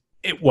then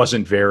it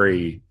wasn't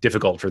very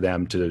difficult for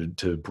them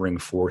to bring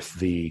forth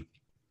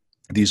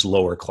these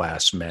lower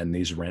class men,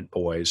 these rent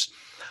boys,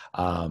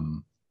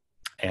 and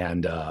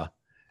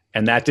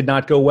that did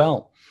not go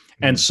well.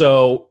 And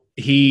so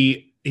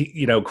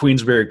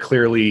Queensberry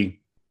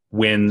clearly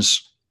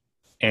wins,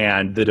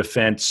 and the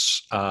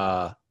defense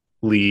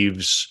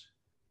leaves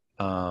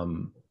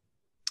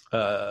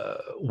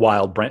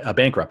Wilde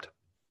bankrupt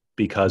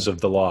because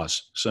of the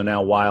laws. So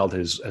now Wilde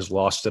has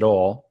lost it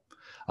all,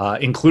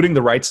 including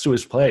the rights to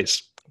his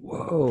plays.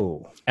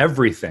 Whoa.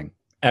 Everything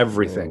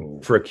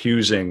for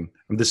accusing.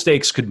 The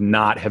stakes could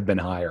not have been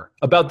higher.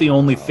 About the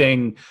only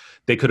thing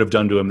they could have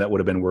done to him that would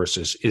have been worse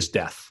is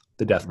death.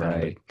 The death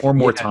penalty, or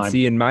more time.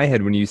 See, in my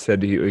head, when you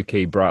said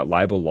he brought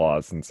libel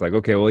laws, and it's like,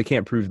 okay, well, he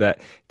can't prove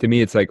that. To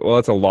me, it's like, well,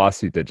 it's a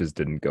lawsuit that just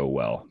didn't go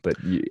well. But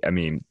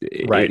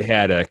it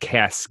had a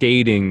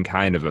cascading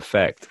kind of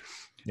effect.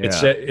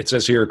 Yeah. It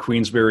says here,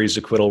 Queensberry's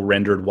acquittal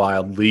rendered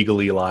Wilde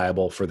legally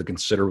liable for the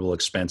considerable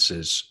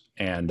expenses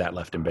and that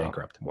left him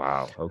bankrupt.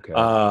 Wow. Okay.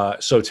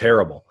 So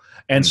terrible.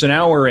 And so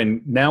now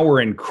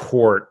we're in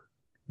court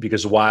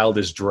because Wilde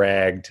is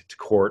dragged to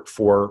court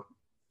for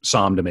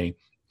sodomy.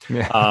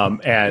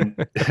 And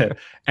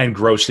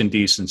gross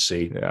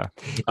indecency. Yeah.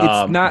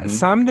 It's not,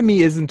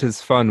 sodomy isn't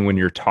as fun when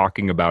you're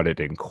talking about it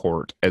in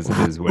court as it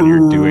is when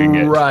you're doing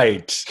it.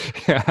 Right.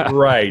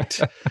 Right.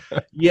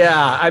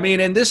 Yeah. I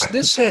mean, and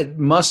this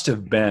must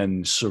have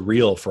been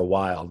surreal for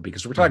Wilde,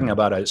 because we're talking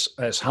about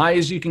as high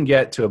as you can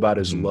get to about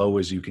as low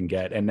as you can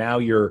get. And now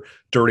your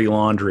dirty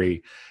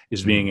laundry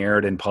is being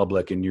aired in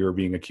public and you're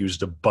being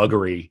accused of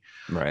buggery.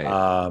 Right.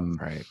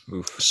 Right.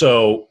 Oof.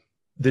 So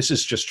this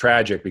is just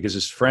tragic, because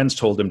his friends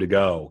told him to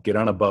get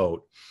on a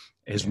boat.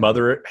 His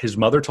mother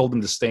told him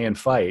to stay and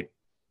fight.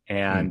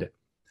 And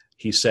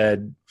he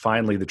said,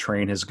 finally, the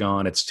train has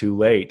gone. It's too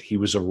late. He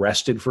was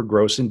arrested for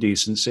gross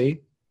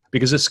indecency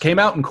because this came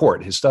out in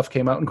court. His stuff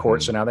came out in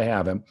court. So now they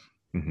have him.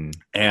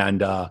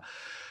 And,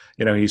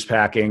 he's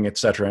packing, et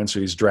cetera. And so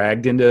he's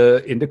dragged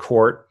into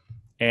court.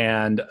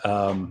 And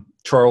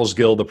Charles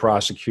Gill, the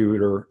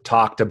prosecutor,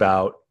 talked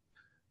about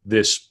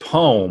this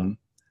poem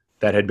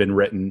that had been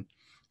written.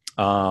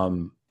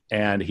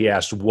 And he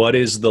asked, what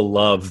is the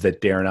love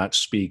that dare not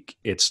speak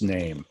its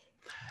name?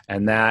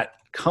 And that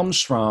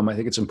comes from, I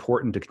think it's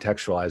important to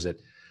contextualize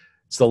it.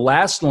 It's the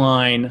last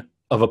line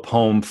of a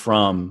poem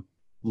from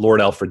Lord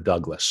Alfred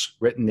Douglas,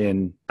 written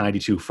in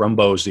 92 from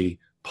Bosie,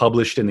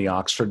 published in the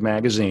Oxford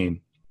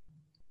magazine.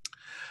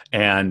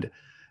 And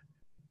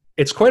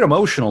it's quite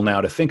emotional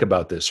now to think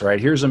about this, right?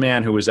 Here's a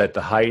man who was at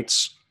the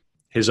heights.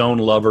 His own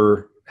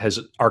lover has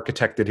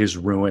architected his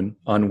ruin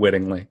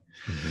unwittingly.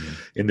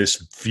 In this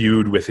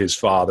feud with his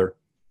father,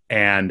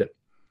 and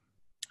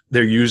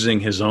they're using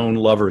his own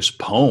lover's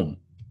poem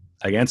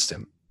against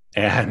him.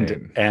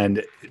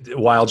 And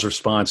Wilde's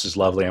response is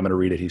lovely. I'm going to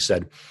read it. He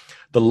said,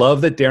 "The love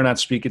that dare not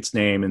speak its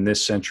name in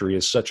this century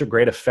is such a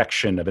great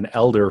affection of an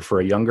elder for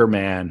a younger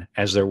man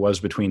as there was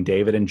between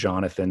David and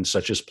Jonathan,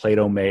 such as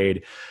Plato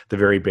made the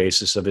very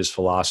basis of his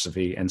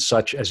philosophy, and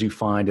such as you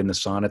find in the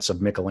sonnets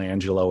of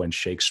Michelangelo and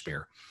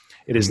Shakespeare.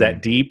 It is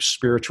that deep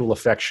spiritual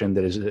affection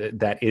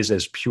that is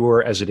as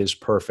pure as it is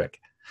perfect.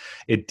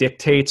 It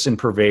dictates and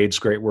pervades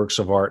great works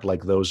of art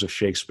like those of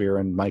Shakespeare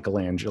and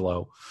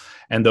Michelangelo,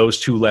 and those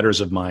two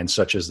letters of mine,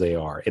 such as they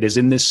are. It is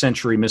in this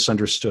century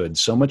misunderstood,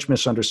 so much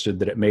misunderstood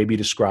that it may be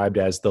described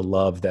as the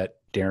love that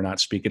dare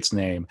not speak its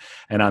name.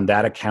 And on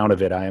that account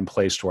of it, I am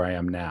placed where I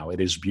am now. It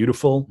is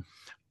beautiful.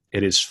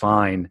 It is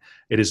fine.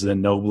 It is the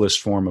noblest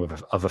form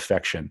of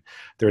affection.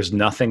 There is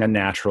nothing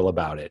unnatural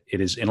about it.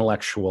 It is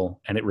intellectual,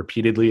 and it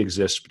repeatedly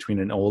exists between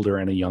an older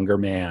and a younger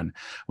man,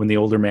 when the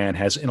older man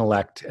has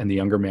intellect and the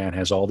younger man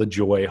has all the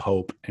joy,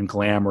 hope, and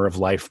glamour of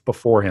life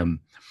before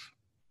him.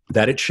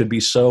 That it should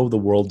be so, the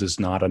world does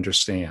not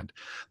understand.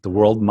 The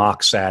world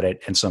mocks at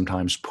it and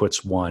sometimes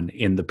puts one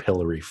in the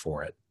pillory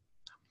for it."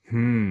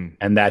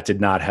 And that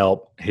did not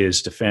help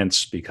his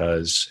defense,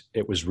 because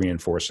it was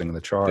reinforcing the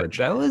charge.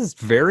 That was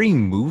very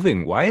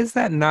moving. Why is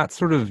that not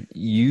sort of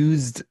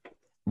used?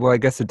 Well, I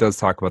guess it does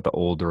talk about the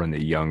older and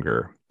the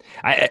younger.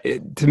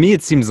 To me,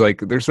 it seems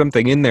like there's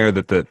something in there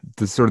that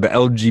the sort of the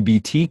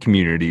LGBT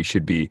community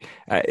should be.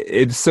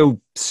 It's so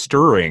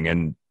stirring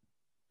and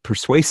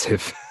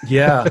persuasive.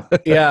 Yeah.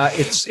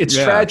 It's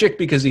tragic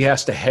because he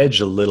has to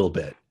hedge a little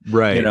bit.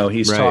 Right.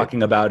 He's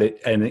talking about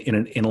it in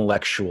an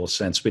intellectual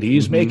sense, but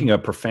he's making a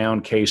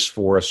profound case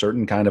for a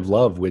certain kind of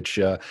love, which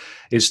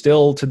is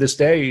still to this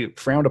day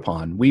frowned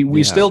upon.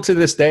 We still to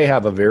this day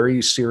have a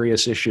very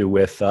serious issue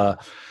with a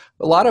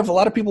lot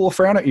of people will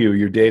frown at you.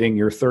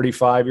 You're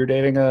 35, you're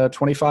dating a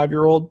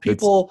 25-year-old.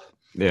 People,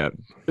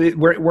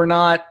 we're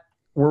not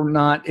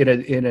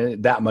in a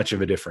that much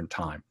of a different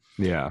time.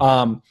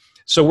 Yeah.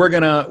 So we're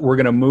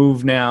gonna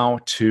move now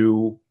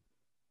to,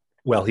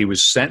 well, he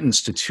was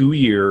sentenced to 2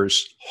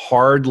 years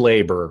hard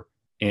labor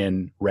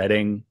in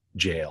Reading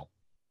jail.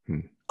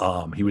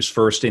 He was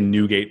first in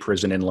Newgate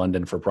prison in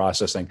London for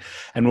processing.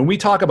 And when we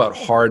talk about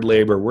hard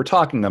labor, we're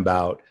talking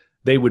about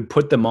they would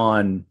put them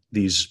on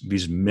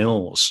these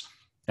mills,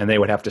 and they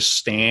would have to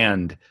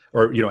stand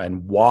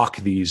and walk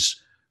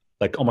these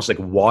almost like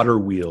water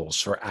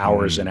wheels for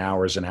hours and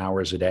hours and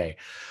hours a day.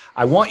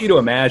 I want you to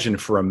imagine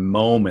for a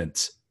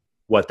moment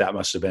what that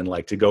must have been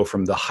like to go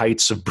from the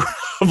heights of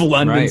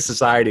London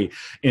society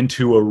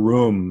into a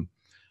room.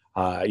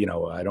 I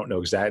don't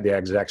know the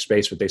exact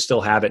space, but they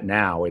still have it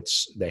now.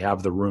 They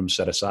have the room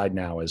set aside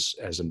now as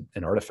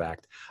an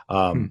artifact.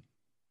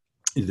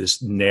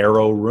 This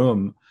narrow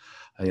room,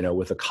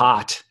 with a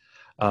cot.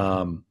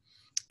 And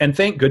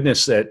thank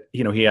goodness that,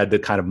 he had the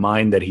kind of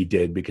mind that he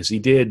did, because he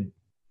did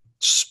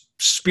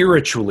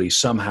spiritually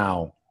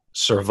somehow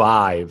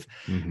survive.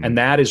 And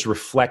that is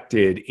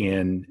reflected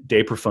in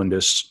De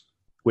Profundis,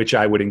 which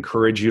I would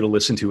encourage you to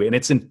listen to in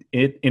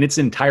its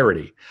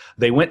entirety.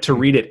 They went to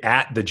read it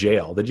at the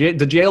jail. The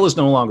jail is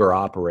no longer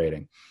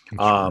operating.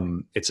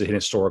 It's a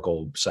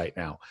historical site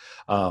now.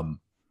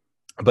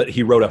 But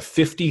he wrote a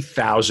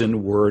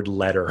 50,000 word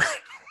letter,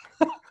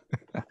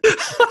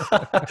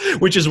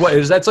 which is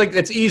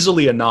that's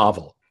easily a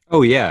novel.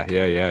 Oh yeah.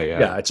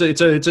 Yeah, it's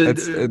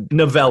That's a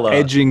novella.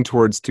 edging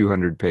towards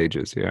 200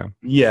 pages. Yeah.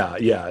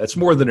 Yeah, it's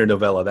more than a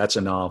novella. That's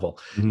a novel.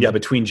 Yeah, Mhm.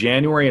 between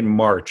January and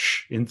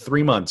March, in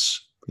 3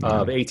 months Yeah.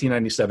 of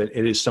 1897,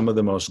 it is some of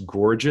the most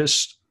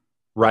gorgeous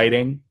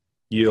writing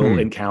you'll Hmm.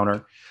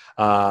 encounter.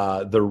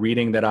 The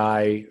reading that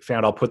I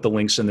found, I'll put the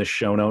links in the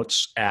show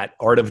notes at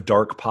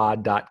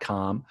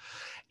artofdarkpod.com.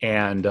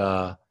 And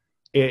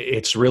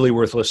it's really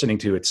worth listening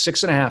to. It's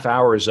 6.5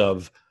 hours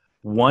of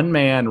one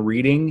man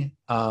reading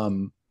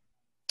the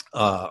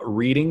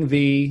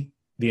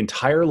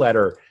entire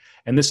letter.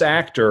 And this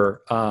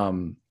actor,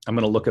 I'm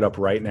going to look it up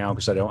right now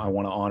because I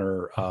want to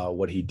honor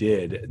what he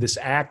did. This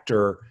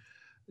actor,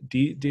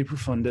 De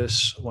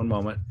Profundis. One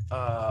moment.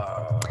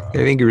 I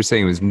think you were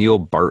saying it was Neil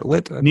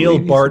Bartlett. Neil Believe you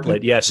said that?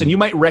 Bartlett. Yes, and you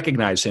might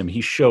recognize him.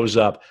 He shows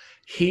up.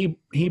 He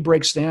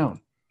breaks down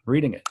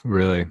reading it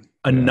Really?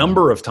 a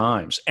number of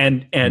times,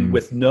 and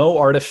with no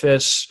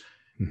artifice.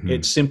 Mhm.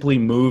 It simply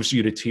moves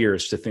you to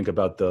tears to think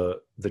about the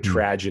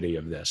tragedy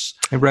of this.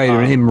 Right,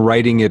 and him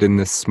writing it in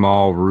this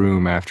small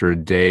room after a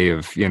day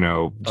of,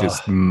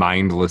 just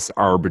mindless,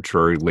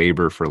 arbitrary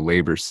labor for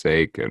labor's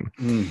sake, and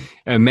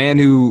a man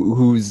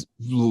whose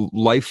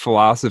life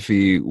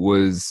philosophy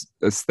was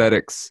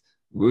aestheticism,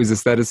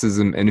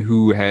 and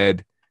who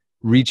had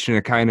reached in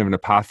a kind of an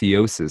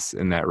apotheosis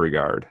in that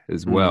regard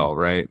as well,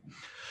 right?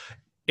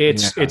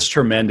 It's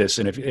tremendous,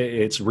 and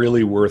it's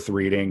really worth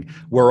reading.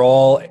 We're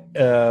all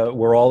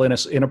in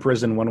a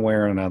prison one way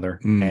or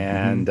another,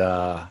 and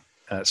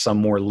some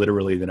more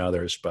literally than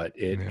others. But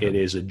it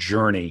is a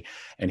journey,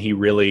 and he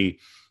really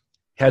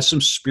has some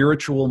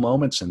spiritual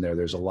moments in there.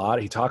 There's a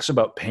lot. He talks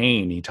about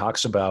pain. He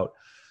talks about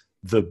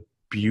the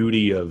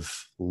beauty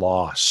of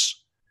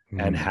loss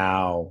and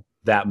how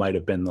that might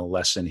have been the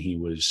lesson he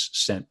was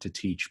sent to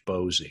teach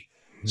Bosie.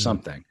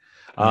 Something.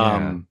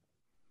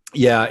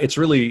 Yeah, it's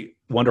really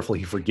wonderful.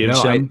 He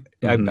forgives him.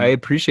 I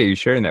appreciate you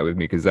sharing that with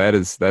me, because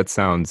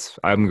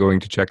I'm going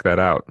to check that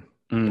out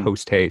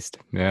post haste.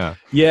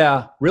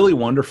 Yeah, really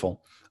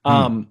wonderful.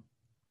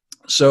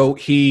 So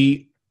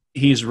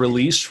he's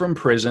released from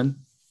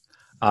prison,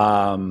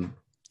 and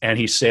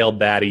he sailed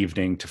that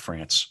evening to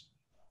France,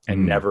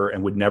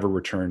 and would never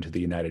return to the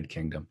United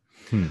Kingdom.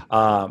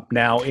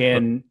 Now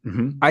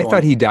I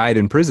thought he died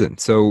in prison.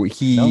 So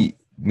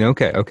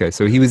okay.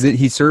 So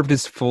he served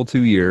his full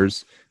 2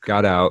 years,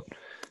 got out.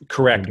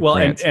 Correct. Well,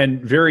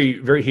 and very,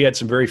 very, he had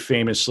some very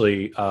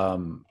famously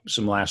some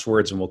last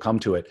words, and we'll come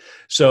to it.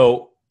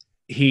 So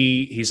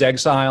he's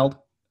exiled.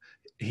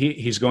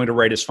 He's going to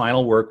write his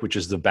final work, which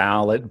is the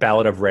Ballad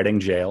of Reading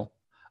Jail,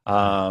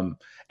 and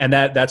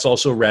that's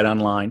also read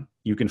online.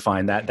 You can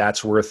find that.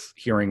 That's worth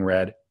hearing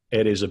read.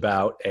 It is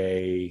about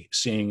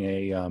seeing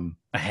a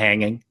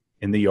hanging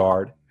in the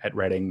yard at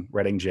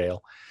Reading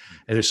Jail,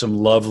 and there's some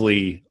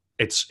lovely.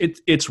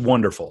 It's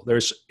wonderful.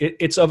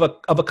 It's of a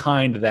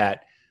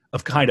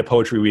kind of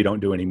poetry we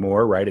don't do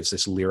anymore, right? It's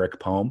this lyric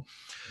poem.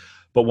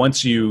 But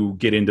once you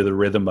get into the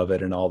rhythm of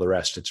it and all the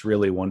rest, it's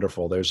really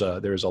wonderful. There's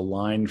a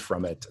line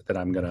from it that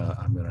I'm gonna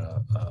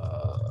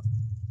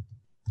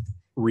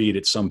read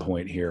at some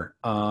point here.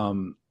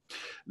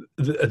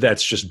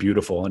 That's just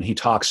beautiful. And he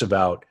talks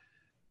about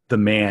the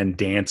man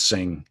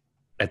dancing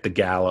at the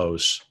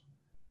gallows.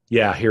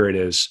 Yeah, here it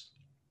is.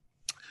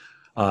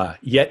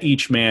 Yet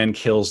each man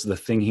kills the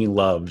thing he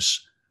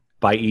loves.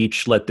 By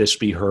each let this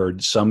be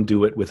heard. Some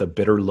do it with a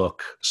bitter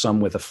look,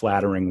 some with a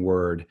flattering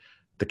word.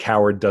 The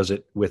coward does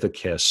it with a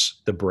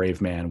kiss, the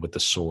brave man with the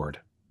sword.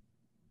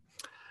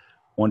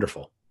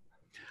 Wonderful.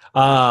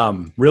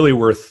 Really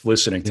worth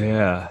listening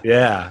to.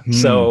 Yeah.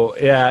 So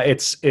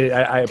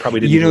I probably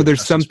didn't.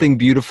 There's something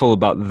beautiful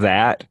about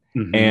that.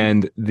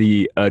 And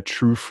a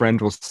true friend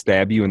will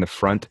stab you in the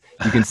front.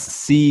 You can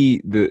see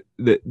the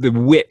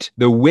wit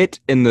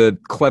and the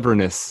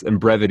cleverness and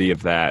brevity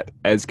of that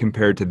as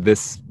compared to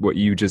what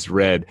you just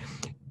read.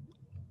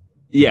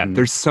 Yeah,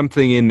 there's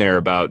something in there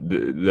about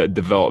the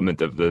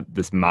development of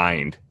this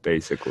mind,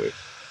 basically.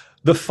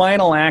 The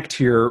final act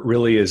here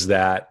really is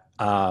that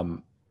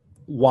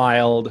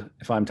Wilde,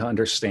 if I'm to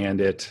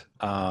understand it,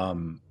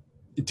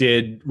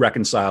 did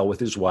reconcile with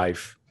his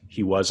wife.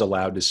 He was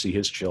allowed to see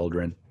his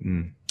children.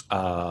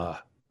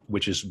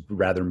 Which is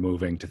rather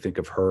moving to think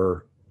of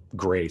her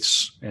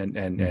grace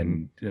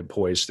and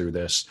poise through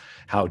this,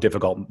 how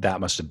difficult that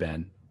must have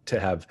been to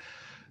have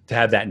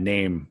that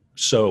name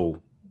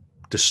so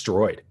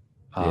destroyed,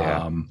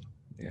 and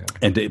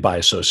by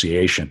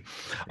association.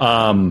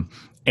 And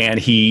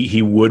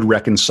he would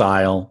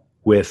reconcile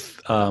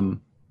with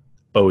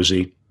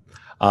Bosie.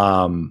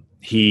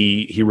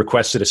 He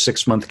requested a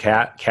 6-month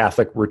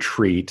Catholic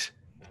retreat,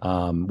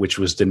 which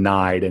was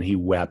denied, and he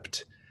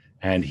wept.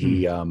 And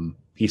he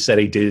said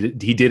he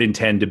did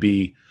intend to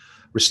be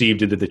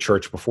received into the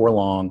church before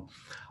long.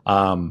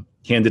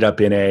 He ended up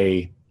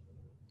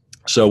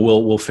so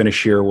we'll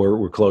finish here.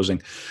 We're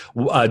closing.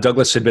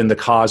 Douglas had been the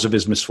cause of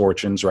his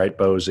misfortunes, right?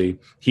 Bosie.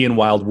 He and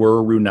Wilde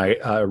were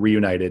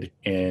reunited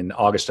in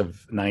August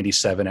of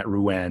 '97 at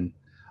Rouen.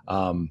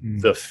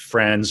 The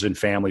friends and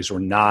families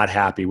were not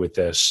happy with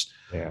this.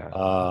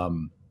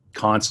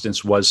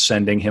 Constance was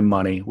sending him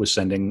money, was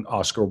sending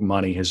Oscar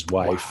money, his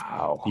wife.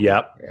 Wow.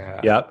 Yep.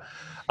 Yeah. Yep.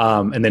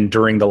 And then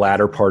during the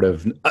latter part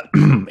of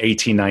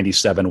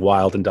 1897,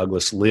 Wilde and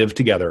Douglas lived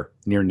together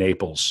near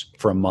Naples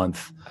for a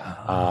month,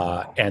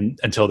 and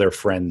until their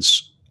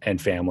friends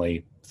and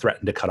family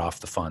threatened to cut off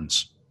the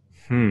funds.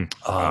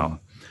 Wow.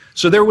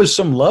 So there was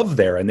some love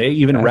there, and they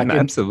even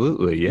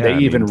absolutely, yeah. They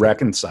even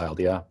reconciled,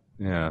 yeah.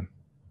 Yeah.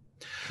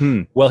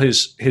 Well,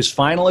 his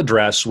final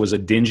address was a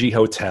dingy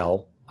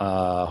hotel,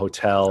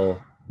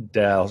 Hotel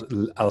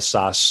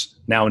d'Alsace,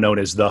 now known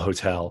as the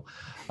Hotel,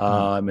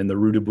 in the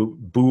Rue de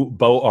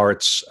Beaux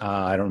Arts.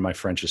 I don't know, my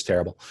French is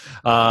terrible.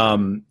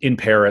 In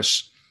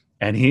Paris,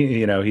 and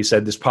he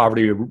said, "This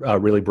poverty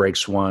really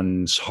breaks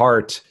one's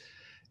heart.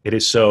 It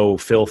is so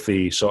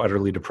filthy, so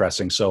utterly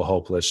depressing, so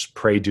hopeless.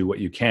 Pray do what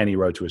you can," he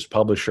wrote to his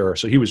publisher.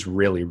 So he was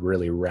really,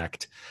 really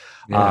wrecked.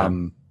 Yeah.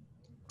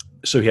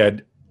 So he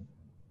had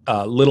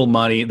little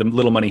money. The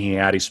little money he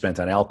had, he spent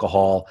on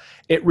alcohol.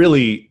 It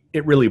really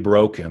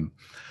broke him.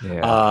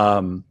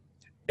 Yeah.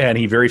 And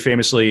he very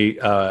famously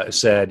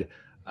said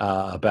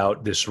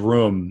about this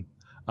room,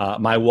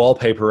 "My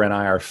wallpaper and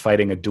I are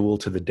fighting a duel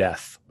to the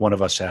death. One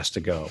of us has to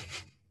go."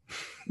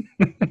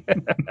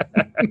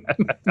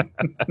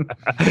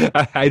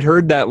 I'd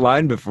heard that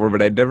line before,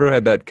 but I'd never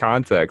had that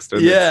context.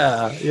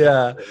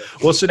 Yeah.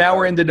 Well, so now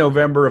we're into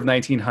November of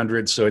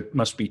 1900, so it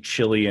must be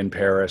chilly in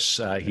Paris.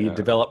 He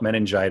developed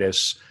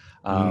meningitis,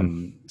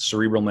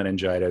 cerebral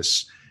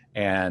meningitis,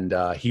 and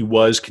he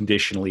was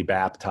conditionally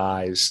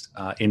baptized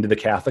into the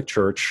Catholic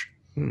Church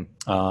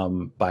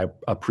by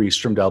a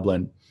priest from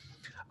Dublin.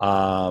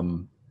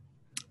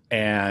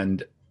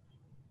 And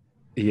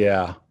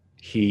yeah,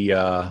 he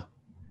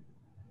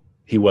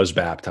was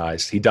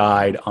baptized. He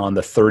died on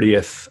the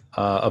 30th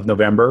of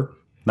November,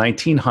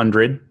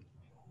 1900.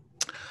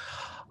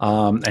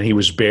 And he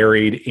was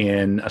buried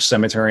in a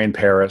cemetery in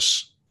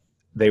Paris.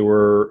 They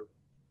were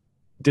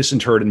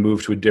disinterred and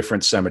moved to a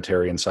different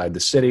cemetery inside the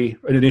city.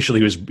 And initially,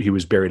 he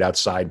was buried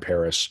outside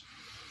Paris.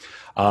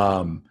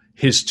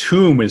 His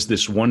tomb is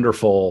this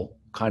wonderful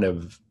kind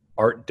of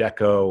Art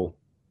Deco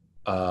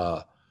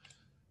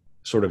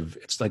sort of,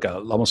 it's like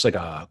almost like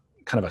a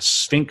kind of a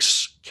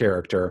Sphinx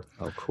character.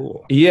 Oh,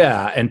 cool.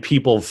 Yeah, and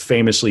people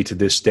famously to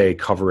this day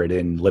cover it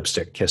in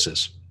lipstick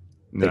kisses.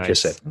 They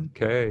kiss it.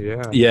 Okay,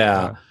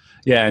 yeah.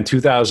 Yeah, in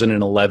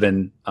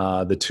 2011,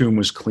 the tomb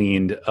was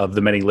cleaned of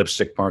the many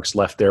lipstick marks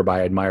left there by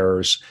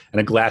admirers,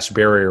 and a glass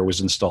barrier was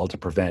installed to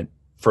prevent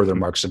further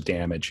marks of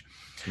damage.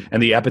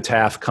 And the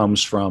epitaph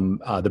comes from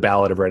the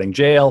Ballad of Reading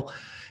Gaol.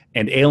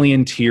 "And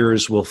alien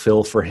tears will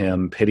fill for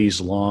him pity's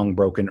long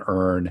broken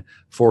urn,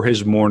 for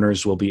his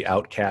mourners will be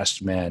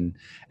outcast men,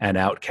 and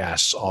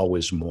outcasts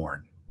always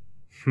mourn."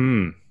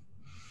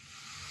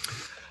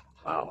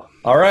 Wow.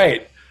 All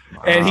right.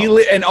 Wow.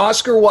 And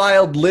Oscar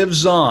Wilde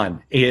lives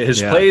on.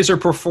 His plays are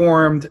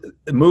performed,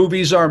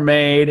 movies are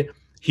made.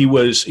 He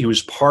was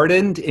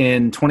pardoned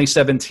in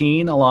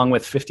 2017 along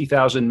with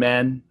 50,000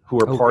 men who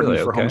were pardoned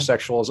for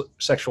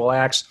homosexual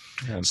acts.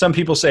 Yeah. Some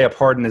people say a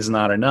pardon is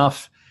not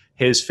enough.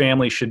 His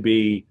family should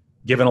be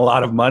given a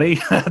lot of money.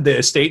 The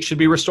estate should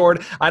be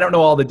restored. I don't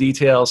know all the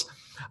details.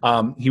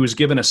 He was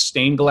given a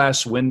stained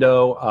glass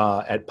window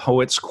at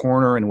Poets'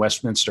 Corner in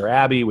Westminster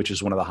Abbey, which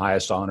is one of the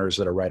highest honors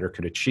that a writer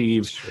could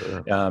achieve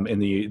in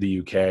the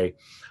UK.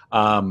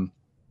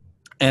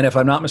 And if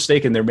I'm not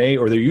mistaken,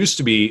 there used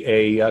to be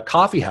a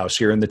coffee house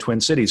here in the Twin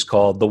Cities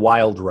called the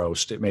Wild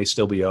Roast. It may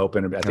still be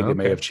open. I think it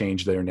may have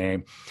changed their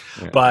name.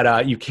 Yeah.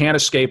 But you can't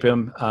escape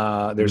him.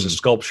 There's a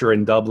sculpture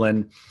in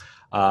Dublin.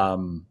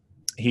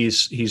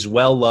 He's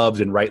well loved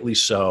and rightly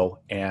so.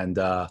 And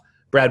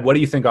Brad, what do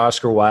you think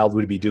Oscar Wilde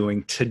would be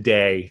doing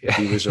today if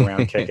he was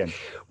around kicking?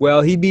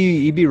 Well, he'd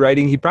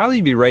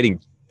probably be writing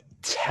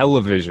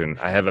television,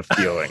 I have a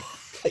feeling.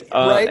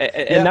 Right.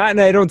 And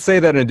I don't say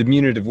that in a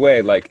diminutive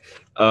way. Like,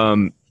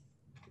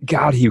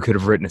 God, he could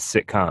have written a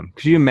sitcom.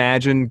 Could you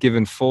imagine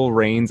given full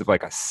reins of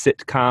like a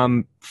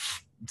sitcom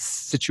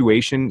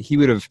situation? He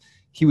would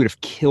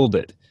have killed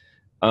it.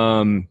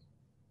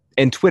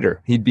 And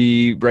Twitter, he'd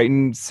be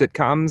writing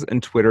sitcoms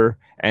and Twitter,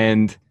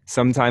 and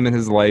sometime in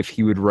his life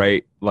he would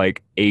write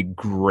like a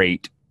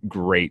great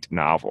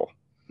novel.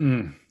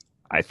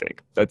 I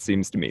think that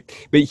seems to me.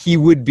 But he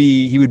would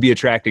be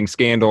attracting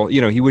scandal.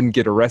 He wouldn't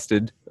get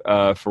arrested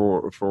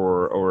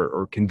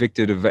or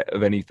convicted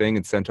of anything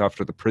and sent off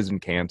to the prison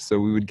camp. So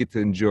we would get to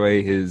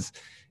enjoy his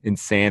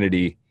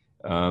insanity.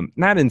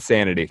 Not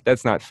insanity.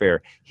 That's not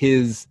fair.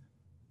 His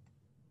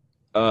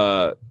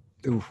I'm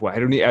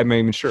not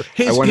even sure.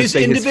 His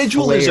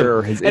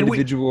individualism. His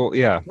individual,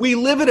 We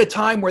live at a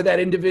time where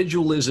that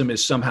individualism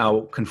is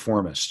somehow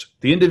conformist.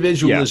 The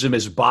individualism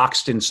is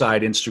boxed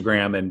inside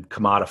Instagram and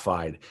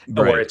commodified,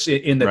 or it's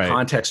in the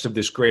context of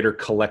this greater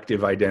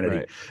collective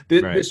identity.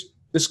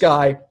 This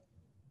guy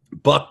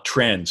bucked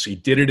trends. He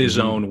did it his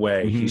own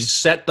way. He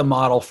set the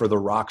model for the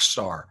rock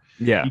star.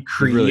 Yeah, he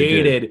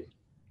created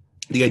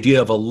the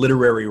idea of a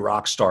literary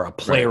rock star, a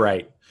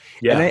playwright.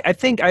 Yeah. And I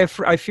think I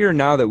fear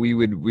now that we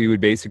would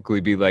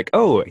basically be like,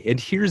 oh, and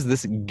here's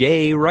this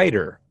gay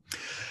writer.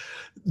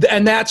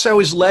 And that's how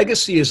his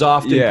legacy is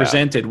often Yeah.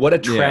 presented. What a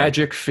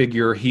tragic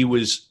figure. He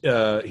was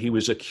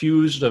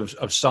accused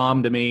of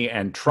sodomy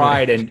and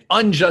tried and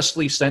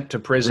unjustly sent to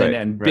prison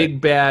and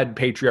big bad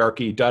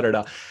patriarchy,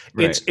 da-da-da.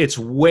 It's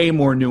way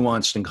more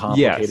nuanced and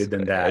complicated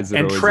than that.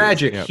 And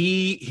tragic. Yep.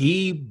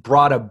 He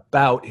brought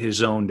about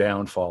his own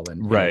downfall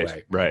in a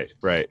way.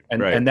 Right.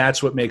 And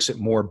that's what makes it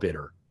more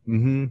bitter.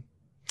 Mm-hmm.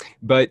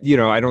 But, you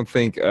know, I don't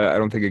think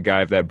a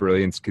guy of that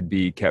brilliance could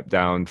be kept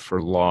down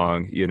for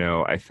long. You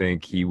know, I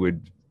think he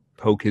would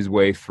poke his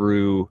way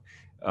through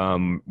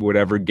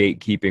whatever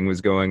gatekeeping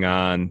was going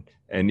on,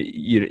 and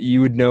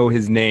you would know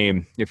his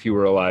name if he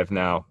were alive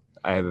now.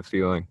 I have a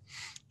feeling.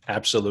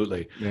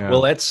 Absolutely. Yeah. Well,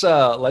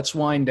 let's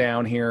wind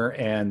down here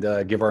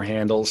and give our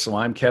handles. So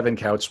I'm Kevin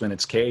Kautzman.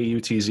 It's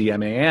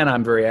Kautzman.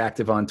 I'm very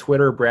active on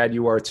Twitter. Brad,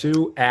 you are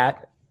too,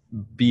 at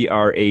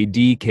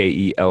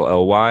BradKelly,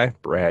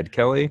 Brad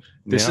Kelly.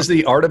 This is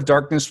the Art of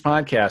Darkness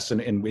podcast,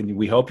 and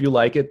we hope you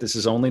like it. This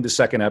is only the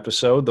second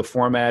episode. The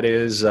format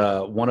is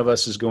one of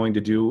us is going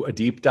to do a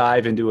deep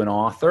dive into an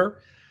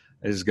author,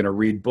 is going to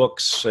read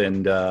books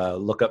and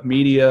look up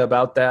media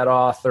about that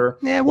author.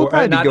 Yeah, we'll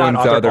probably be going to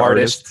other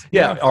artists.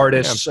 Yeah,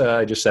 artists.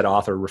 I just said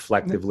author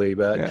reflectively,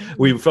 but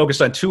we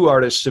focused on two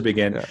artists to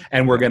begin,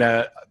 and we're going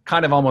to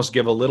kind of almost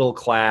give a little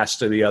class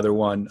to the other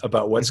one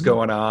about what's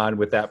going on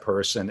with that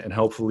person, and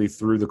hopefully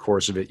through the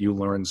course of it you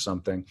learn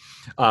something.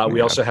 We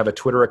also have a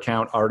Twitter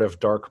account, Art of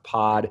Dark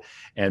Pod,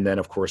 and then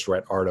of course we're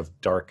at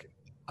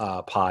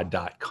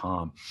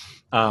artofdarkpod.com.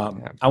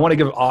 I want to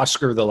give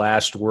Oscar the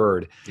last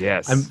word.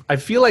 Yes, I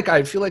feel like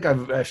I've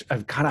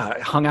kind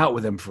of hung out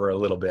with him for a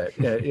little bit.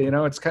 You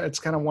know, it's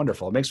kind of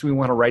wonderful. It makes me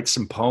want to write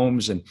some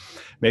poems, and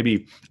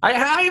maybe I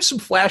have some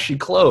flashy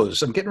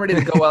clothes. I'm getting ready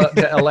to go out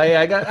to LA.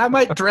 I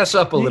might dress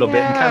up a little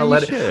bit and kind of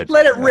let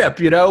it rip.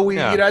 You know,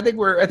 I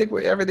think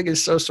everything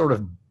is so sort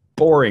of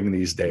boring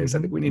these days. I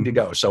think we need to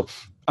go. So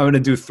I'm going to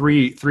do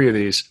three of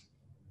these.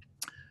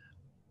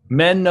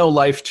 Men know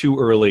life too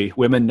early.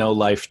 Women know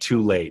life too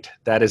late.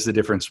 That is the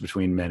difference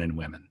between men and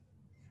women.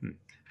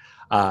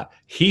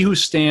 He who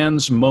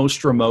stands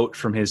most remote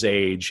from his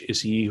age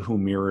is he who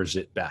mirrors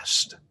it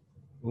best.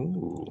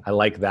 Ooh. I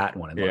like that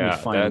one. Let me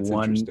find that's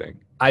one. interesting.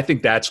 I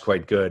think that's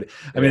quite good.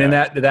 I mean, and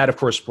that of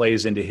course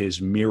plays into his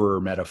mirror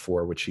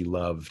metaphor, which he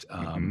loved.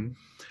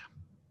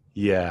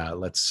 Yeah,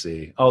 let's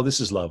see. Oh,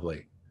 this is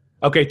lovely.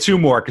 Okay, two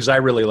more because I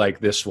really like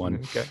this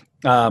one. Okay.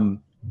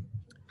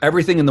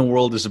 Everything in the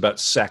world is about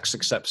sex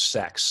except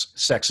sex.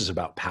 Sex is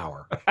about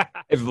power.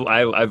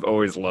 I've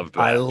always loved that.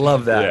 I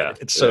love that. Yeah,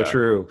 it's so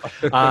true.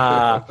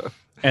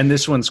 And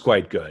this one's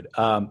quite good.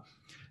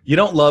 You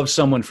don't love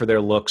someone for their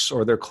looks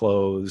or their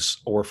clothes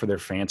or for their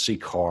fancy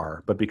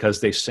car, but because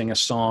they sing a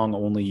song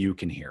only you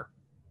can hear.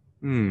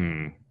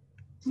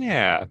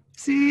 Yeah.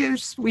 See,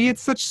 we had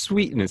such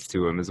sweetness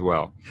to him as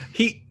well.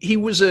 He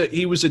was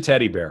a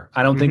teddy bear.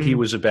 I don't think he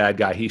was a bad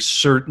guy. He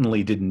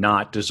certainly did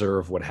not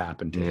deserve what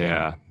happened to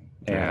him.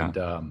 And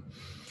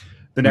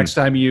the next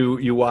time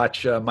you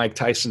watch Mike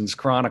Tyson's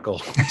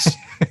Chronicles,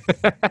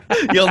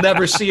 you'll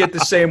never see it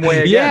the same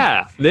way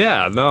again.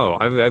 No,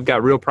 I've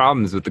got real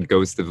problems with the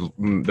ghost of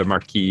the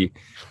Marquis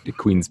de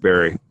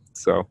Queensberry.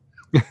 So,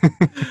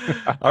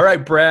 all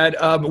right, Brad.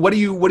 What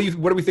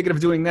are we thinking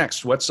of doing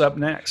next? What's up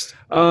next?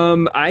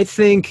 I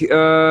think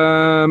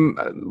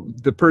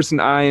the person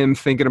I am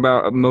thinking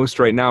about most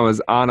right now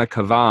is Anna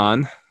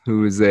Kavan,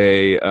 who is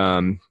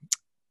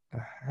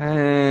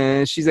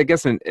she's, I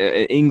guess, an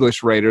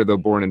English writer, though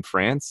born in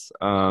France.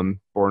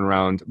 Born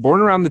around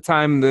the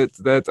time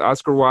that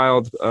Oscar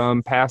Wilde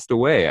passed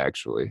away,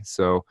 actually.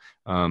 So,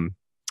 an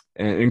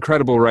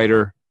incredible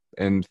writer,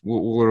 and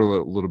we'll learn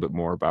a little bit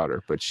more about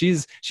her. But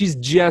she's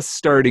just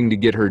starting to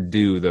get her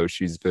due, though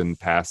she's been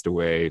passed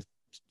away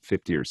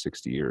 50 or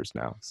 60 years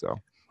now. So.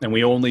 And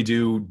we only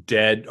do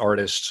dead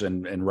artists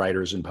and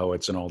writers and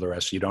poets and all the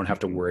rest. So you don't have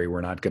to worry.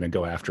 We're not going to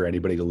go after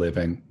anybody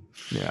living.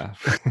 Yeah.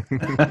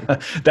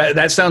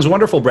 That sounds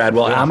wonderful, Brad.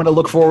 Well, I'm going to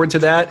look forward to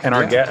that. And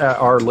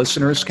our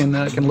listeners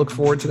can look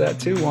forward to that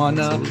too on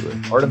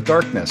Art of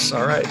Darkness.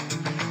 All right.